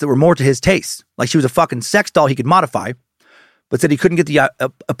breasts that were more to his taste, like she was a fucking sex doll he could modify, but said he couldn't get the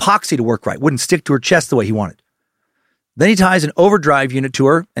epoxy to work right, wouldn't stick to her chest the way he wanted. Then he ties an overdrive unit to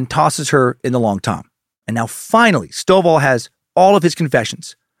her and tosses her in the long tom. And now finally, Stovall has all of his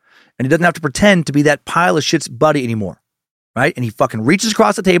confessions. And he doesn't have to pretend to be that pile of shit's buddy anymore. Right? And he fucking reaches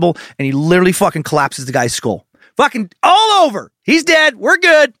across the table and he literally fucking collapses the guy's skull. Fucking all over. He's dead. We're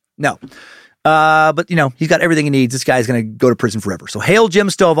good. No. But, you know, he's got everything he needs. This guy's going to go to prison forever. So hail Jim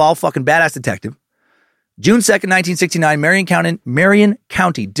Stovall, fucking badass detective. June 2nd, 1969, Marion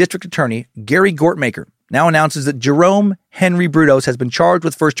County District Attorney Gary Gortmaker now announces that Jerome Henry Brudos has been charged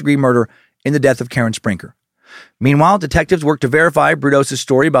with first-degree murder in the death of Karen Sprinker. Meanwhile, detectives work to verify Brudos'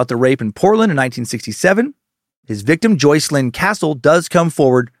 story about the rape in Portland in 1967. His victim, Joyce Lynn Castle, does come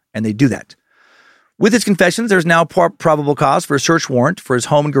forward, and they do that. With his confessions, there's now probable cause for a search warrant for his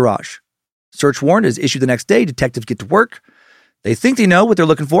home and garage. Search warrant is issued the next day. Detectives get to work. They think they know what they're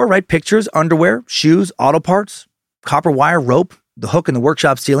looking for, right? Pictures, underwear, shoes, auto parts, copper wire, rope, the hook in the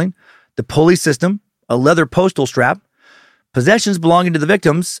workshop ceiling, the pulley system, a leather postal strap, possessions belonging to the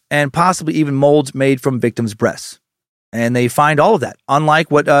victims, and possibly even molds made from victims' breasts. And they find all of that,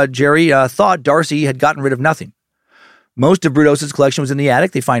 unlike what Jerry thought Darcy had gotten rid of nothing. Most of Brudos' collection was in the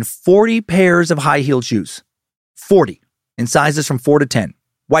attic. They find 40 pairs of high-heeled shoes. 40, in sizes from 4 to 10.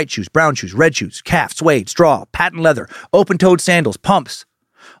 White shoes, brown shoes, red shoes, calf, suede, straw, patent leather, open-toed sandals, pumps.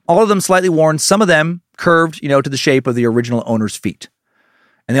 All of them slightly worn, some of them curved, to the shape of the original owner's feet.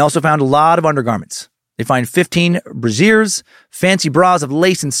 And they also found a lot of undergarments. They find 15 brassieres, fancy bras of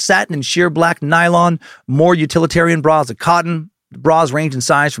lace and satin and sheer black nylon, more utilitarian bras of cotton. The bras range in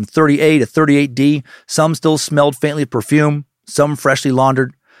size from 30A to 38D. Some still smelled faintly of perfume, some freshly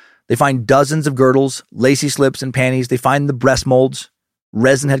laundered. They find dozens of girdles, lacy slips, and panties. They find the breast molds.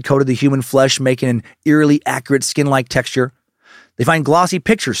 Resin had coated the human flesh, making an eerily accurate skin-like texture. They find glossy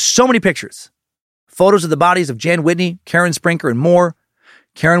pictures, so many pictures. Photos of the bodies of Jan Whitney, Karen Sprinker, and more.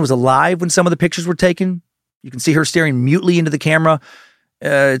 Karen was alive when some of the pictures were taken. You can see her staring mutely into the camera.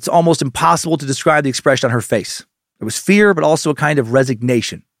 It's almost impossible to describe the expression on her face. There was fear, but also a kind of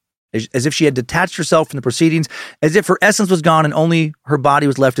resignation, as if she had detached herself from the proceedings, as if her essence was gone and only her body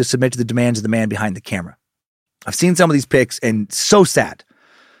was left to submit to the demands of the man behind the camera. I've seen some of these pics, and so sad.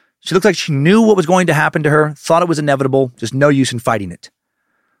 She looked like she knew what was going to happen to her, thought it was inevitable, just no use in fighting it.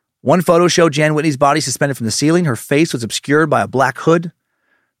 One photo showed Jan Whitney's body suspended from the ceiling. Her face was obscured by a black hood.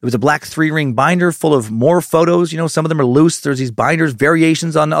 There was a black 3-ring binder full of more photos. Some of them are loose. There's these binders,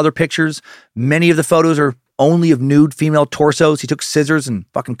 variations on other pictures. Many of the photos are only of nude female torsos. He took scissors and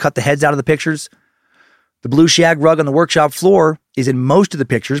fucking cut the heads out of the pictures. The blue shag rug on the workshop floor is in most of the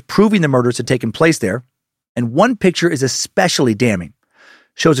pictures, proving the murders had taken place there. And one picture is especially damning.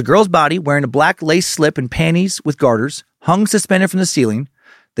 Shows a girl's body wearing a black lace slip and panties with garters, hung suspended from the ceiling.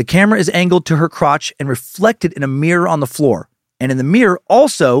 The camera is angled to her crotch and reflected in a mirror on the floor. And in the mirror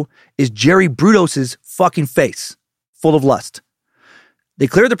also is Jerry Brudos' fucking face, full of lust. They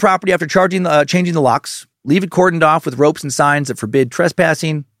clear the property after changing the locks, leave it cordoned off with ropes and signs that forbid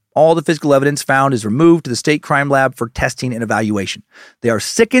trespassing. All the physical evidence found is removed to the state crime lab for testing and evaluation. They are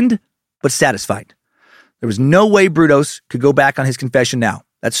sickened, but satisfied. There was no way Brudos could go back on his confession now.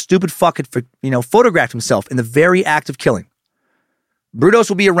 That stupid fuck had, photographed himself in the very act of killing. Brudos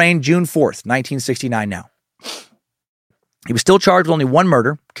will be arraigned June 4th, 1969 now. He was still charged with only one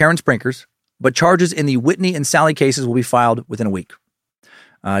murder, Karen Sprinker's, but charges in the Whitney and Sally cases will be filed within a week.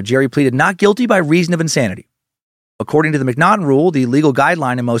 Jerry pleaded not guilty by reason of insanity. According to the McNaughton rule, the legal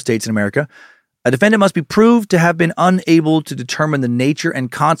guideline in most states in America, a defendant must be proved to have been unable to determine the nature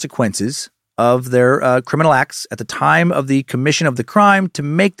and consequences of their criminal acts at the time of the commission of the crime to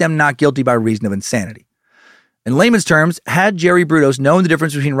make them not guilty by reason of insanity. In layman's terms, had Jerry Brudos known the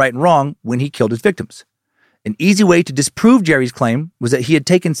difference between right and wrong when he killed his victims? An easy way to disprove Jerry's claim was that he had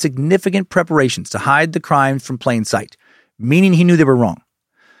taken significant preparations to hide the crimes from plain sight, meaning he knew they were wrong.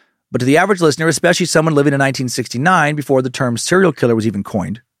 But to the average listener, especially someone living in 1969 before the term serial killer was even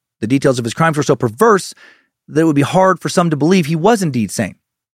coined, the details of his crimes were so perverse that it would be hard for some to believe he was indeed sane.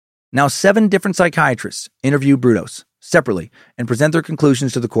 Now, 7 different psychiatrists interview Brudos separately and present their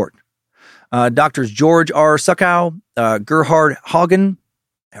conclusions to the court. Doctors George R. Suckow, Gerhard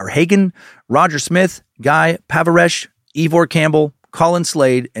Hagen, Roger Smith, Guy Pavaresh, Ivor Campbell, Colin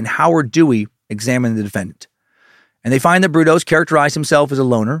Slade, and Howard Dewey examined the defendant. And they find that Brudos characterized himself as a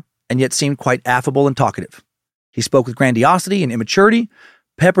loner and yet seemed quite affable and talkative. He spoke with grandiosity and immaturity,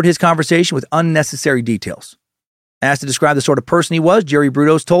 peppered his conversation with unnecessary details. Asked to describe the sort of person he was, Jerry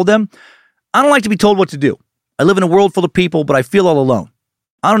Brudos told them, "I don't like to be told what to do. I live in a world full of people, but I feel all alone.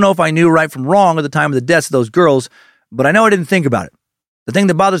 I don't know if I knew right from wrong at the time of the deaths of those girls, but I know I didn't think about it. The thing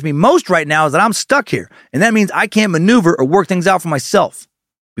that bothers me most right now is that I'm stuck here, and that means I can't maneuver or work things out for myself.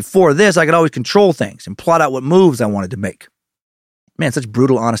 Before this, I could always control things and plot out what moves I wanted to make." Man, such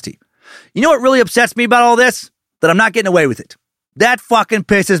brutal honesty. You know what really upsets me about all this? That I'm not getting away with it. That fucking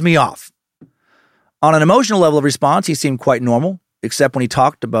pisses me off. On an emotional level of response, he seemed quite normal, except when he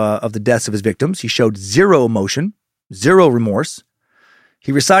talked of the deaths of his victims. He showed zero emotion, zero remorse.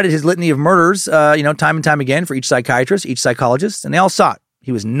 He recited his litany of murders, time and time again for each psychiatrist, each psychologist, and they all saw it.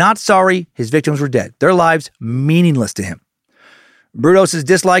 He was not sorry his victims were dead. Their lives meaningless to him. Brudos'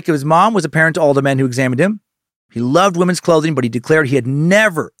 dislike of his mom was apparent to all the men who examined him. He loved women's clothing, but he declared he had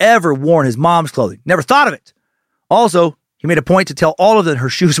never, ever worn his mom's clothing. Never thought of it. Also, he made a point to tell all of them her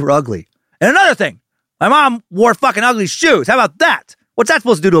shoes were ugly. And another thing, my mom wore fucking ugly shoes. How about that? What's that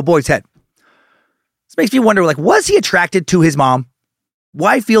supposed to do to a boy's head? This makes me wonder, was he attracted to his mom?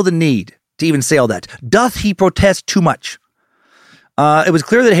 Why feel the need to even say all that? Doth he protest too much? It was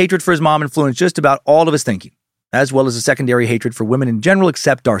clear that hatred for his mom influenced just about all of his thinking, as well as a secondary hatred for women in general,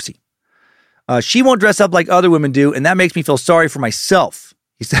 except Darcy. She won't dress up like other women do, and that makes me feel sorry for myself,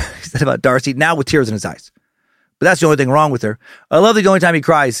 he said about Darcy, now with tears in his eyes. But that's the only thing wrong with her. I love that the only time he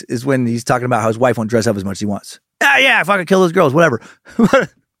cries is when he's talking about how his wife won't dress up as much as he wants. Yeah, if I could kill those girls, whatever.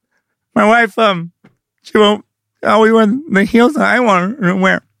 My wife, she won't always wear the heels that I want her to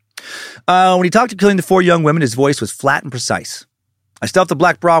wear. When he talked of killing the 4 young women, his voice was flat and precise. I stuffed the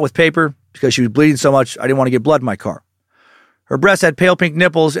black bra with paper because she was bleeding so much I didn't want to get blood in my car. Her breasts had pale pink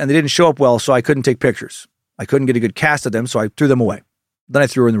nipples and they didn't show up well, so I couldn't take pictures. I couldn't get a good cast of them, so I threw them away. Then I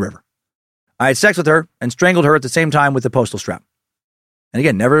threw her in the river. I had sex with her and strangled her at the same time with the postal strap. And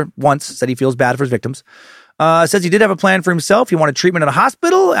again, never once said he feels bad for his victims. Says he did have a plan for himself. He wanted treatment at a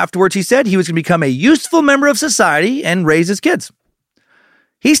hospital. Afterwards, he said he was going to become a useful member of society and raise his kids.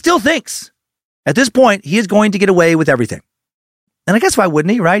 He still thinks, at this point, he is going to get away with everything. And I guess why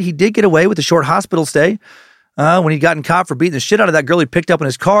wouldn't he, right? He did get away with a short hospital stay when he'd gotten caught for beating the shit out of that girl he picked up in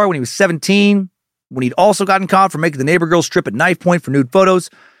his car when he was 17, when he'd also gotten caught for making the neighbor girl strip at knife point for nude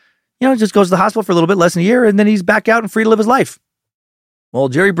photos. Just goes to the hospital for a little bit, less than a year, and then he's back out and free to live his life. Well,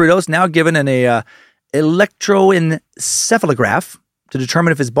 Jerry Brudos now given an electroencephalograph to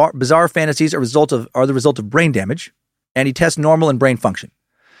determine if his bizarre fantasies are the result of brain damage, and he tests normal in brain function.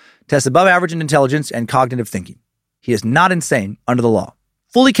 Tests above average in intelligence and cognitive thinking. He is not insane under the law,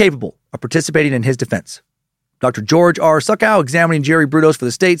 fully capable of participating in his defense. Dr. George R. Suckow, examining Jerry Brudos for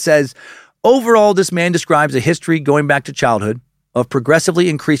the state, says, overall, this man describes a history going back to childhood of progressively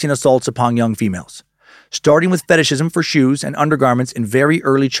increasing assaults upon young females, starting with fetishism for shoes and undergarments in very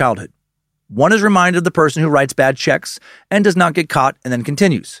early childhood. One is reminded of the person who writes bad checks and does not get caught and then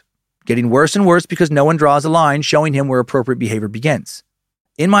continues, getting worse and worse because no one draws a line showing him where appropriate behavior begins.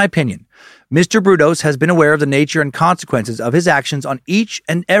 In my opinion, Mr. Brudos has been aware of the nature and consequences of his actions on each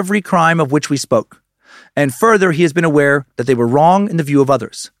and every crime of which we spoke. And further, he has been aware that they were wrong in the view of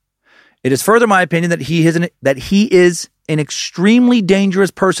others. It is further my opinion that he is an extremely dangerous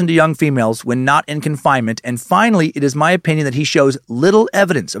person to young females when not in confinement. And finally, it is my opinion that he shows little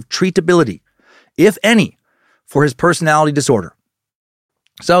evidence of treatability, if any, for his personality disorder.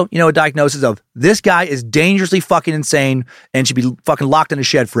 So, a diagnosis of this guy is dangerously fucking insane and should be fucking locked in a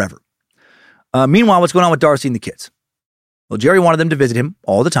shed forever. Meanwhile, what's going on with Darcy and the kids? Well, Jerry wanted them to visit him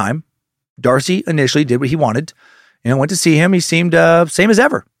all the time. Darcy initially did what he wanted. Went to see him. He seemed same as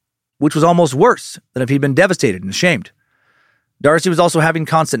ever, which was almost worse than if he'd been devastated and ashamed. Darcy was also having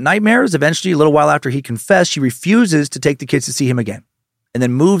constant nightmares. Eventually, a little while after he confessed, she refuses to take the kids to see him again and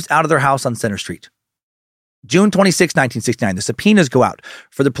then moves out of their house on Center Street. June 26, 1969, the subpoenas go out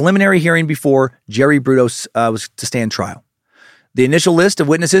for the preliminary hearing before Jerry Brudos was to stand trial. The initial list of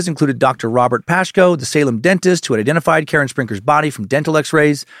witnesses included Dr. Robert Pashko, the Salem dentist who had identified Karen Sprinker's body from dental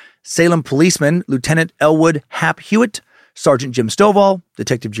x-rays, Salem policeman Lieutenant Elwood Hap Hewitt, Sergeant Jim Stovall,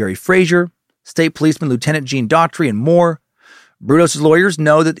 Detective Jerry Frazier, State Policeman Lieutenant Gene Daughtry, and more. Brudos' lawyers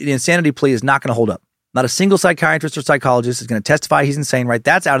know that the insanity plea is not going to hold up. Not a single psychiatrist or psychologist is going to testify he's insane, right?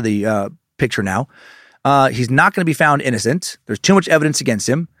 That's out of the picture now. He's not going to be found innocent. There's too much evidence against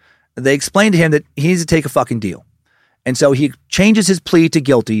him. They explained to him that he needs to take a fucking deal. And so he changes his plea to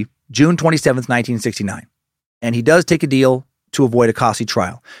guilty June 27th, 1969. And he does take a deal to avoid a costly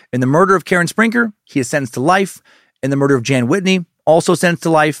trial. In the murder of Karen Sprinker, he is sentenced to life. In the murder of Jan Whitney, also sentenced to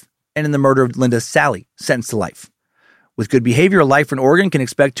life. And in the murder of Linda Sally, sentenced to life. With good behavior, a lifer in Oregon can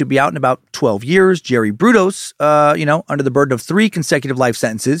expect to be out in about 12 years. Jerry Brudos, under the burden of 3 consecutive life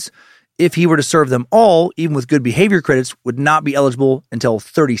sentences, if he were to serve them all, even with good behavior credits, would not be eligible until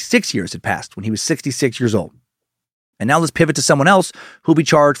 36 years had passed, when he was 66 years old. And now let's pivot to someone else who'll be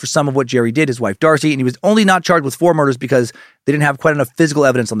charged for some of what Jerry did, his wife Darcy, and he was only not charged with 4 murders because they didn't have quite enough physical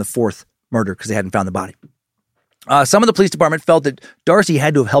evidence on the 4th murder because they hadn't found the body. Some of the police department felt that Darcy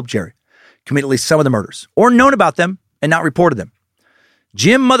had to have helped Jerry commit at least some of the murders, or known about them and not reported them.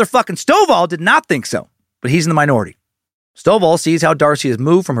 Jim motherfucking Stovall did not think so, but he's in the minority. Stovall sees how Darcy has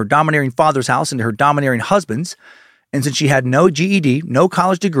moved from her domineering father's house into her domineering husband's, and since she had no GED, no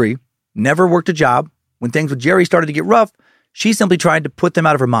college degree, never worked a job, when things with Jerry started to get rough, she simply tried to put them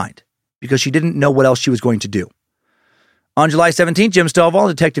out of her mind because she didn't know what else she was going to do. On July 17th, Jim Stovall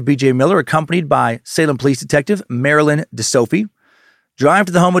and Detective B.J. Miller, accompanied by Salem Police Detective Marilyn DeSophie, drive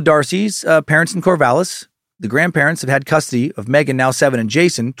to the home of Darcy's parents in Corvallis. The grandparents have had custody of Megan, now 7, and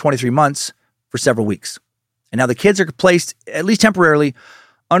Jason, 23 months, for several weeks. And now the kids are placed, at least temporarily,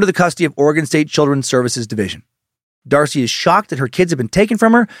 under the custody of Oregon State Children's Services Division. Darcy is shocked that her kids have been taken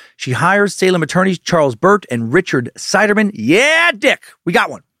from her. She hires Salem attorneys Charles Burt and Richard Siderman, yeah, Dick, we got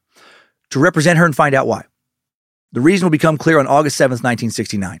one, to represent her and find out why. The reason will become clear on August 7th,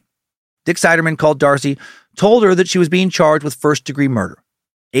 1969. Dick Siderman called Darcy, told her that she was being charged with first-degree murder,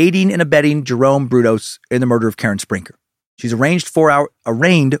 aiding and abetting Jerome Brudos in the murder of Karen Sprinker. She's arraigned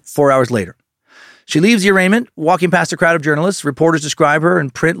 4 hours later. She leaves the arraignment, walking past a crowd of journalists. Reporters describe her in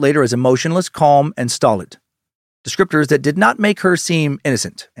print later as emotionless, calm, and stolid. Descriptors that did not make her seem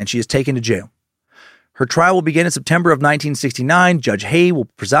innocent, and she is taken to jail. Her trial will begin in September of 1969. Judge Hay will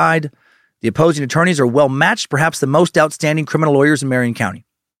preside. The opposing attorneys are well-matched, perhaps the most outstanding criminal lawyers in Marion County.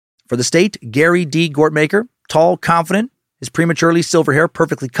 For the state, Gary D. Gortmaker, tall, confident, his prematurely silver hair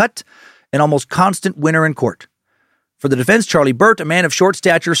perfectly cut, an almost constant winner in court. For the defense, Charlie Burt, a man of short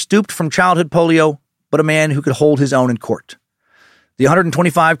stature, stooped from childhood polio, but a man who could hold his own in court. The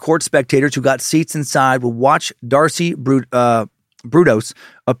 125 court spectators who got seats inside will watch Darcy Brudos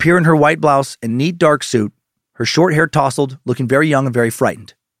appear in her white blouse and neat dark suit, her short hair tousled, looking very young and very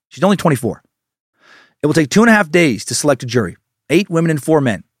frightened. She's only 24. It will take 2.5 days to select a jury, 8 women and 4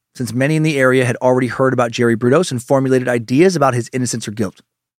 men, since many in the area had already heard about Jerry Brudos and formulated ideas about his innocence or guilt.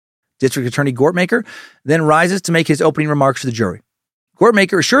 District Attorney Gortmaker then rises to make his opening remarks to the jury.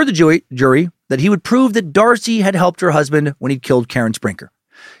 Gortmaker assured the jury that he would prove that Darcy had helped her husband when he killed Karen Sprinker.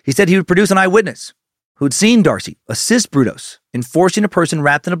 He said he would produce an eyewitness who had seen Darcy assist Brudos in forcing a person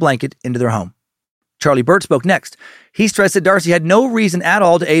wrapped in a blanket into their home. Charlie Burt spoke next. He stressed that Darcy had no reason at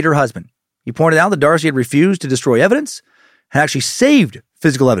all to aid her husband. He pointed out that Darcy had refused to destroy evidence, had actually saved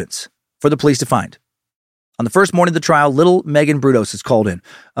physical evidence for the police to find. On the first morning of the trial, little Megan Brudos is called in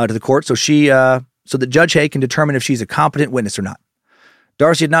to the court so that Judge Hay can determine if she's a competent witness or not.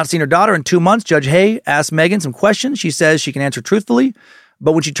 Darcy had not seen her daughter in 2 months. Judge Hay asks Megan some questions. She says she can answer truthfully,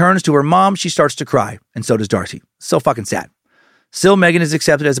 but when she turns to her mom, she starts to cry, and so does Darcy. So fucking sad. Still, Megan is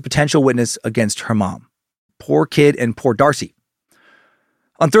accepted as a potential witness against her mom. Poor kid and poor Darcy.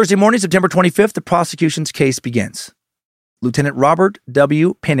 On Thursday morning, September 25th, the prosecution's case begins. Lieutenant Robert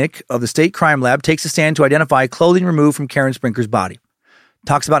W. Pinnock of the State Crime Lab takes a stand to identify clothing removed from Karen Sprinker's body.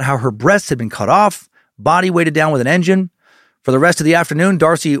 Talks about how her breasts had been cut off, body weighted down with an engine. For the rest of the afternoon,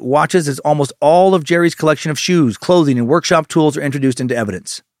 Darcy watches as almost all of Jerry's collection of shoes, clothing, and workshop tools are introduced into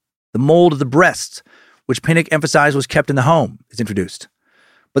evidence. The mold of the breasts, which Pinnock emphasized was kept in the home, is introduced.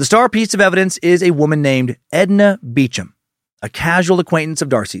 But the star piece of evidence is a woman named Edna Beecham, a casual acquaintance of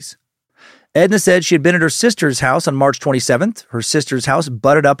Darcy's. Edna said she had been at her sister's house on March 27th. Her sister's house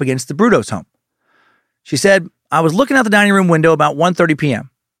butted up against the Brudos home. She said, "I was looking out the dining room window about 1:30 p.m.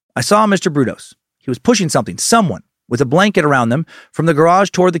 I saw Mr. Brudos. He was pushing someone, with a blanket around them from the garage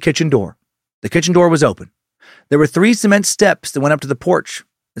toward the kitchen door. The kitchen door was open. There were 3 cement steps that went up to the porch.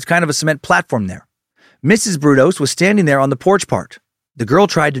 It's kind of a cement platform there. Mrs. Brudos was standing there on the porch part. The girl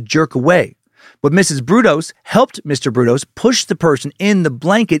tried to jerk away, but Mrs. Brudos helped Mr. Brudos push the person in the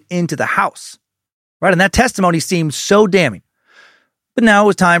blanket into the house." Right, and that testimony seemed so damning. But now it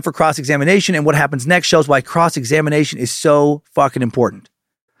was time for cross-examination, and what happens next shows why cross-examination is so fucking important.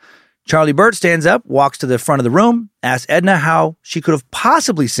 Charlie Burt stands up, walks to the front of the room, asks Edna how she could have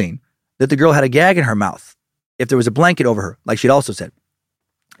possibly seen that the girl had a gag in her mouth if there was a blanket over her, like she'd also said.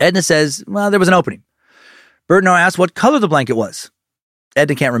 Edna says, well, there was an opening. Burt now asks what color the blanket was.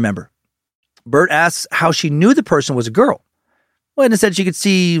 Edna can't remember. Burt asks how she knew the person was a girl. Well, Edna said she could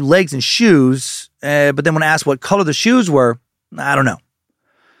see legs and shoes, but then when asked what color the shoes were, I don't know.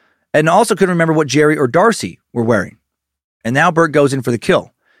 Edna also couldn't remember what Jerry or Darcy were wearing. And now Burt goes in for the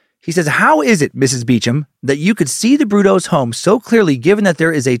kill. He says, how is it, Mrs. Beecham, that you could see the Brudos home so clearly given that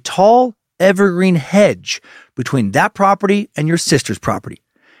there is a tall evergreen hedge between that property and your sister's property?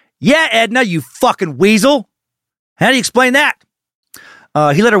 Yeah, Edna, you fucking weasel. How do you explain that?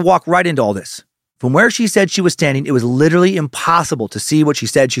 He let her walk right into all this. From where she said she was standing, it was literally impossible to see what she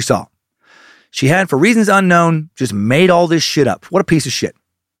said she saw. She had, for reasons unknown, just made all this shit up. What a piece of shit.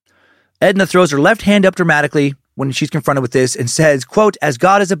 Edna throws her left hand up dramatically when she's confronted with this and says, quote, as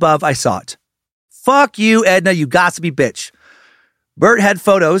God is above, I saw it. Fuck you, Edna, you gossipy bitch. Burt had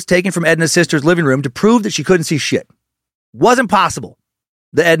photos taken from Edna's sister's living room to prove that she couldn't see shit. Wasn't possible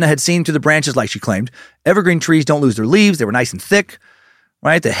that Edna had seen through the branches like she claimed. Evergreen trees don't lose their leaves. They were nice and thick,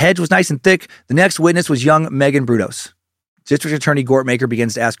 right? The hedge was nice and thick. The next witness was young Megan Brudos. District Attorney Gortmaker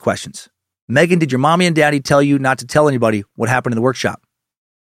begins to ask questions. Megan, did your mommy and daddy tell you not to tell anybody what happened in the workshop?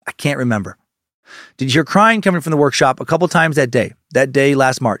 I can't remember. Did you hear crying coming from the workshop a couple times that day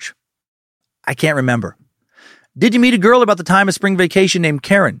last March? I can't remember. Did you meet a girl about the time of spring vacation named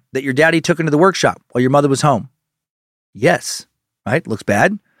Karen that your daddy took into the workshop while your mother was home? Yes. Right? Looks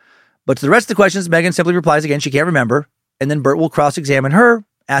bad. But to the rest of the questions, Megan simply replies again, she can't remember. And then Burt will cross-examine her,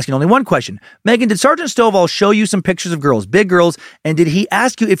 asking only one question. Megan, did Sergeant Stovall show you some pictures of girls, big girls, and did he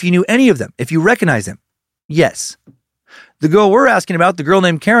ask you if you knew any of them, if you recognize them? Yes. The girl we're asking about, the girl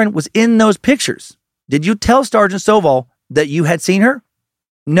named Karen, was in those pictures. Did you tell Sergeant Stovall that you had seen her?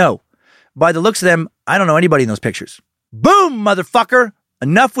 No. By the looks of them, I don't know anybody in those pictures. Boom, motherfucker!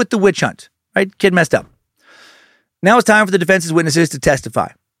 Enough with the witch hunt. Right? Kid messed up. Now it's time for the defense's witnesses to testify.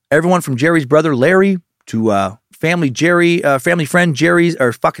 Everyone from Jerry's brother Larry to family friend Jerry's,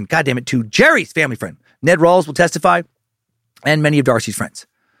 or fucking goddammit, to Jerry's family friend Ned Rawls will testify, and many of Darcy's friends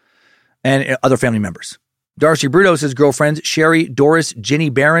and other family members. Darcy Brudos' girlfriends, Sherry, Doris, Ginny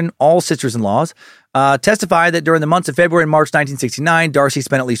Barron, all sisters-in-laws, testify that during the months of February and March 1969, Darcy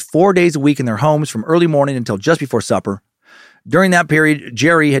spent at least 4 days a week in their homes from early morning until just before supper. During that period,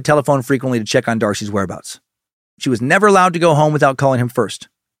 Jerry had telephoned frequently to check on Darcy's whereabouts. She was never allowed to go home without calling him first,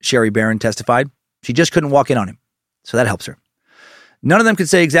 Sherry Barron testified. She just couldn't walk in on him, so that helps her. None of them could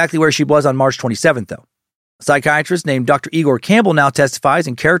say exactly where she was on March 27th, though. A psychiatrist named Dr. Igor Campbell now testifies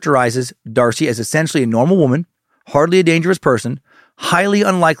and characterizes Darcy as essentially a normal woman, hardly a dangerous person, highly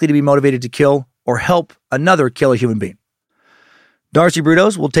unlikely to be motivated to kill or help another kill a human being. Darcy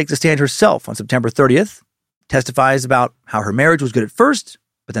Brudos will take the stand herself on September 30th, testifies about how her marriage was good at first,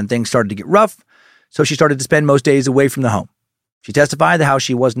 but then things started to get rough, so she started to spend most days away from the home. She testified how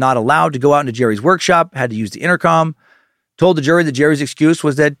she was not allowed to go out into Jerry's workshop, had to use the intercom, told the jury that Jerry's excuse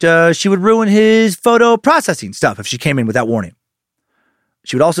was that she would ruin his photo processing stuff if she came in without warning.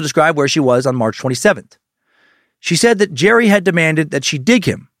 She would also describe where she was on March 27th. She said that Jerry had demanded that she dig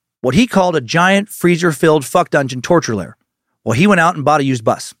him what he called a giant freezer-filled fuck dungeon torture lair, while he went out and bought a used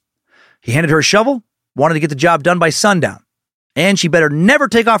bus. He handed her a shovel, wanted to get the job done by sundown, and she better never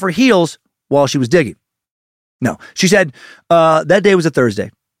take off her heels while she was digging. No, she said, that day was a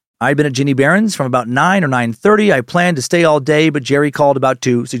Thursday. I'd been at Ginny Barron's from about 9 or 9:30. I planned to stay all day, but Jerry called about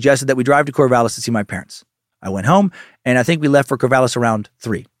 2, suggested that we drive to Corvallis to see my parents. I went home, and I think we left for Corvallis around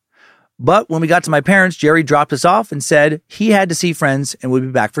 3. But when we got to my parents, Jerry dropped us off and said he had to see friends and would be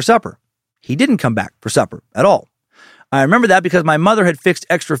back for supper. He didn't come back for supper at all. I remember that because my mother had fixed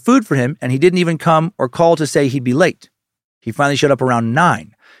extra food for him, and he didn't even come or call to say he'd be late. He finally showed up around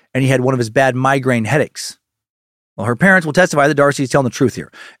 9, and he had one of his bad migraine headaches. Well, her parents will testify that Darcy is telling the truth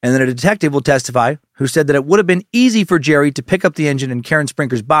here. And then a detective will testify who said that it would have been easy for Jerry to pick up the engine in Karen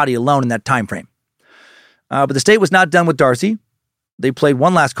Sprinker's body alone in that time frame. But the state was not done with Darcy. They played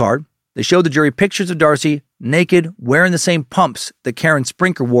one last card. They showed the jury pictures of Darcy naked, wearing the same pumps that Karen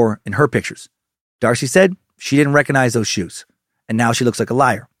Sprinker wore in her pictures. Darcy said she didn't recognize those shoes, and now she looks like a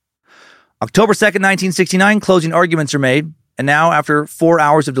liar. October 2nd, 1969, closing arguments are made, and now after 4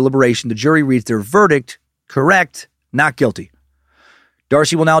 hours of deliberation, the jury reads their verdict. Correct, not guilty.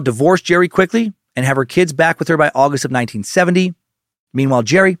 Darcy will now divorce Jerry quickly and have her kids back with her by August of 1970. Meanwhile,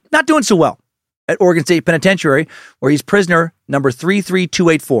 Jerry, not doing so well at Oregon State Penitentiary, where he's prisoner number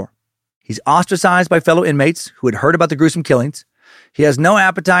 33284. He's ostracized by fellow inmates who had heard about the gruesome killings. He has no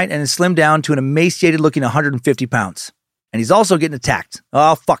appetite and is slimmed down to an emaciated-looking 150 pounds. And he's also getting attacked.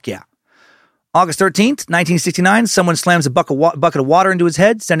 Oh, fuck yeah. August 13th, 1969, someone slams a bucket of water into his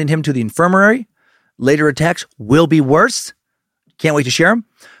head, sending him to the infirmary. Later attacks will be worse. Can't wait to share them.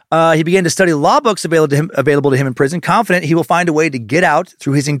 He began to study law books available to him in prison, confident he will find a way to get out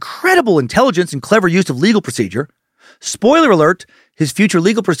through his incredible intelligence and clever use of legal procedure. Spoiler alert, his future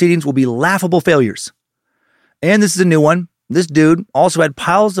legal proceedings will be laughable failures. And this is a new one. This dude also had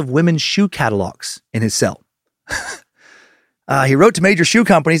piles of women's shoe catalogs in his cell. He wrote to major shoe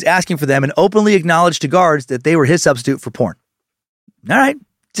companies asking for them and openly acknowledged to guards that they were his substitute for porn. All right,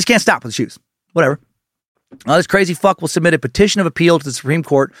 just can't stop with shoes. Whatever. This crazy fuck will submit a petition of appeal to the Supreme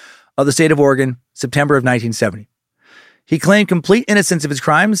Court of the state of Oregon, September of 1970. He claimed complete innocence of his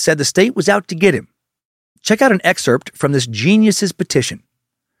crimes, said the state was out to get him. Check out an excerpt from this genius's petition.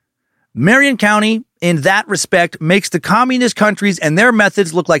 Marion County, in that respect, makes the communist countries and their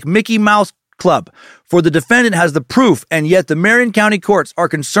methods look like Mickey Mouse Club, for the defendant has the proof, and yet the Marion County courts are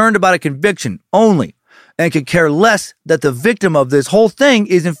concerned about a conviction only and could care less that the victim of this whole thing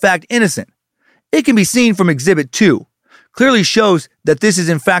is in fact innocent. It can be seen from Exhibit 2. Clearly shows that this is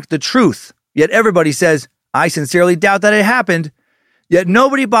in fact the truth. Yet everybody says, I sincerely doubt that it happened. Yet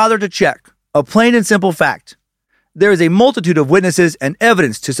nobody bothered to check. A plain and simple fact. There is a multitude of witnesses and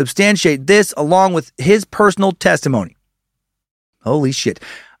evidence to substantiate this along with his personal testimony. Holy shit.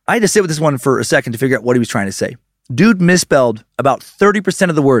 I had to sit with this one for a second to figure out what he was trying to say. Dude misspelled about 30%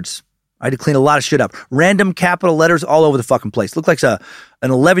 of the words. I had to clean a lot of shit up. Random capital letters all over the fucking place. Looked like an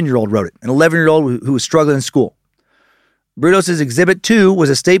 11-year-old wrote it. An 11-year-old who was struggling in school. Brudos' Exhibit 2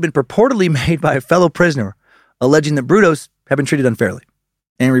 was a statement purportedly made by a fellow prisoner, alleging that Brudos had been treated unfairly,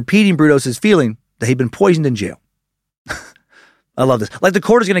 and repeating Brudos' feeling that he'd been poisoned in jail. I love this. Like the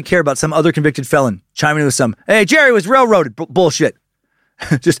court is going to care about some other convicted felon chiming in with some, hey, Jerry was railroaded bullshit.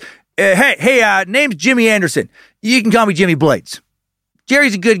 Just, hey, name's Jimmy Anderson. You can call me Jimmy Blades.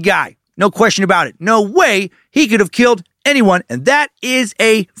 Jerry's a good guy. No question about it. No way he could have killed anyone, and that is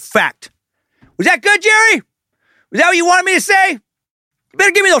a fact. Was that good, Jerry? Was that what you wanted me to say? You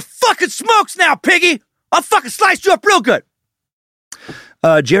better give me those fucking smokes now, piggy. I'll fucking slice you up real good.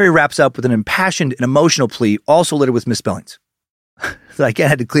 Jerry wraps up with an impassioned and emotional plea, also littered with misspellings. That I again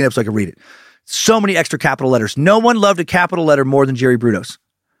had to clean up so I could read it. So many extra capital letters. No one loved a capital letter more than Jerry Brudos.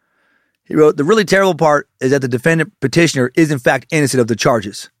 He wrote, the really terrible part is that the defendant petitioner is in fact innocent of the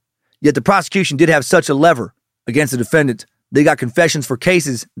charges. Yet the prosecution did have such a lever against the defendant, they got confessions for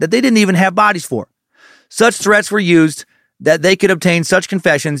cases that they didn't even have bodies for. Such threats were used that they could obtain such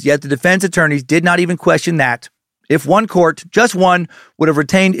confessions, yet the defense attorneys did not even question that. If one court, just one, would have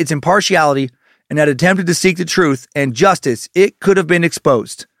retained its impartiality and had attempted to seek the truth and justice, it could have been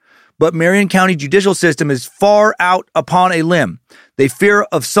exposed. But Marion County judicial system is far out upon a limb. They fear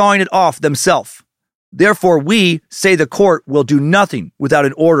of sawing it off themselves. Therefore, we say the court will do nothing without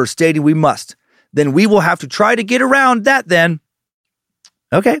an order stating we must. Then we will have to try to get around that then.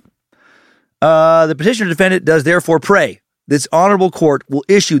 Okay. The petitioner defendant does therefore pray this honorable court will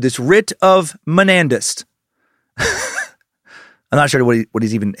issue this writ of Menandus. I'm not sure what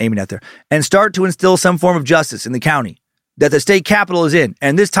he's even aiming at there. And start to instill some form of justice in the county that the state capital is in.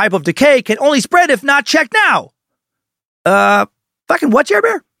 And this type of decay can only spread if not checked now. Fucking what, Jerry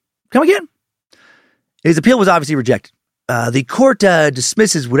Bear? Come again? His appeal was obviously rejected. The court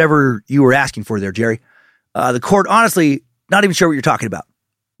dismisses whatever you were asking for there, Jerry. The court, honestly, not even sure what you're talking about.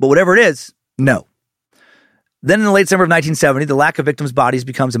 But whatever it is, no. Then in the late summer of 1970, the lack of victims' bodies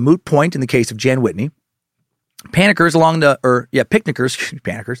becomes a moot point in the case of Jan Whitney. Picnickers, some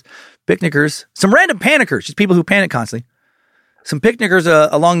random panickers, just people who panic constantly. Some picnickers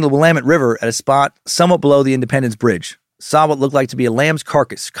along the Willamette River at a spot somewhat below the Independence Bridge saw what looked like to be a lamb's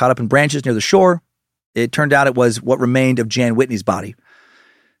carcass caught up in branches near the shore. It turned out it was what remained of Jan Whitney's body.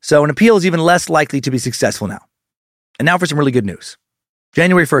 So an appeal is even less likely to be successful now. And now for some really good news.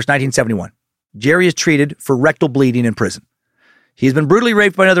 January 1st, 1971. Jerry is treated for rectal bleeding in prison. He's been brutally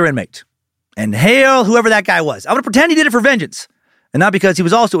raped by another inmate. And hail whoever that guy was. I'm going to pretend he did it for vengeance. And not because he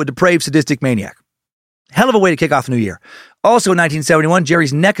was also a depraved, sadistic maniac. Hell of a way to kick off the new year. Also in 1971,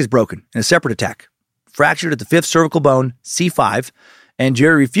 Jerry's neck is broken in a separate attack. Fractured at the fifth cervical bone, C5. And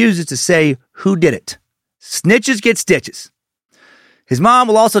Jerry refuses to say who did it. Snitches get stitches. His mom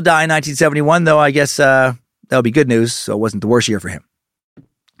will also die in 1971, though I guess that'll be good news, so it wasn't the worst year for him.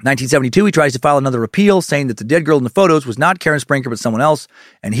 1972, he tries to file another appeal, saying that the dead girl in the photos was not Karen Sprinker, but someone else,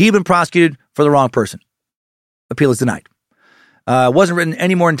 and he'd been prosecuted for the wrong person. Appeal is denied. Wasn't written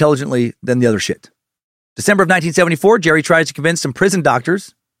any more intelligently than the other shit. December of 1974, Jerry tries to convince some prison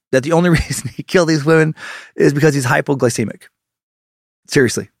doctors that the only reason he killed these women is because he's hypoglycemic.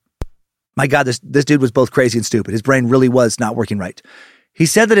 Seriously. My God, this dude was both crazy and stupid. His brain really was not working right. He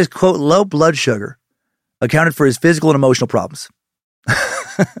said that his, quote, low blood sugar accounted for his physical and emotional problems.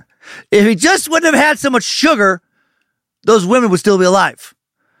 If he just wouldn't have had so much sugar, those women would still be alive.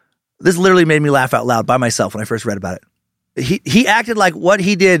 This literally made me laugh out loud by myself when I first read about it. He acted like what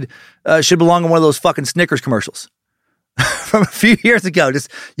he did should belong in one of those fucking Snickers commercials from a few years ago.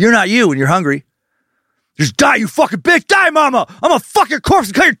 Just, you're not you when you're hungry. Just die, you fucking bitch. Die, mama. I'm gonna fuck your corpse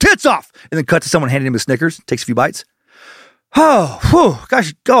and cut your tits off. And then cut to someone handing him a Snickers. Takes a few bites. Oh, whew,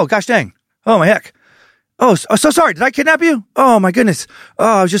 gosh dang. Oh, my heck. Oh, so sorry. Did I kidnap you? Oh, my goodness.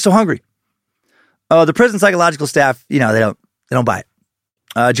 Oh, I was just so hungry. Oh, the prison psychological staff, they don't buy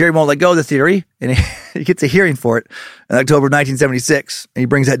it. Jerry won't let go of the theory, and he gets a hearing for it in October 1976, and he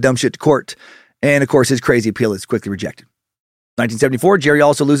brings that dumb shit to court. And, of course, his crazy appeal is quickly rejected. 1974, Jerry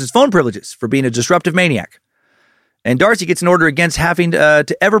also loses phone privileges for being a disruptive maniac. And Darcy gets an order against having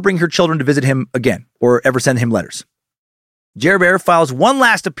to ever bring her children to visit him again or ever send him letters. Jerry Bear files one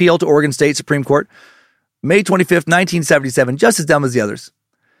last appeal to Oregon State Supreme Court, May 25th, 1977, just as dumb as the others.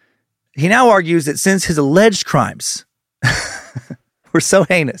 He now argues that since his alleged crimes were so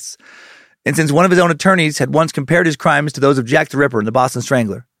heinous, and since one of his own attorneys had once compared his crimes to those of Jack the Ripper and the Boston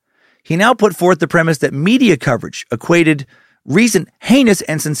Strangler, he now put forth the premise that media coverage equated recent heinous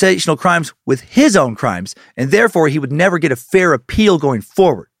and sensational crimes with his own crimes, and therefore he would never get a fair appeal going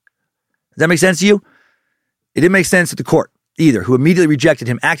forward. Does that make sense to you? It didn't make sense to the court either, who immediately rejected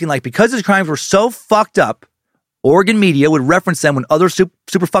him, acting like because his crimes were so fucked up, Oregon media would reference them when other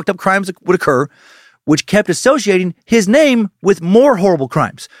super fucked up crimes would occur, which kept associating his name with more horrible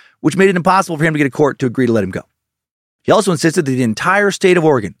crimes, which made it impossible for him to get a court to agree to let him go. He also insisted that the entire state of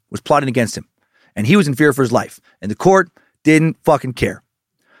Oregon was plotting against him, and he was in fear for his life, and the court didn't fucking care.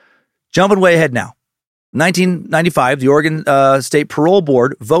 Jumping way ahead now. 1995, the Oregon State Parole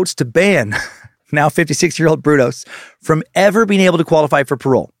Board votes to ban now 56-year-old Brudos from ever being able to qualify for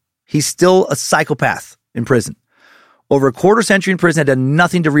parole. He's still a psychopath in prison. Over a quarter century in prison had done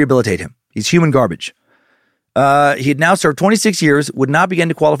nothing to rehabilitate him. He's human garbage. He had now served 26 years, would not begin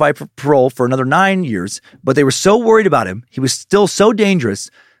to qualify for parole for another 9 years, but they were so worried about him, he was still so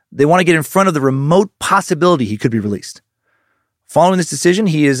dangerous, they want to get in front of the remote possibility he could be released. Following this decision,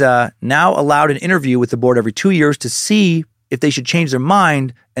 he is now allowed an interview with the board every 2 years to see if they should change their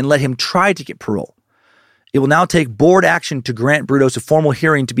mind and let him try to get parole. It will now take board action to grant Brudos a formal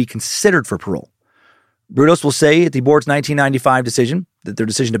hearing to be considered for parole. Brudos will say at the board's 1995 decision that their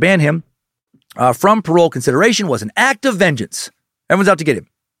decision to ban him from parole consideration was an act of vengeance. Everyone's out to get him.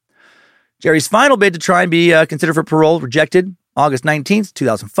 Jerry's final bid to try and be considered for parole rejected August 19th,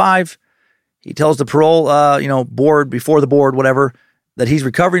 2005. He tells the parole, board, before the board, whatever, that he's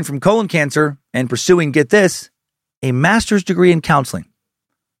recovering from colon cancer and pursuing, get this, a master's degree in counseling.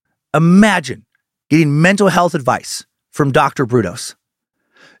 Imagine getting mental health advice from Dr. Brudos.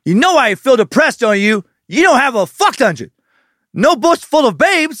 You know why you feel depressed, don't you? You don't have a fuck dungeon. No bush full of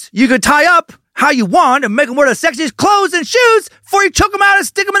babes you could tie up how you want and make them wear the sexiest clothes and shoes before you choke them out and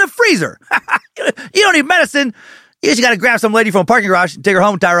stick them in the freezer. You don't need medicine. You just got to grab some lady from a parking garage and take her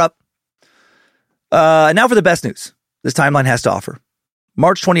home and tie her up. Now for the best news this timeline has to offer.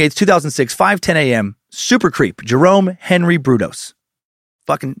 March 28th, 2006, 5:10 a.m., super creep Jerome Henry Brudos,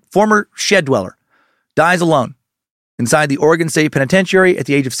 fucking former shed dweller, dies alone inside the Oregon State Penitentiary at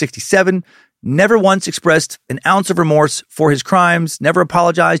the age of 67, never once expressed an ounce of remorse for his crimes, never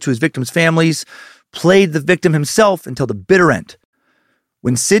apologized to his victims' families, played the victim himself until the bitter end.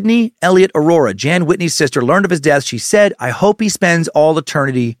 When Sydney Elliott Aurora, Jan Whitney's sister, learned of his death, she said, "I hope he spends all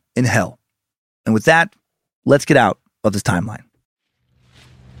eternity in hell." And with that, let's get out of this timeline.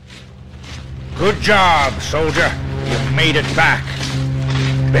 Good job, soldier. You made it back.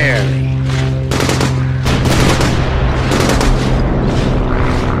 Barely.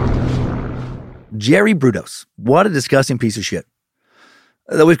 Jerry Brudos. What a disgusting piece of shit.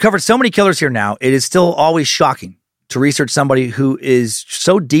 Though we've covered so many killers here now, it is still always shocking to research somebody who is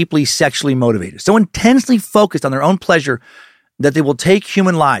so deeply sexually motivated, so intensely focused on their own pleasure that they will take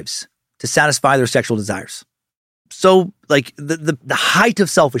human lives to satisfy their sexual desires. So, like, the height of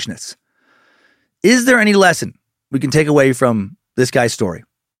selfishness. Is there any lesson we can take away from this guy's story?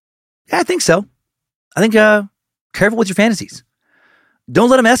 Yeah, I think so. I think careful with your fantasies.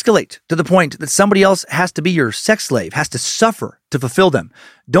 Don't let them escalate to the point that somebody else has to be your sex slave, has to suffer to fulfill them.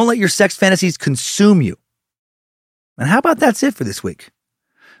 Don't let your sex fantasies consume you. And how about that's it for this week?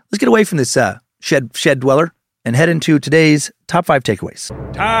 Let's get away from this shed dweller and head into today's top 5 takeaways.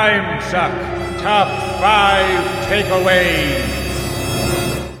 Time suck. Top 5 takeaways.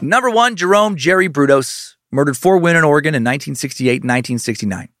 Number 1, Jerome Jerry Brudos murdered 4 women in Oregon in 1968 and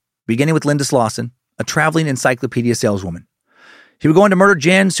 1969, beginning with Linda Slauson, a traveling encyclopedia saleswoman. He would go on to murder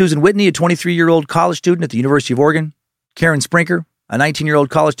Jan Susan Whitney, a 23-year-old college student at the University of Oregon, Karen Sprinker, a 19-year-old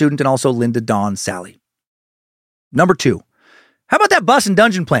college student, and also Linda Dawn Sally. Number 2, how about that bus and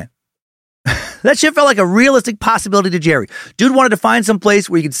dungeon plan? That shit felt like a realistic possibility to Jerry. Dude wanted to find some place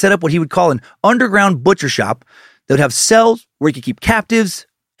where he could set up what he would call an underground butcher shop that would have cells where he could keep captives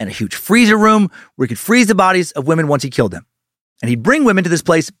and a huge freezer room where he could freeze the bodies of women once he killed them. And he'd bring women to this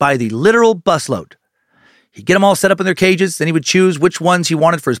place by the literal busload. He'd get them all set up in their cages, then he would choose which ones he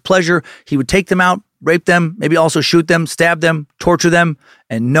wanted for his pleasure. He would take them out, rape them, maybe also shoot them, stab them, torture them,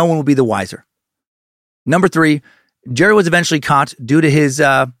 and no one would be the wiser. Number 3, Jerry was eventually caught due to his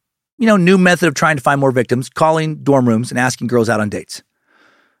new method of trying to find more victims, calling dorm rooms and asking girls out on dates.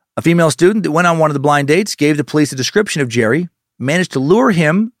 A female student that went on one of the blind dates gave the police a description of Jerry, managed to lure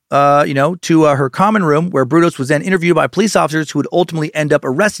him, to her common room where Brudos was then interviewed by police officers who would ultimately end up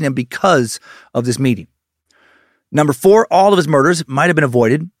arresting him because of this meeting. Number 4, all of his murders might have been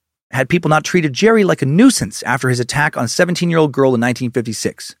avoided had people not treated Jerry like a nuisance after his attack on a 17-year-old girl in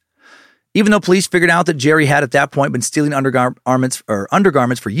 1956. Even though police figured out that Jerry had at that point been stealing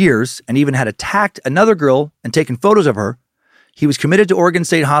undergarments for years and even had attacked another girl and taken photos of her, he was committed to Oregon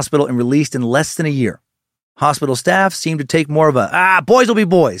State Hospital and released in less than a year. Hospital staff seemed to take more of a, boys will be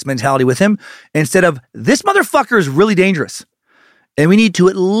boys mentality with him instead of, this motherfucker is really dangerous, and we need to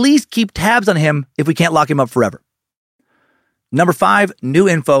at least keep tabs on him if we can't lock him up forever. Number 5, new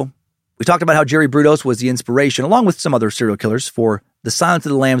info. We talked about how Jerry Brudos was the inspiration, along with some other serial killers, for The Silence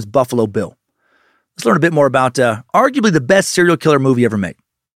of the Lambs' Buffalo Bill. Let's learn a bit more about arguably the best serial killer movie ever made.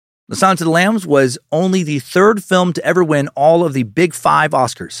 The Silence of the Lambs was only the 3rd film to ever win all of the Big 5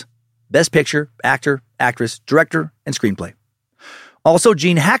 Oscars: Best Picture, Actor, Actress, Director, and Screenplay. Also,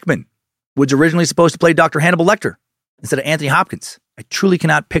 Gene Hackman was originally supposed to play Dr. Hannibal Lecter instead of Anthony Hopkins. I truly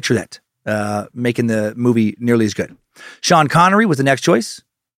cannot picture that making the movie nearly as good. Sean Connery was the next choice,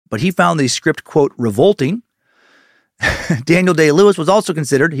 but he found the script, quote, revolting. Daniel Day-Lewis was also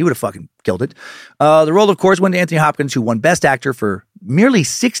considered. He would have fucking killed it. The role, of course, went to Anthony Hopkins, who won Best Actor for merely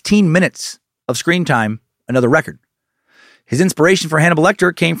 16 minutes of screen time, another record. His inspiration for Hannibal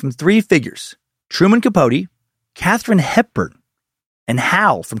Lecter came from 3 figures: Truman Capote, Katharine Hepburn, and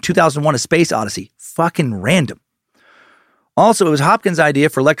Hal from 2001: A Space Odyssey. Fucking random. Also, it was Hopkins' idea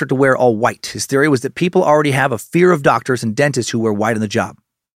for Lecter to wear all white. His theory was that people already have a fear of doctors and dentists who wear white on the job.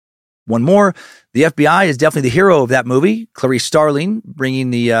 One more, the FBI is definitely the hero of that movie. Clarice Starling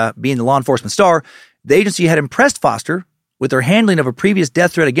being the law enforcement star. The agency had impressed Foster with their handling of a previous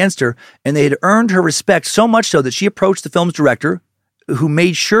death threat against her, and they had earned her respect so much so that she approached the film's director, who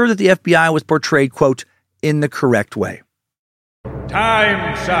made sure that the FBI was portrayed, quote, in the correct way.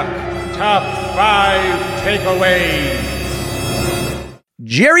 Time Suck Top 5 Takeaways.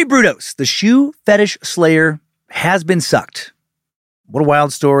 Jerry Brudos, the shoe fetish slayer, has been sucked. What a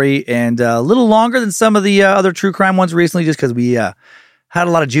wild story, and a little longer than some of the other true crime ones recently, just because we had a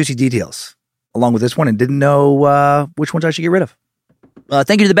lot of juicy details along with this one and didn't know which ones I should get rid of.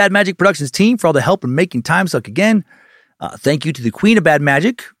 Thank you to the Bad Magic Productions team for all the help in making Time Suck again. Thank you to the Queen of Bad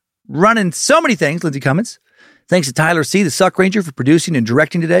Magic, running so many things, Lindsay Cummins. Thanks to Tyler C., the Suck Ranger, for producing and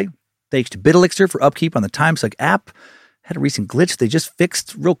directing today. Thanks to BitElixir for upkeep on the Time Suck app. Had a recent glitch they just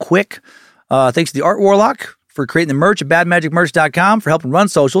fixed real quick. Thanks to the Art Warlock for creating the merch at badmagicmerch.com, for helping run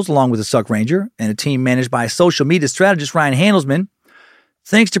socials along with the Suck Ranger and a team managed by social media strategist Ryan Handelsman.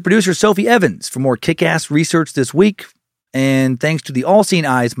 Thanks to producer Sophie Evans for more kick-ass research this week. And thanks to the All-Seeing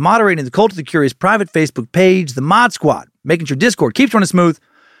Eyes moderating the Cult of the Curious private Facebook page, the Mod Squad, making sure Discord keeps running smooth,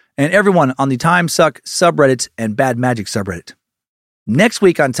 and everyone on the Time Suck subreddit and Bad Magic subreddit. Next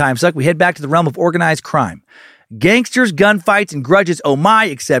week on Time Suck, we head back to the realm of organized crime. Gangsters, gunfights, and grudges, oh my,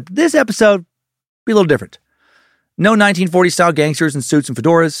 except this episode be a little different. No 1940s-style gangsters in suits and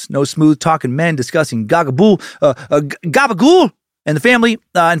fedoras. No smooth-talking men discussing gabagool and the family.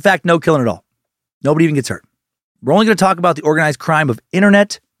 In fact, no killing at all. Nobody even gets hurt. We're only going to talk about the organized crime of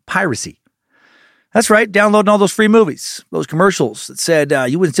internet piracy. That's right, downloading all those free movies, those commercials that said,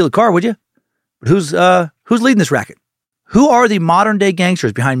 you wouldn't steal a car, would you? But who's leading this racket? Who are the modern-day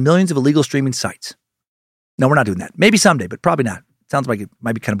gangsters behind millions of illegal streaming sites? No, we're not doing that. Maybe someday, but probably not. Sounds like it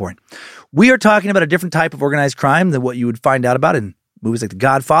might be kind of boring. We are talking about a different type of organized crime than what you would find out about in movies like The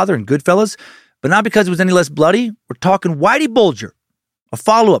Godfather and Goodfellas, but not because it was any less bloody. We're talking Whitey Bulger, a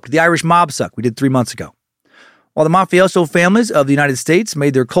follow-up to the Irish mob suck we did 3 months ago. While the mafioso families of the United States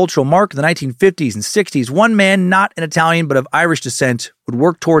made their cultural mark in the 1950s and 60s, one man, not an Italian but of Irish descent, would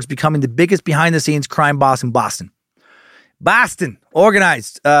work towards becoming the biggest behind-the-scenes crime boss in Boston. Boston,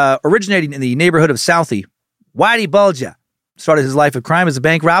 organized, originating in the neighborhood of Southie, Whitey Bulger started his life of crime as a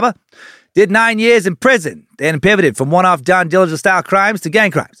bank robber, did 9 years in prison, then pivoted from one-off Don Dillinger-style crimes to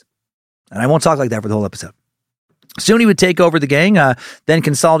gang crimes. And I won't talk like that for the whole episode. Soon he would take over the gang, then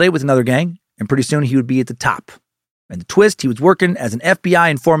consolidate with another gang, and pretty soon he would be at the top. And the twist, he was working as an FBI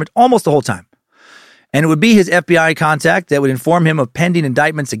informant almost the whole time. And it would be his FBI contact that would inform him of pending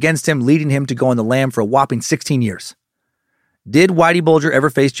indictments against him, leading him to go on the lam for a whopping 16 years. Did Whitey Bulger ever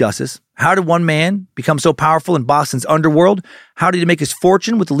face justice? How did one man become so powerful in Boston's underworld? How did he make his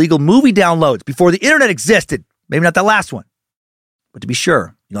fortune with illegal movie downloads before the internet existed? Maybe not that last one. But to be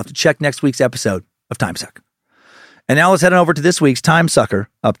sure, you'll have to check next week's episode of Time Suck. And now let's head on over to this week's Time Sucker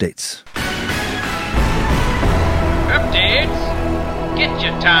updates. Updates? Get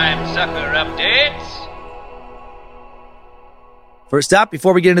your Time Sucker updates. First up,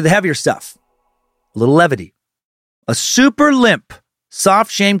 before we get into the heavier stuff, a little levity. A super limp,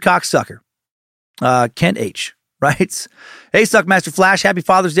 soft shame cocksucker. Kent H. writes, "Hey, Suckmaster Flash, happy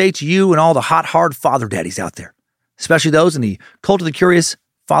Father's Day to you and all the hot, hard father daddies out there, especially those in the Cult of the Curious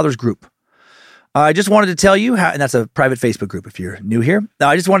Fathers group. I just wanted to tell you how," and that's a private Facebook group if you're new here.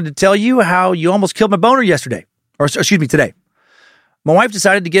 "I just wanted to tell you how you almost killed my boner yesterday, today. My wife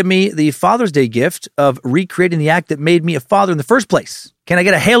decided to give me the Father's Day gift of recreating the act that made me a father in the first place. Can I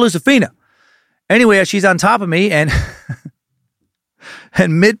get a Hail Lucifina? Anyway, she's on top of me and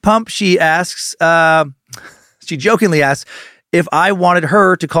mid-pump, she jokingly asks if I wanted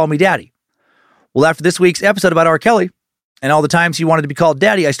her to call me daddy. Well, after this week's episode about R. Kelly and all the times he wanted to be called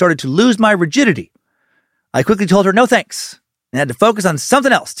daddy, I started to lose my rigidity. I quickly told her no thanks and had to focus on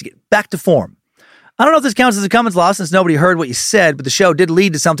something else to get back to form. I don't know if this counts as a Cummins loss since nobody heard what you said, but the show did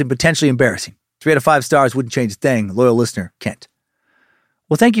lead to something potentially embarrassing. 3 out of 5 stars wouldn't change a thing. Loyal listener, Kent."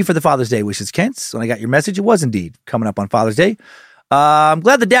 Well, thank you for the Father's Day wishes, Kent. When I got your message, it was indeed coming up on Father's Day. I'm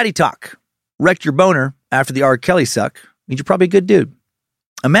glad the daddy talk wrecked your boner after the R. Kelly suck. Means you're probably a good dude.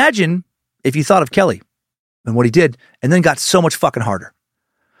 Imagine if you thought of Kelly and what he did and then got so much fucking harder.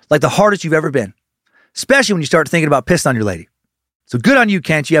 Like the hardest you've ever been. Especially when you start thinking about pissing on your lady. So good on you,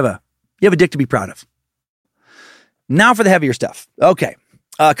 Kent. You have a dick to be proud of. Now for the heavier stuff. Okay.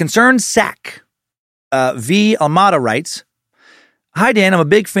 Concerned Sack. V. Almada writes, "Hi, Dan. I'm a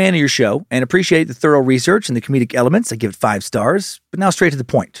big fan of your show and appreciate the thorough research and the comedic elements. I give it 5 stars, but now straight to the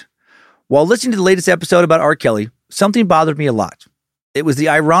point. While listening to the latest episode about R. Kelly, something bothered me a lot. It was the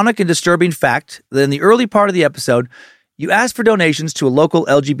ironic and disturbing fact that in the early part of the episode, you asked for donations to a local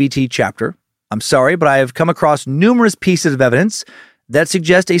LGBT chapter. I'm sorry, but I have come across numerous pieces of evidence that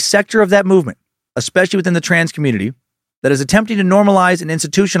suggest a sector of that movement, especially within the trans community, that is attempting to normalize and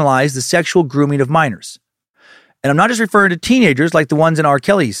institutionalize the sexual grooming of minors. And I'm not just referring to teenagers like the ones in R.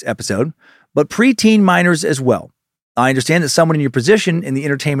 Kelly's episode, but preteen minors as well. I understand that someone in your position in the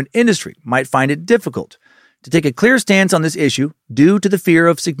entertainment industry might find it difficult to take a clear stance on this issue due to the fear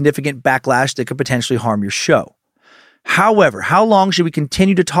of significant backlash that could potentially harm your show. However, how long should we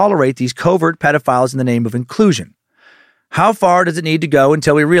continue to tolerate these covert pedophiles in the name of inclusion? How far does it need to go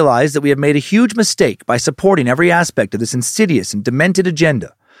until we realize that we have made a huge mistake by supporting every aspect of this insidious and demented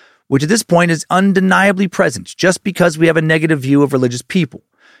agenda, which at this point is undeniably present just because we have a negative view of religious people?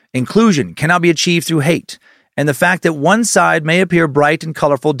 Inclusion cannot be achieved through hate, and the fact that one side may appear bright and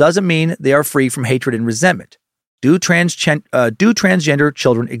colorful doesn't mean they are free from hatred and resentment. Do transgender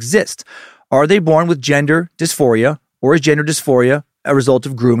children exist? Are they born with gender dysphoria, or is gender dysphoria a result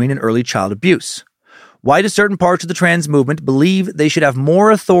of grooming and early child abuse? Why do certain parts of the trans movement believe they should have more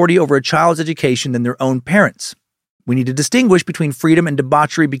authority over a child's education than their own parents? We need to distinguish between freedom and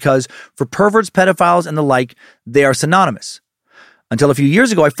debauchery because for perverts, pedophiles, and the like, they are synonymous. Until a few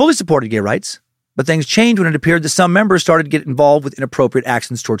years ago, I fully supported gay rights, but things changed when it appeared that some members started to get involved with inappropriate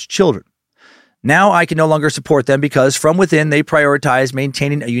actions towards children. Now I can no longer support them because from within they prioritize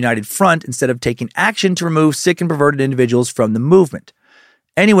maintaining a united front instead of taking action to remove sick and perverted individuals from the movement.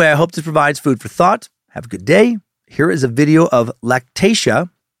 Anyway, I hope this provides food for thought. Have a good day. Here is a video of Lactatia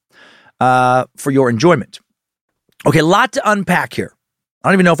for your enjoyment. Okay, a lot to unpack here. I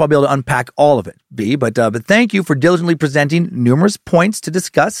don't even know if I'll be able to unpack all of it, B, but thank you for diligently presenting numerous points to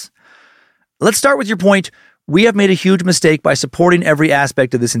discuss. Let's start with your point. We have made a huge mistake by supporting every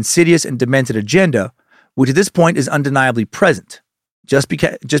aspect of this insidious and demented agenda, which at this point is undeniably present, just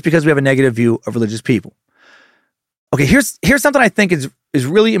because we have a negative view of religious people. Okay, here's something I think is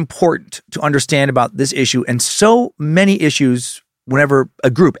really important to understand about this issue and so many issues whenever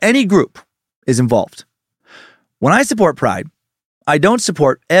any group is involved. When I support Pride, I don't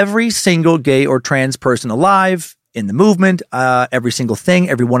support every single gay or trans person alive in the movement, every single thing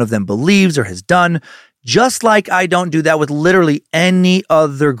every one of them believes or has done, just like I don't do that with literally any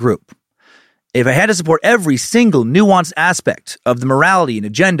other group. If I had to support every single nuanced aspect of the morality and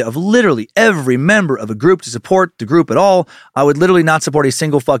agenda of literally every member of a group to support the group at all, I would literally not support a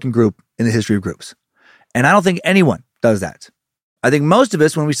single fucking group in the history of groups. And I don't think anyone does that. I think most of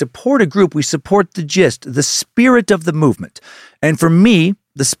us, when we support a group, we support the gist, the spirit of the movement. And for me,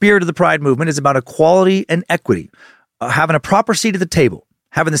 the spirit of the Pride movement is about equality and equity, having a proper seat at the table,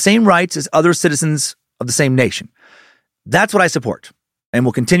 having the same rights as other citizens of the same nation. That's what I support, and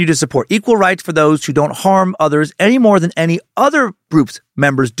will continue to support equal rights for those who don't harm others any more than any other group's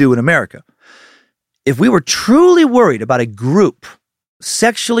members do in America. If we were truly worried about a group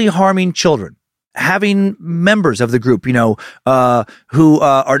sexually harming children, having members of the group, who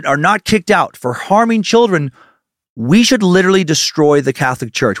are not kicked out for harming children, we should literally destroy the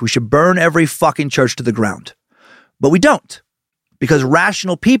Catholic Church. We should burn every fucking church to the ground. But we don't, because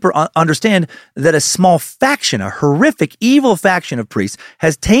rational people understand that a small faction, a horrific, evil faction of priests,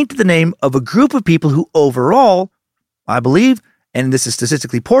 has tainted the name of a group of people who overall, I believe, and this is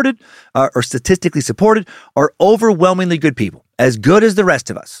statistically supported, are overwhelmingly good people, as good as the rest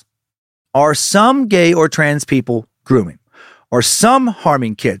of us. Are some gay or trans people grooming? Are some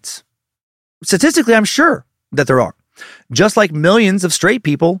harming kids? Statistically, I'm sure that there are. Just like millions of straight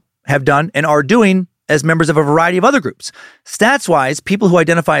people have done and are doing as members of a variety of other groups. Stats-wise, people who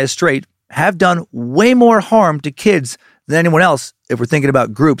identify as straight have done way more harm to kids than anyone else if we're thinking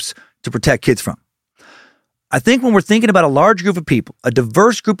about groups to protect kids from. I think when we're thinking about a large group of people, a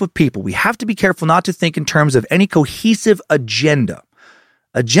diverse group of people, we have to be careful not to think in terms of any cohesive agenda.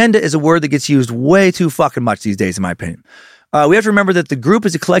 Agenda is a word that gets used way too fucking much these days, in my opinion. We have to remember that the group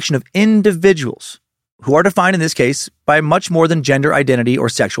is a collection of individuals who are defined in this case by much more than gender identity or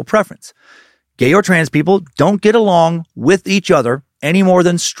sexual preference. Gay or trans people don't get along with each other any more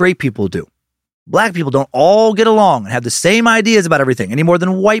than straight people do. Black people don't all get along and have the same ideas about everything any more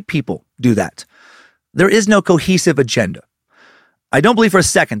than white people do that. There is no cohesive agenda. I don't believe for a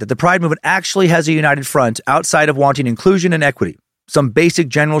second that the Pride movement actually has a united front outside of wanting inclusion and equity, some basic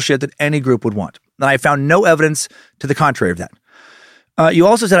general shit that any group would want. And I found no evidence to the contrary of that. You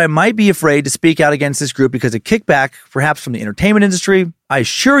also said I might be afraid to speak out against this group because of kickback, perhaps from the entertainment industry. I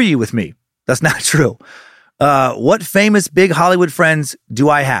assure you with me, that's not true. What famous big Hollywood friends do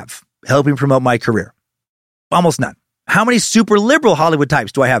I have helping promote my career? Almost none. How many super liberal Hollywood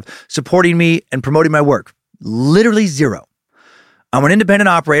types do I have supporting me and promoting my work? Literally zero. I'm an independent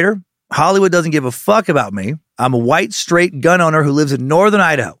operator. Hollywood doesn't give a fuck about me. I'm a white, straight gun owner who lives in northern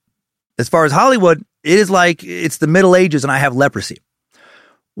Idaho. As far as Hollywood, it is like it's the Middle Ages and I have leprosy.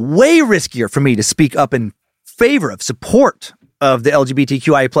 Way riskier for me to speak up in favor of support of the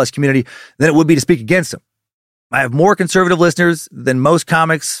LGBTQIA plus community than it would be to speak against them. I have more conservative listeners than most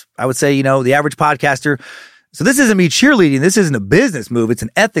comics. I would say, the average podcaster. So this isn't me cheerleading. This isn't a business move. It's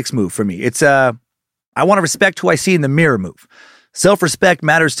an ethics move for me. It's I want to respect who I see in the mirror move. Self-respect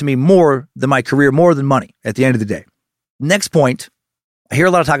matters to me more than my career, more than money at the end of the day. Next point, I hear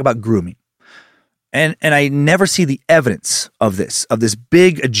a lot of talk about grooming. And I never see the evidence of this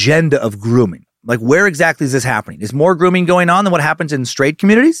big agenda of grooming. Like, where exactly is this happening? Is more grooming going on than what happens in straight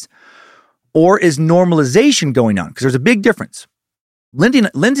communities? Or is normalization going on? Because there's a big difference.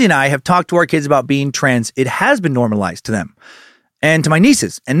 Lindsay and I have talked to our kids about being trans. It has been normalized to them and to my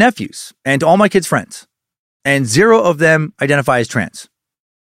nieces and nephews and to all my kids' friends. And zero of them identify as trans.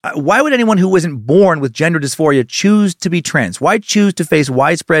 Why would anyone who isn't born with gender dysphoria choose to be trans? Why choose to face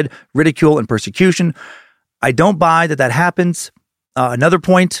widespread ridicule and persecution? I don't buy that happens. Another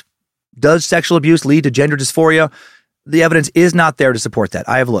point, does sexual abuse lead to gender dysphoria? The evidence is not there to support that.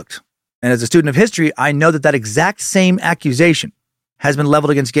 I have looked. And as a student of history, I know that exact same accusation has been leveled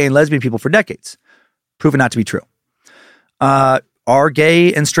against gay and lesbian people for decades, proven not to be true. Are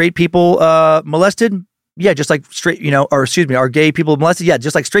gay and straight people molested? Yeah, just like are gay people molested? Yeah,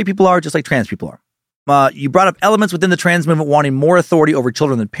 just like straight people are, just like trans people are. You brought up elements within the trans movement wanting more authority over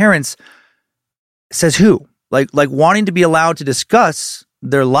children than parents. Says who? Like wanting to be allowed to discuss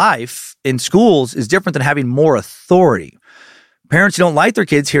their life in schools is different than having more authority. Parents who don't like their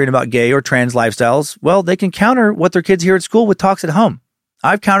kids hearing about gay or trans lifestyles, well, they can counter what their kids hear at school with talks at home.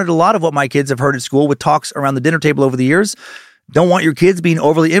 I've countered a lot of what my kids have heard at school with talks around the dinner table over the years. Don't want your kids being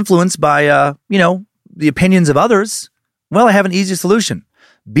overly influenced by, the opinions of others. Well, I have an easy solution.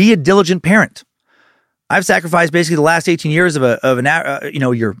 Be a diligent parent. I've sacrificed basically the last 18 years of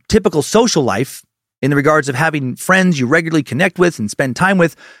your typical social life in the regards of having friends you regularly connect with and spend time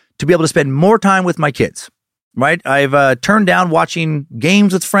with to be able to spend more time with my kids. Right? I've turned down watching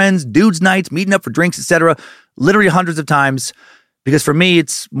games with friends, dudes nights, meeting up for drinks, etc., literally hundreds of times, because for me,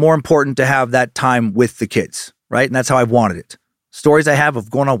 it's more important to have that time with the kids, right? And that's how I've wanted it. Stories I have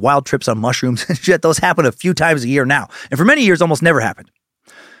of going on wild trips on mushrooms and shit, those happen a few times a year now. And for many years, almost never happened.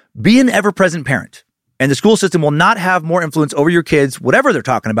 Be an ever-present parent, and the school system will not have more influence over your kids, whatever they're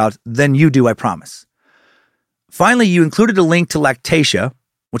talking about, than you do, I promise. Finally, you included a link to Lactatia,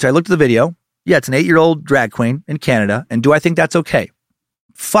 which I looked at the video. Yeah, it's an 8-year-old drag queen in Canada, and do I think that's okay?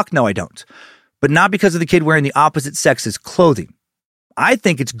 Fuck no, I don't. But not because of the kid wearing the opposite sex's clothing. I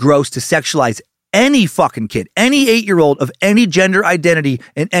think it's gross to sexualize any fucking kid, any 8-year-old of any gender identity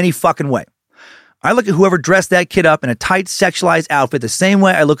in any fucking way. I look at whoever dressed that kid up in a tight sexualized outfit the same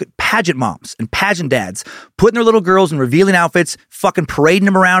way I look at pageant moms and pageant dads putting their little girls in revealing outfits, fucking parading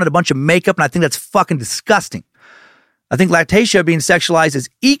them around in a bunch of makeup, and I think that's fucking disgusting. I think Lactatia being sexualized is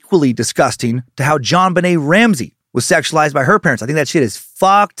equally disgusting to how John Benet Ramsey was sexualized by her parents. I think that shit is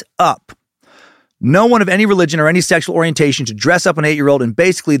fucked up. No one of any religion or any sexual orientation should dress up an 8-year-old in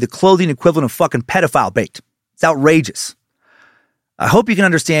basically the clothing equivalent of fucking pedophile bait. It's outrageous. I hope you can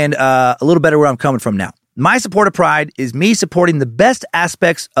understand a little better where I'm coming from now. My support of Pride is me supporting the best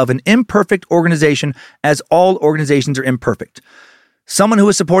aspects of an imperfect organization, as all organizations are imperfect. Someone who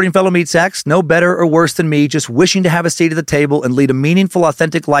is supporting fellow meat sacks, no better or worse than me, just wishing to have a seat at the table and lead a meaningful,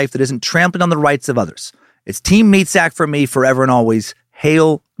 authentic life that isn't trampling on the rights of others. It's Team Meat Sack for me forever and always.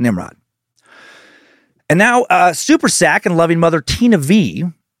 Hail Nimrod. And now, Super Sack and loving mother Tina V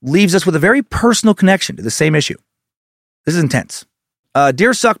leaves us with a very personal connection to the same issue. This is intense.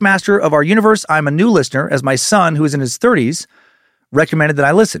 Dear Suckmaster of our universe, I'm a new listener as my son, who is in his 30s, recommended that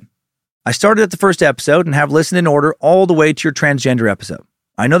I listen. I started at the first episode and have listened in order all the way to your transgender episode.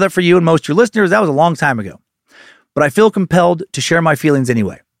 I know that for you and most of your listeners, that was a long time ago. But I feel compelled to share my feelings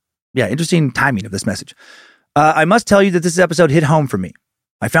anyway. Yeah, interesting timing of this message. I must tell you that this episode hit home for me.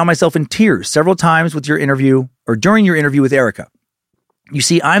 I found myself in tears several times with your interview, or during your interview with Erica. You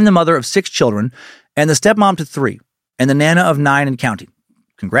see, I'm the mother of 6 children and the stepmom to 3, and the nana of 9 and counting.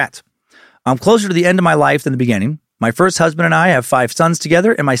 Congrats. I'm closer to the end of my life than the beginning. My first husband and I have 5 sons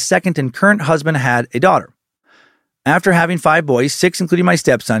together, and my second and current husband had a daughter. After having 5 boys, 6 including my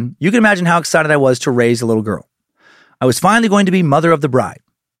stepson, you can imagine how excited I was to raise a little girl. I was finally going to be mother of the bride.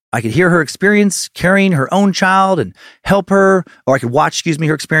 I could hear her experience carrying her own child and help her, or I could watch,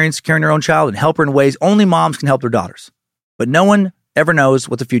 her experience carrying her own child and help her in ways only moms can help their daughters. But no one ever knows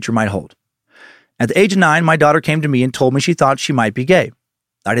what the future might hold. At the age of 9, my daughter came to me and told me she thought she might be gay.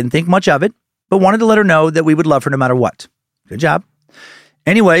 I didn't think much of it, but wanted to let her know that we would love her no matter what. Good job.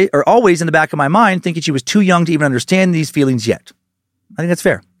 Anyway, or always in the back of my mind, thinking she was too young to even understand these feelings yet. I think that's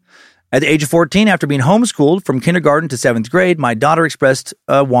fair. At the age of 14, after being homeschooled from kindergarten to 7th grade, my daughter expressed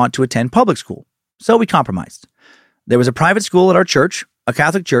a want to attend public school. So we compromised. There was a private school at our church, a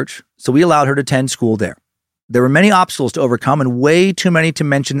Catholic church, so we allowed her to attend school there. There were many obstacles to overcome and way too many to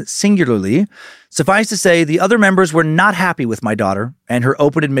mention singularly. Suffice to say, the other members were not happy with my daughter and her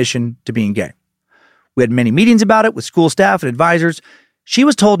open admission to being gay. We had many meetings about it with school staff and advisors. She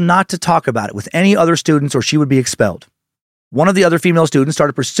was told not to talk about it with any other students or she would be expelled. One of the other female students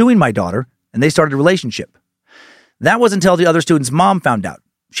started pursuing my daughter, and they started a relationship. That was until the other student's mom found out.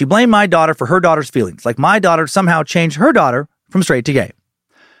 She blamed my daughter for her daughter's feelings, like my daughter somehow changed her daughter from straight to gay.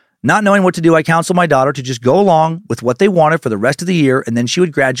 Not knowing what to do, I counseled my daughter to just go along with what they wanted for the rest of the year, and then she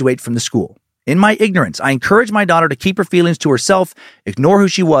would graduate from the school. In my ignorance, I encouraged my daughter to keep her feelings to herself, ignore who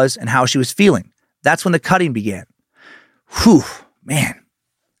she was and how she was feeling. That's when the cutting began. Whew, man.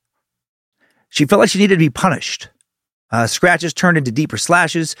 She felt like she needed to be punished. Scratches turned into deeper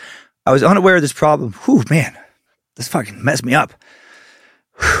slashes. I was unaware of this problem. Whew, man, this fucking messed me up.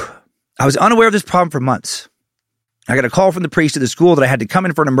 Whew. I was unaware of this problem for months. I got a call from the priest at the school that I had to come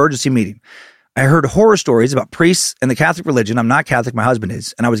in for an emergency meeting. I heard horror stories about priests and the Catholic religion. I'm not Catholic, my husband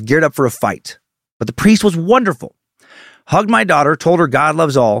is, and I was geared up for a fight. But the priest was wonderful. Hugged my daughter, told her God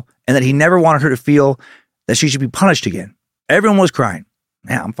loves all, and that he never wanted her to feel that she should be punished again. Everyone was crying.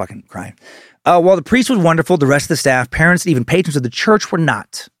 Yeah, I'm fucking crying. While the priest was wonderful, the rest of the staff, parents, and even patrons of the church were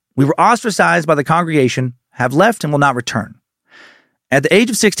not. We were ostracized by the congregation, have left, and will not return. At the age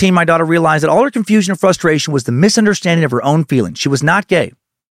of 16, my daughter realized that all her confusion and frustration was the misunderstanding of her own feelings. She was not gay.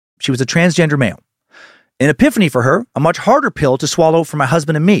 She was a transgender male. An epiphany for her, a much harder pill to swallow for my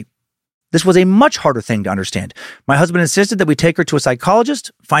husband and me. This was a much harder thing to understand. My husband insisted that we take her to a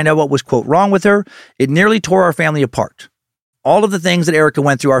psychologist, find out what was, quote, wrong with her. It nearly tore our family apart. All of the things that Erica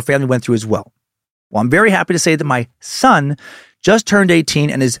went through, our family went through as well. Well, I'm very happy to say that my son just turned 18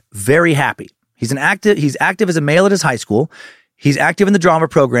 and is very happy. He's active as a male at his high school. He's active in the drama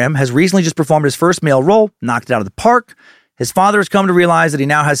program, has recently just performed his first male role, knocked it out of the park. His father has come to realize that he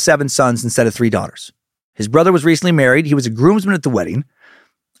now has 7 sons instead of 3 daughters. His brother was recently married. He was a groomsman at the wedding.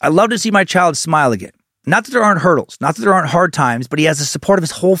 I love to see my child smile again. Not that there aren't hurdles, not that there aren't hard times, but he has the support of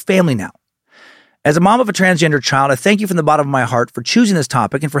his whole family now. As a mom of a transgender child, I thank you from the bottom of my heart for choosing this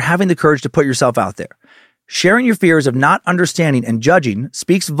topic and for having the courage to put yourself out there. Sharing your fears of not understanding and judging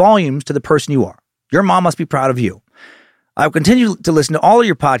speaks volumes to the person you are. Your mom must be proud of you. I will continue to listen to all of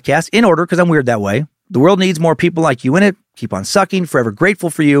your podcasts in order because I'm weird that way. The world needs more people like you in it. Keep on sucking. Forever grateful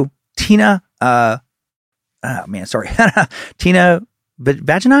for you. Tina, Tina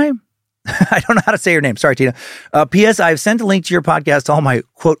Vagini? I don't know how to say your name. Sorry, Tina. P.S. I have sent a link to your podcast to all my,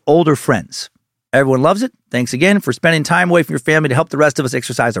 quote, older friends. Everyone loves it. Thanks again for spending time away from your family to help the rest of us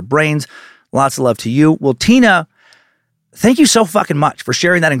exercise our brains. Lots of love to you. Well, Tina, thank you so fucking much for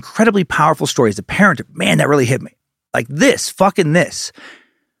sharing that incredibly powerful story as a parent. Man, that really hit me. Like this.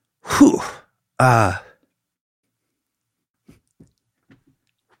 Whew.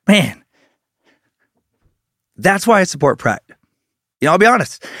 Man. That's why I support Pride. You know, I'll be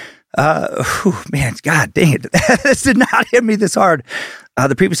honest. Man, God dang it. This did not hit me this hard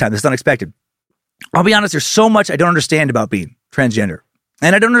the previous time. This is unexpected. I'll be honest, there's so much I don't understand about being transgender.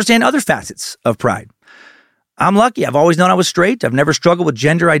 And I don't understand other facets of Pride. I'm lucky. I've always known I was straight. I've never struggled with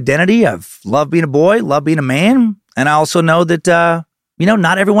gender identity. I've loved being a boy, loved being a man. And I also know that,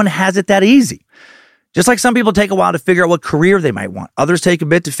 not everyone has it that easy. Just like some people take a while to figure out what career they might want. Others take a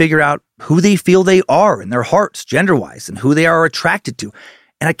bit to figure out who they feel they are in their hearts, gender-wise, and who they are attracted to.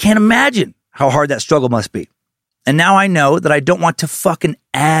 And I can't imagine how hard that struggle must be. And now I know that I don't want to fucking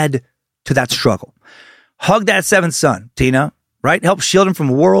add to that struggle. Hug that seventh son, Tina, right? Help shield him from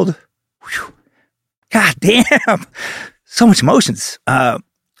a world. Whew. God damn. So much emotions.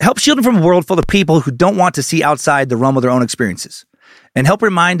 Help shield him from a world full of people who don't want to see outside the realm of their own experiences. And help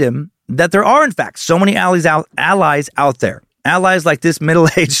remind him that there are, in fact, so many allies out there. Allies like this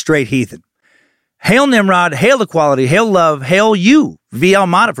middle-aged straight heathen. Hail Nimrod, hail equality, hail love, hail you, V.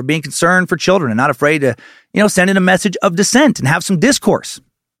 Almada, for being concerned for children and not afraid to, send in a message of dissent and have some discourse.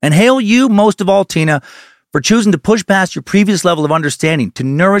 And hail you, most of all, Tina, for choosing to push past your previous level of understanding to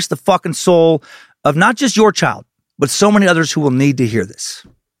nourish the fucking soul of not just your child, but so many others who will need to hear this.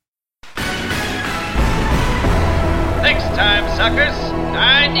 Next time, suckers,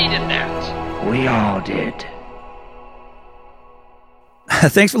 I needed that. We all did.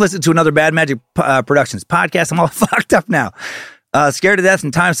 Thanks for listening to another Bad Magic Productions podcast. I'm all fucked up now. Scared to death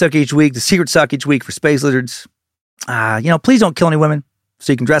and time suck each week. The secret suck each week for space lizards. Please don't kill any women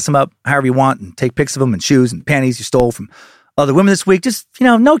so you can dress them up however you want and take pics of them and shoes and panties you stole from other women this week. Just,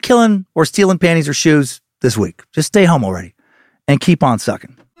 no killing or stealing panties or shoes this week. Just stay home already and keep on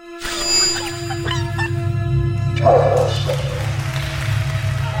sucking.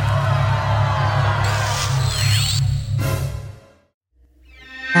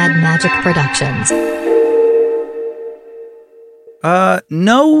 Bad Magic Productions.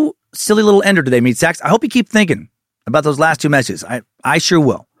 No silly little ender today, Meat Sacks. I hope you keep thinking about those last two messages. I sure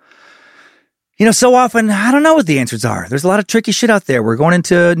will. So often, I don't know what the answers are. There's a lot of tricky shit out there. We're going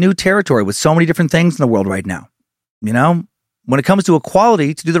into new territory with so many different things in the world right now. When it comes to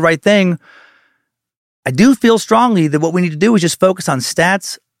equality, to do the right thing, I do feel strongly that what we need to do is just focus on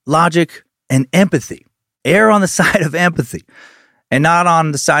stats, logic, and empathy. Err on the side of empathy and not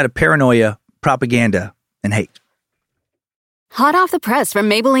on the side of paranoia, propaganda, and hate. Hot off the press from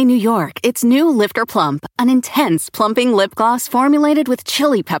Maybelline, New York, it's new Lifter Plump, an intense plumping lip gloss formulated with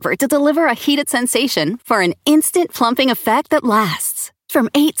chili pepper to deliver a heated sensation for an instant plumping effect that lasts. From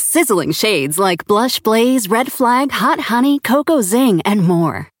 8 sizzling shades like Blush Blaze, Red Flag, Hot Honey, Cocoa Zing, and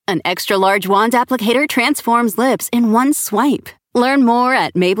more. An extra-large wand applicator transforms lips in one swipe. Learn more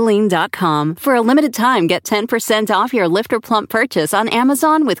at Maybelline.com. For a limited time, get 10% off your Lifter Plump purchase on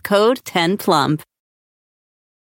Amazon with code 10PLUMP.